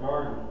expelled from the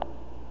garden.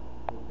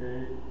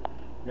 Okay?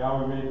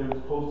 Yahweh made them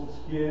as coats of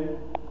skin,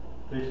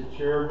 placed a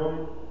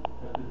cherubim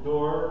at the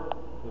door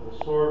with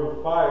a sword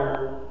of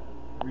fire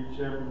to reach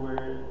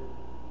everywhere.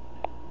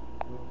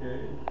 Okay?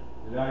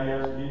 And now he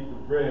has to eat the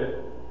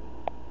bread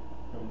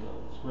from the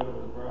sweat of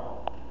his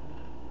brow.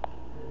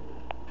 Okay?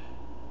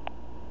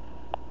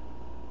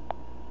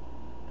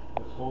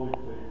 This holy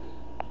place,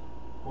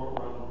 court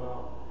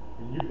roundabout.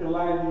 And you can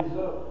line these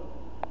up,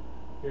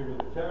 okay, with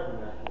the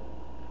tabernacle,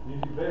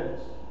 these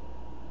events.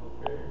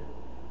 Okay?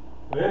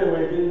 But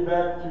anyway, getting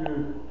back to,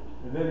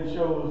 and then he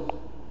shows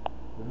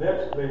the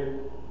next plate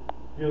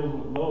deals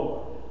with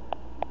Noah.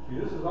 See,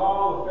 this is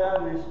all the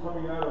families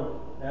coming out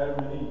of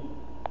Adam and Eve.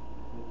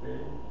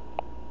 Okay?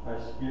 I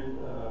skip,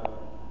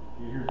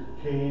 you hear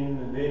Cain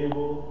and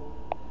Abel.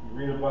 You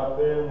read about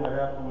them, what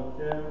happened with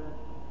them.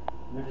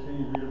 Next thing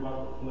you read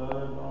about the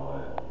flood and all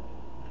that.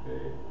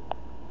 Okay?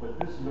 But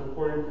this is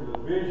according to the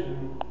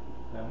vision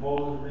that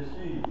Moses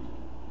received.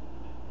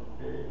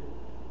 Okay?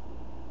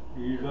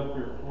 He's up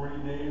there 40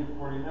 days and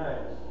 40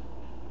 nights.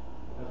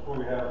 That's why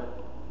we have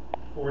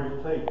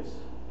 40 plates.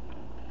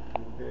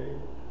 Okay?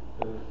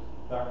 Because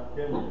Dr.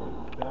 Kelly put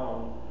it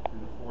down in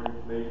the 40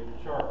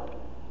 plate chart.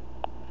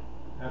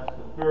 That's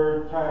the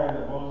third time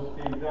that Moses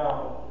came down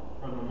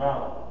from the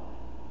mountain.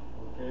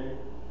 Okay?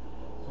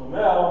 So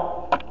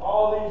now,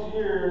 all these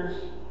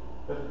years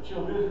that the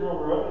children of Israel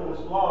were under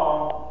this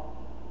law,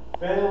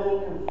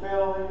 failing and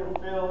failing and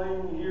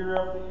failing, year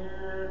after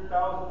year,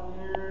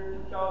 1,000 years,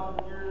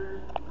 2,000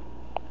 years,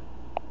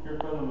 here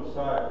comes the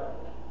Messiah.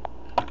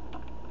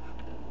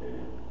 Okay?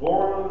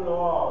 Born under the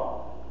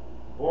law,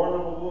 born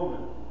of a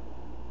woman.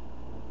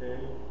 Okay?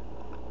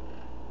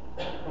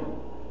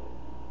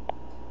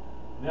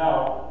 Now,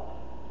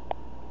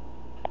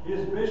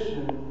 his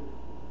mission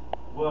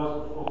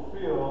was to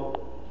fulfill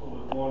what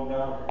was going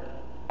down here.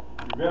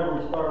 Remember,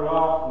 we started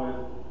off with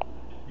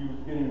he was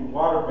getting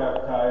water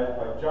baptized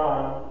by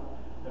John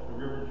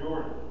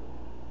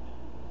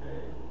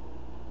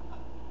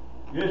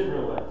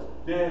Israelites,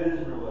 dead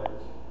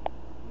Israelites,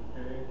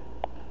 okay?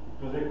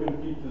 Because they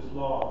couldn't keep this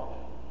law.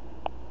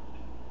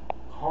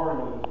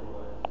 Carnal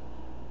Israelites.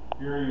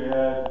 Here you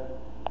had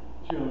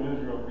children of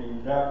Israel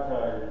being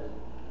baptized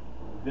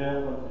from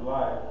death unto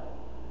life.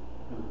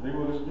 Because if they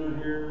would have stood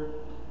here,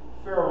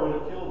 Pharaoh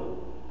would have killed them.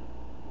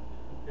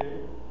 Okay?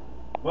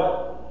 But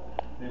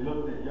they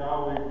looked at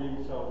Yahweh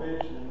being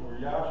salvation, or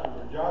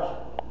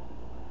Joshua,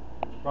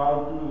 which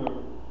brought them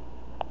through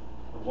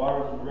the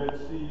waters of the Red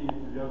Sea to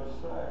the other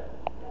side.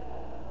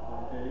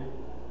 Okay?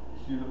 You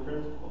see the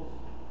principles?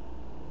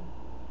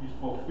 He's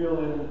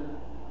fulfilling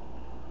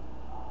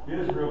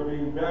Israel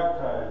being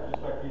baptized,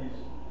 just like he's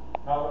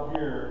out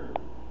here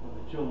with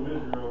the children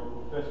of Israel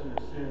confessing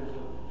their sins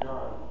unto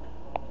John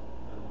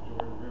and the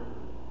Jordan River.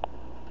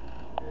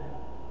 Okay?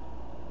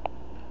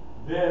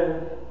 Then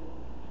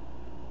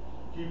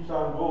keeps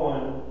on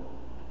going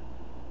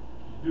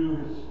to do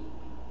his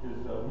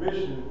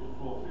mission to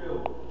fulfill.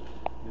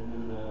 And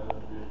then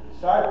the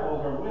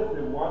disciples are with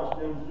him,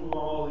 watching him do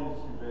all these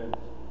events,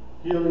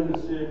 healing the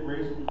sick,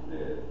 raising the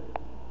dead.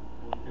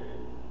 Okay?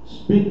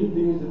 Speaking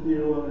things that they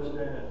don't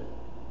understand.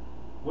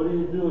 What are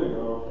you doing?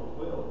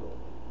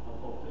 I'm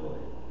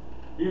fulfilling.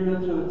 Even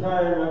until the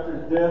time after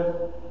his death,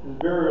 his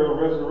burial,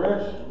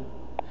 resurrection,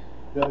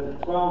 that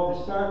the 12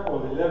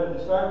 disciples, the 11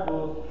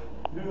 disciples,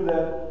 knew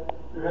that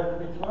there had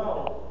to be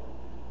 12.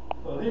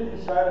 So they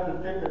decided to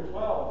pick the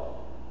 12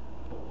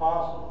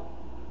 apostles.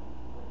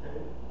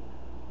 Okay?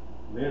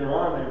 Later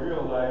on, they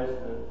realized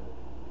that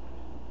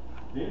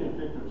they didn't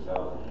pick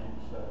themselves to be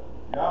disciples.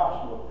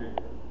 Joshua picked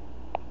them.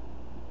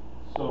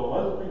 So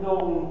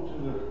unbeknown to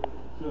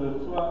the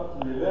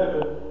 12, to the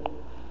 11,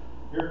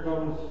 here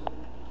comes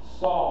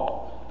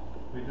Saul.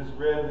 We just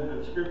read in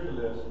the scripture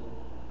lesson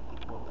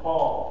of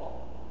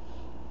Paul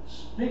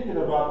speaking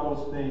about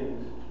those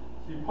things.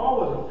 See, Paul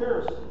was a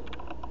Pharisee.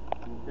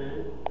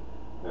 Okay?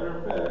 Matter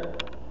of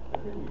fact, I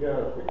think we got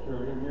a picture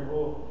of him here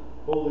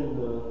holding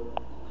the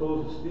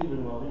clothes of Stephen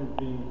while he was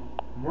being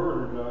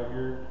murdered out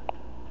here.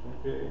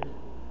 Okay?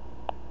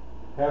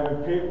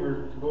 Having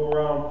papers to go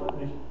around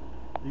putting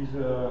these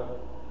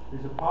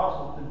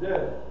apostles to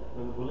death,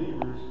 the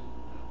believers.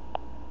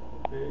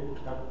 Okay?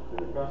 Have to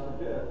put across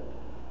to death.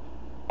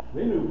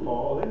 They knew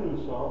Paul, they knew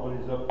Saul, what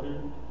he's up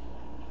to.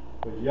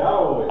 But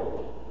Yahweh,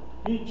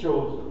 he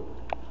chose him.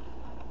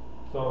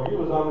 So he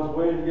was on his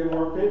way to get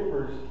more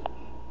papers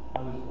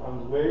on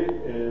his way,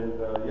 and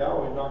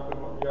Joshua knocked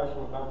him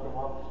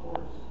off his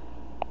horse.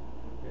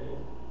 Okay?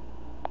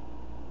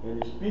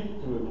 And he speaks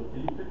to him.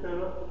 Can you pick that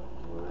up?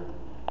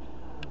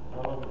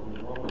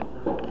 Romans 1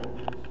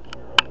 Corinthians,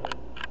 around there.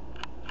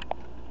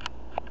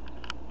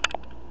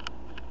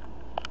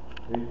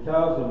 And he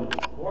tells him,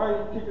 why are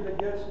you kicking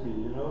against me?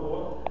 You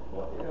know,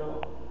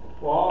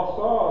 well,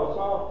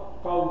 Saul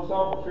called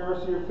himself a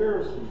Pharisee of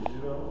Pharisees,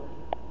 you know.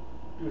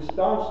 He was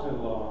staunch in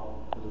the law.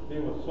 Because the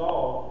thing with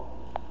Saul,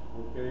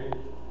 okay,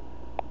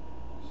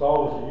 Saul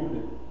was a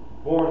eunuch,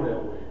 born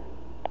that way.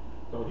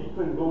 So he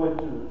couldn't go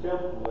into the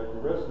temple like the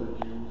rest of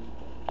the Jews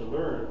to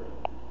learn.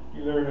 He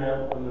learned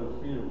that under the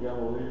feet of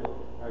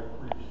Gamaliel, high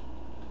priest,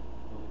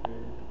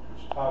 okay,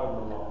 which taught him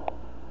the law.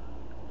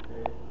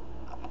 Okay?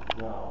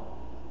 Now,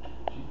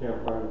 she can't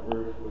find a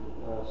verse, but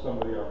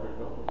somebody out there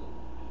knows,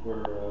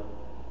 where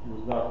he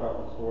was knocked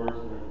off his horse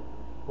and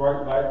a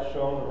bright light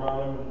shone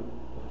around him, and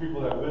the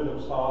people that with him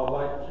saw the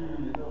light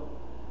too, you know.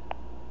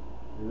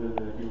 And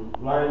then he was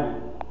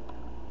blinded,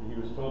 and he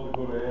was told to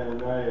go to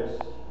Ananias,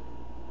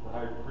 the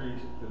high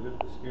priest, to lift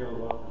the scales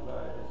off his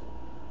eyes.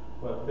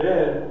 But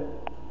then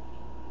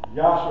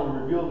Joshua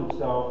revealed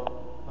himself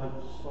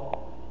unto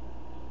Saul,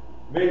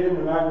 made him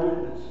an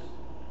eyewitness,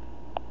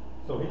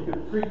 so he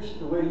could preach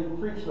the way he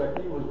preached,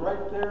 like he was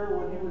right there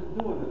when he was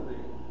doing the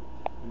thing.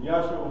 And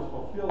Joshua was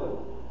fulfilling.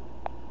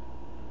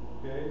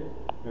 Okay?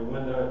 And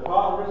when the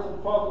rest of the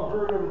apostle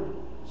heard him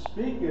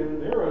speaking,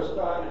 they were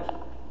astonished.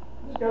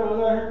 This guy was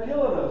out here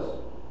killing us.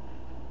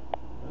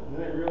 And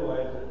then they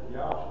realized that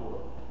Joshua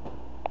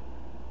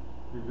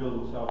revealed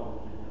himself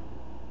unto him.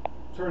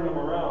 Turned him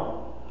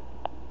around.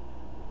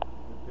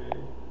 Okay?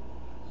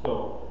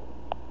 So,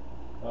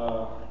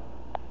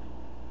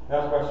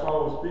 that's why Saul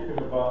was speaking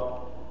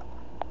about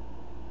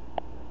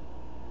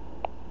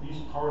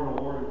these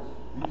carnal words,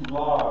 these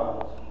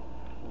laws.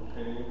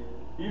 Okay?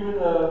 Even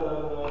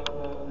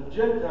the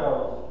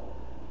Gentiles,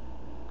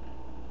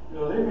 you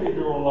know, they made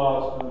their own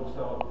laws for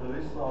themselves because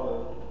they saw the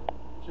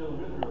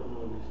children of Israel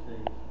doing these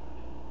things.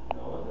 You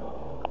know,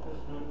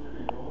 let's do it too.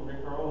 You know, we'll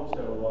make our own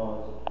set of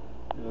laws.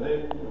 You know,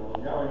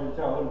 Yahweh didn't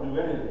tell them to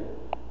do anything.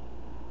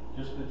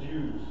 Just the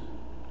Jews.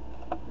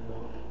 You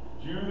know,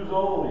 Jews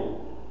only.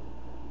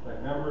 Like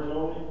members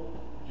only,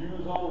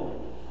 Jews only.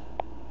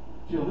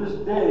 Till this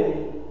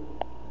day,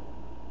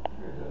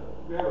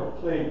 we have a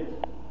plate.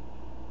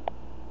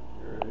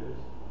 Here it is.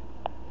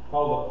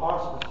 Called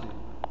apostasy.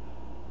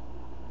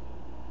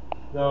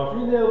 Now, if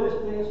you nail these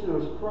things to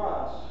his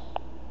cross,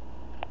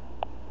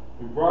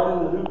 we brought in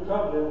the new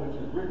covenant, which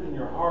is written in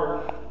your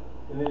heart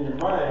and in your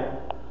mind.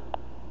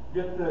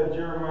 Get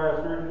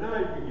Jeremiah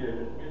 39 if you get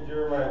it. Get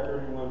Jeremiah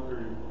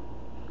 31:31.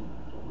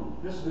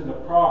 This is in the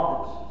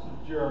prophets. This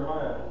is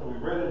Jeremiah. So we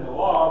read in the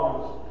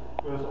law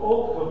where this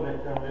old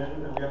covenant come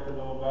in that we have to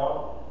know about.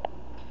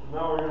 So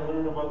now we're going to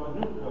learn about the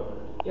new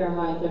covenant.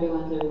 Jeremiah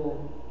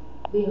 31:31.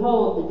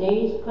 Behold, the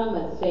days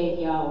cometh, saith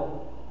Yahweh,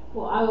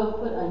 for I will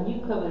put a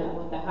new covenant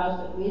with the house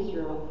of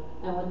Israel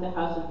and with the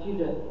house of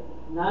Judah,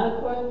 not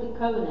according to the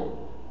covenant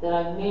that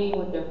I made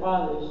with their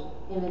fathers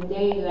in the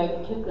day that I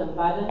took them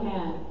by the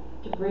hand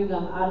to bring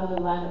them out of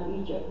the land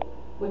of Egypt,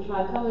 which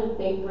my covenant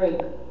they break,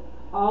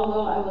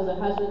 although I was a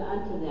husband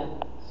unto them,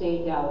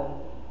 saith Yahweh.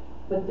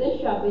 But this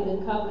shall be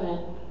the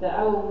covenant that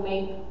I will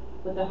make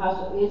with the house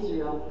of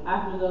Israel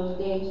after those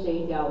days,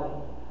 saith Yahweh.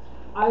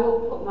 I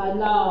will put my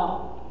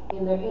law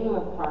in their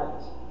inward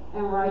parts,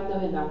 and write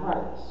them in their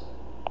hearts.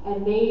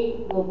 And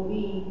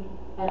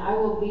I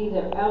will be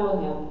their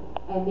Elohim,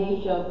 and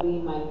they shall be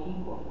my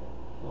people.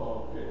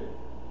 Okay.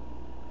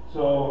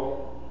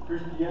 So,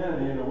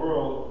 Christianity in the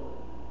world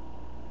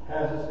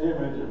has this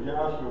image of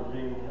Yahshua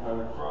being on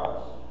the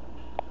cross.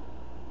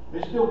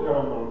 They still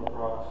got him on the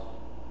cross.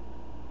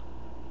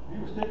 He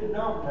was taken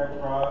down from that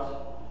cross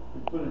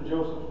and put in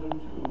Joseph's new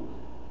tomb.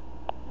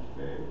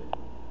 Okay?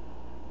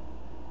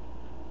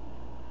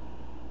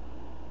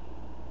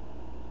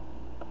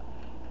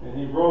 And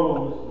he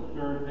rose the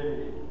third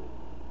day.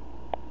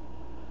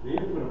 They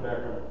didn't put him back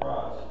on the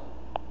cross.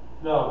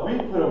 No, we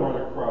put him on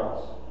the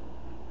cross.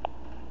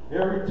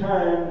 Every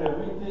time that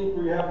we think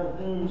we have to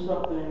do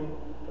something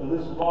of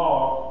this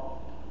law,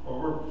 or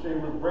we're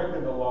saying we're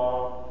breaking the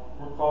law,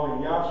 we're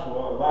calling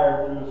Yahshua a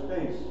liar to his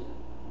face.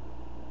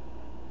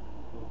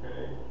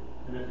 Okay?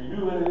 And if you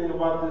knew anything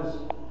about this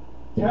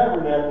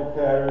tabernacle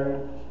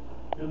pattern,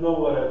 you'll know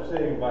what I'm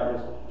saying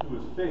to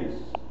his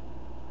face.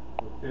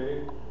 Okay?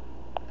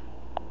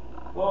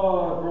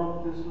 Oh, I broke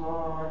this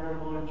law, I gotta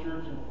go to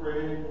church and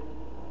pray.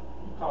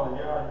 You call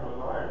Yahshua a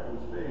liar to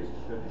his face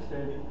because he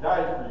said he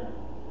died for you.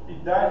 He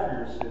died for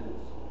your sins.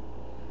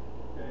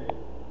 Okay?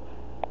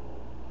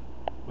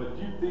 But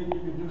you think you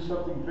can do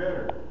something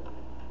better.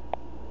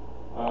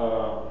 I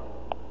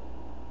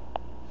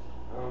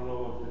don't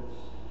know if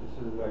this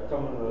is, I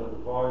come in the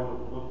volume of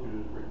the book that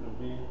is written of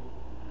me,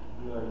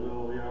 do thy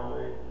will,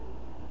 Yahweh.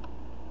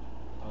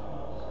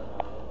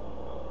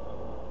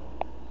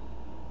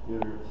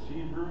 Either it's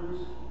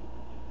Hebrews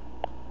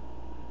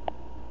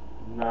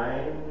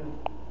 9,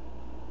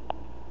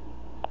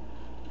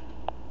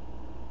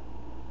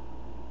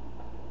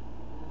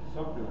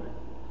 something like that.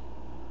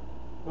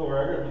 Don't worry,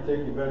 I gotta be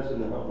taking medicine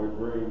to help my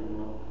brain, you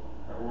know.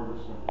 I order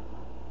some.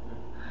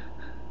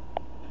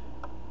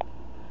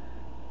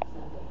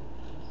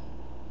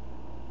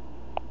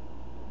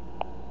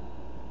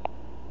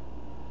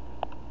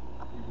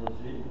 Hebrews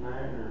 8, 9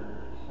 or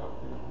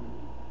something,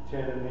 10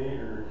 and 8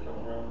 or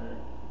something around there.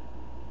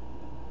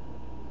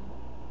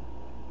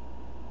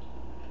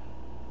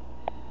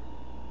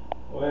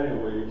 Well,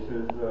 anyway, he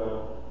says,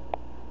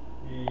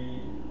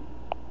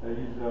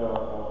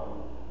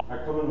 I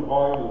come in the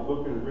volume of the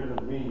book that is written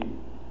of me,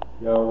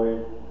 Yahweh,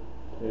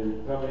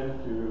 and come in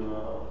to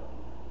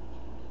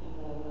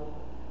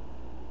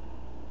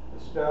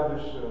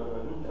establish a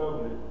new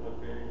covenant,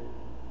 okay?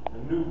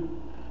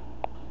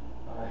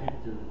 I hate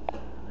to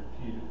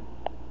repeat it.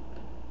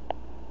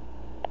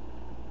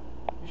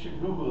 You should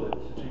Google it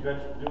since you got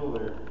your deal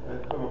there.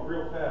 And come up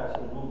real fast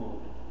on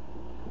Google.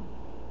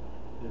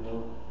 You know?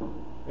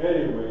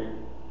 Anyway,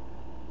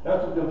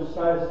 that's what the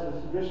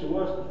Messiah's mission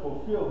was to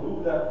fulfill.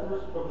 Move that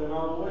first covenant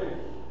out of the way.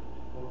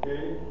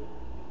 Okay?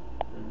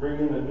 And bring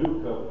in a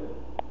new covenant.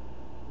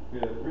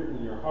 Get it written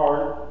in your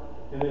heart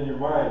and in your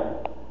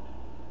mind.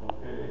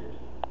 Okay?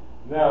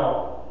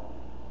 Now,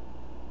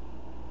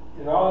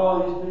 and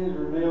all these things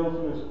were nailed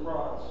to his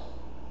cross.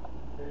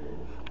 Okay?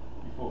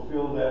 He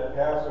fulfilled that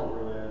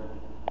Passover lamb.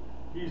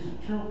 He's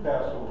the true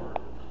Passover.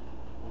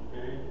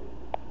 Okay?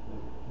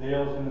 The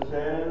nails in his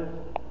hands,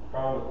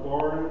 crown of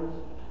thorns,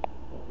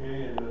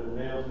 okay, and the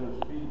nails in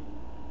his feet.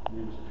 And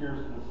he was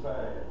pierced in the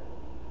side.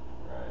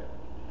 Right?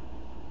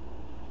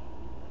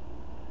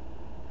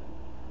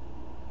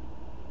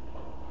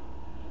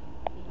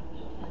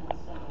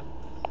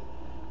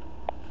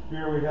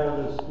 Here we have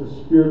this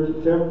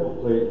spiritual temple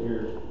plate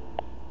here.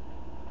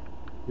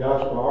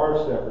 Yahshua, our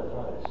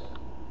sacrifice.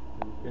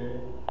 Okay?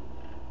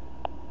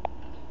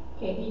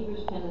 Okay,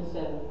 Hebrews 10 and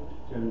 7.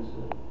 10 and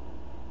 7.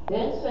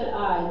 Then said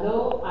I,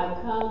 Lo, I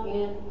come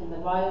in the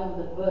volume of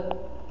the book.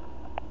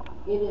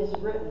 It is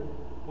written.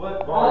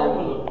 What volume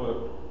of the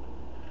book?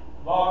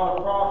 Law of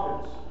the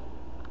prophets.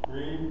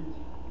 Read.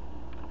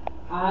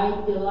 I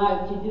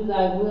delight to do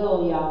thy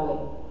will,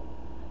 Yahweh.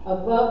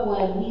 Above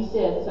when he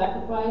said,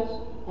 Sacrifice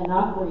and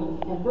offering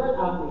and burnt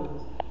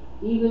offerings,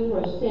 even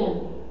for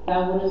sin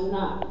thou wouldest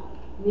not,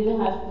 neither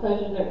hast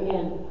pleasure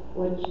therein,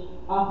 which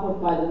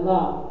offered by the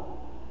law.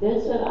 Then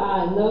said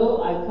I,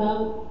 Lo, I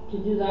come to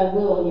do thy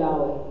will,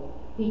 Yahweh.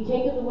 He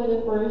taketh away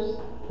the first,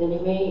 that he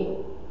may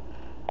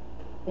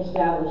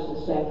establish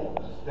the second.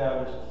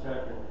 Establish the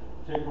second.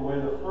 Take away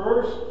the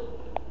first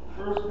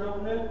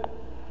covenant,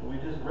 that we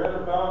just read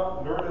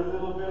about, learned a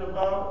little bit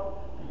about.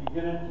 You can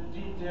get into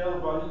detail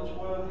about each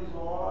one of these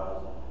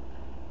laws.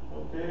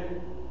 Okay?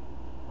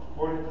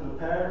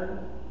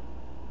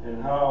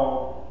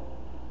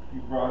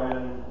 brought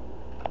in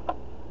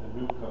a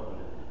new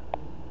covenant,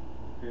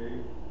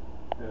 okay,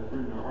 that is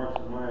written in our hearts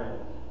and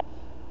minds.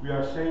 We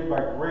are saved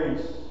by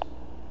grace,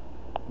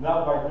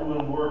 not by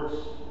doing works.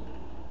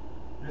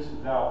 This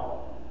is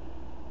out.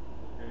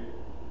 Okay?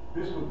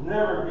 This was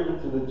never given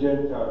to the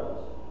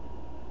Gentiles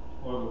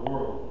or the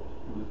world.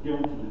 It was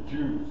given to the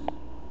Jews.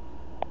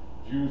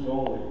 Jews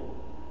only.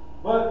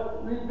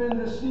 But we've been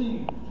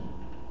deceived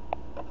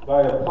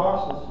by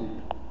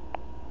apostasy.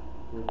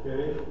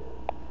 Okay?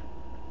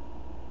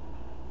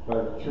 By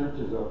the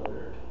churches out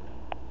there.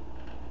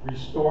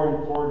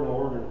 Restoring cardinal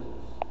ordinances.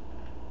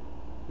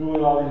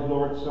 Doing all these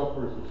Lord's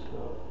Suppers and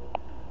stuff.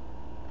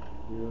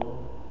 You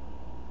know?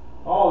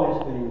 All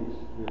these things.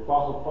 The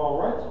Apostle Paul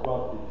writes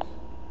about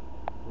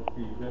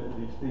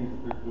these things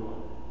that they're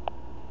doing.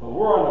 But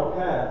we're on a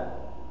path.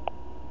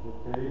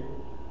 Okay?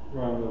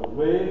 We're on the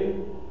way,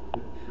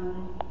 the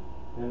truth,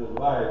 and the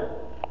life.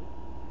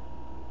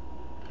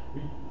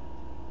 We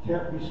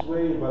can't be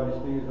swayed by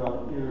these things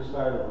on either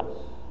side of us.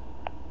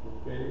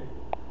 Okay?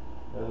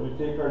 As we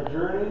take our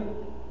journey,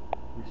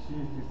 we see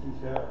these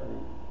things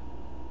happening.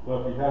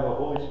 But if you have the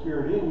Holy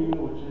Spirit in you,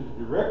 which is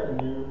directing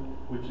you,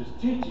 which is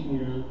teaching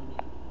you,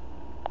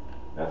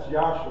 that's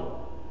Yahshua.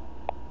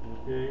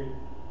 Okay?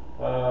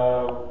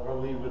 I'll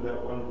leave with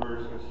that one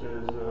verse that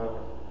says,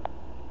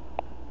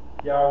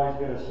 Yahweh's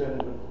going to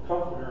send the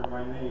Comforter in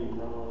my name.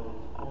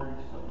 40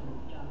 something.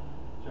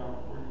 John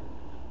 40.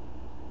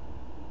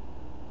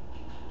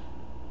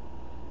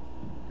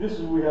 This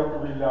is what we have to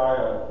rely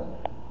on.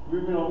 We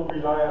don't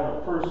rely on a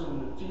person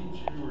to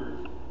teach you or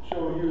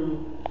show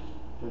you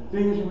the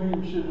things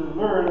we should have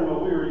learned when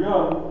we were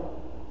young.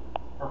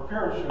 Our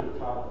parents should have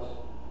taught us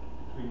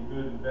between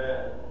good and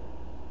bad,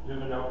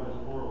 living out in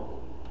this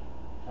world,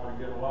 how to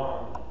get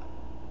along.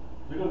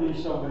 We don't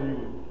need somebody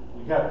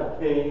we have to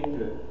pay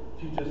to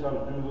teach us how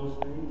to do those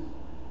things.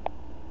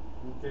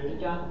 Okay?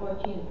 John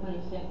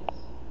 14:26.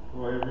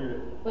 Go ahead, read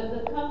it. But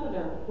the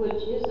Comforter,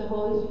 which is the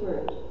Holy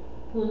Spirit,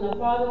 whom the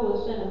Father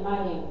will send in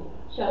my name,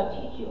 shall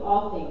teach you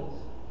all things,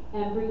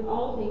 and bring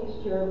all things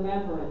to your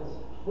remembrance,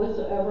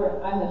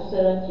 whatsoever I have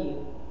said unto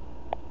you.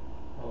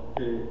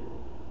 Okay.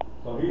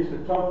 So he's the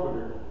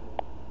Comforter.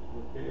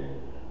 Okay?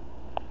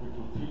 Which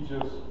will teach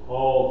us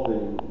all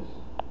things.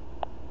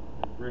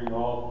 And bring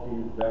all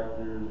things back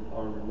to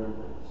our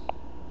remembrance.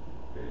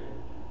 Okay?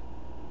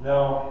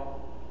 Now,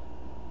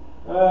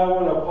 I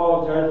want to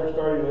apologize for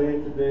starting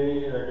late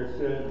today. Like I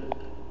said,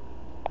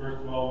 first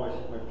of all,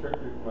 my truck,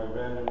 my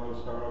van didn't want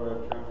to start. I got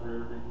to transfer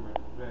everything from my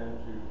van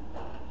to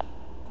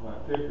my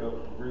pickup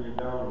and bring it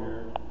down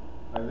here.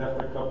 I left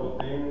a couple of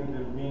things,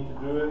 didn't mean to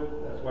do it.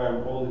 That's why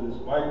I'm holding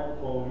this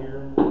microphone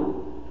here,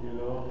 you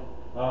know.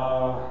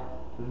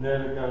 And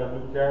then I got a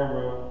new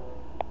camera.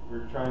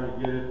 We're trying to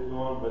get it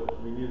going,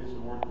 but we needed some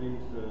more things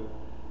to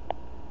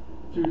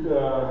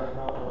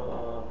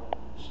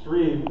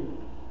stream.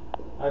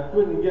 I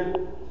couldn't get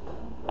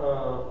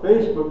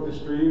Facebook to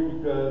stream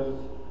because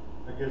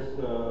I guess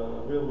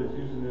Bill was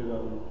using it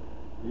on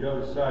the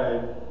other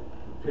side,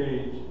 the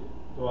page.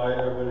 So I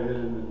went ahead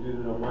and did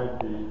it on my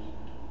page.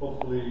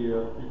 Hopefully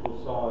people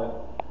saw it.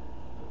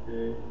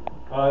 Okay.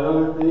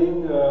 Another thing,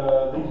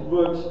 these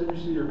books. Let me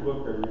see your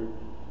book, Irene.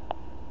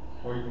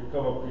 Or you can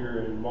come up here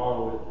and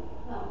model it.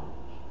 Oh.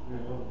 You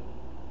know,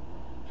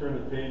 turn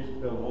the page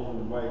instead of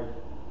holding the mic.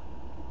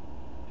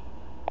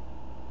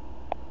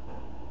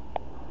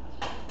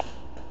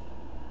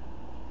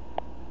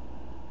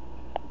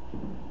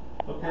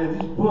 Okay,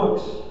 these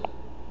books.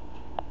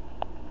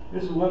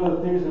 This is one of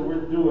the things that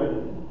we're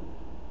doing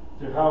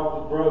to help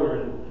the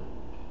brethren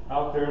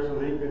out there so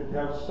they can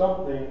have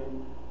something.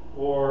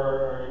 Or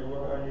are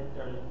you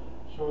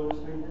showing this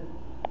thing here?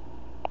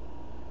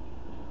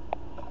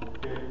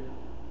 Okay,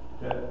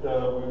 that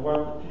we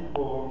want the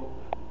people.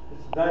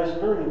 It's a nice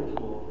learning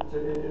tool.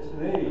 It's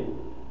an aid.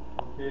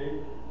 Okay,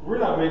 we're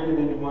not making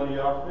any money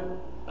off it.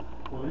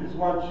 We just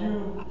want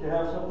you to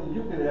have something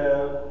you could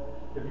have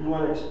if you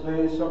want to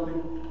explain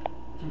something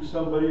to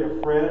somebody,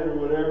 a friend or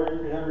whatever. You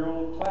can have your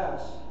own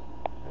class.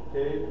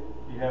 Okay,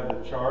 you have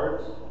the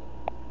charts.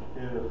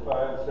 Okay, the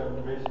 5,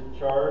 7 basic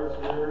charts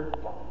here.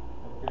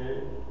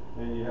 Okay,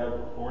 then you have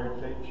the 40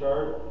 plate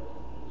chart.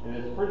 And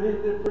it's they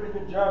did a pretty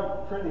good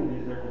job printing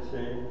these, I could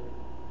say.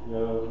 You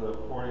know, the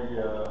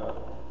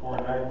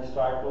 490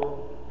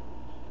 cycle.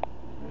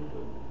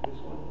 This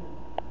one here.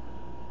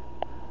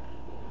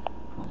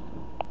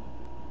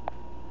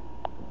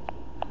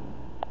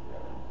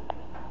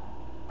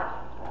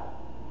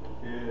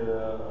 Okay,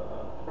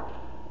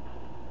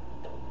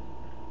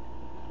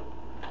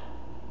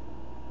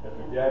 that's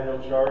a Daniel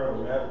chart, a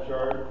map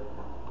chart.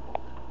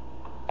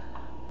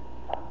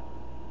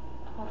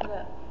 Hold it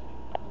up.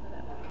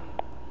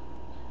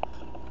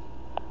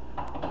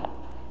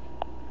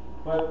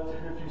 But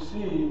if you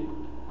see,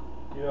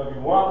 you know, if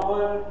you want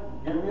one,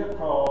 give me a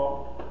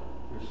call.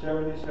 They're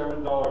 $77.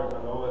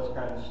 I know that's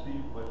kind of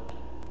steep, but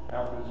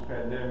after this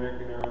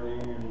pandemic and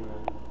everything, and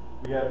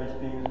we had these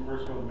things. The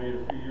first one was made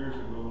a few years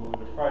ago when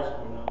the price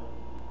went up.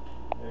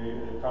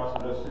 It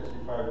costed us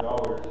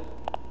 $65.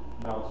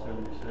 Now it's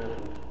 $77.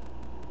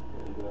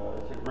 and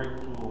it's a great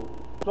tool.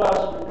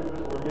 Plus, because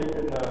we're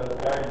making the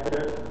guy in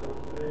Texas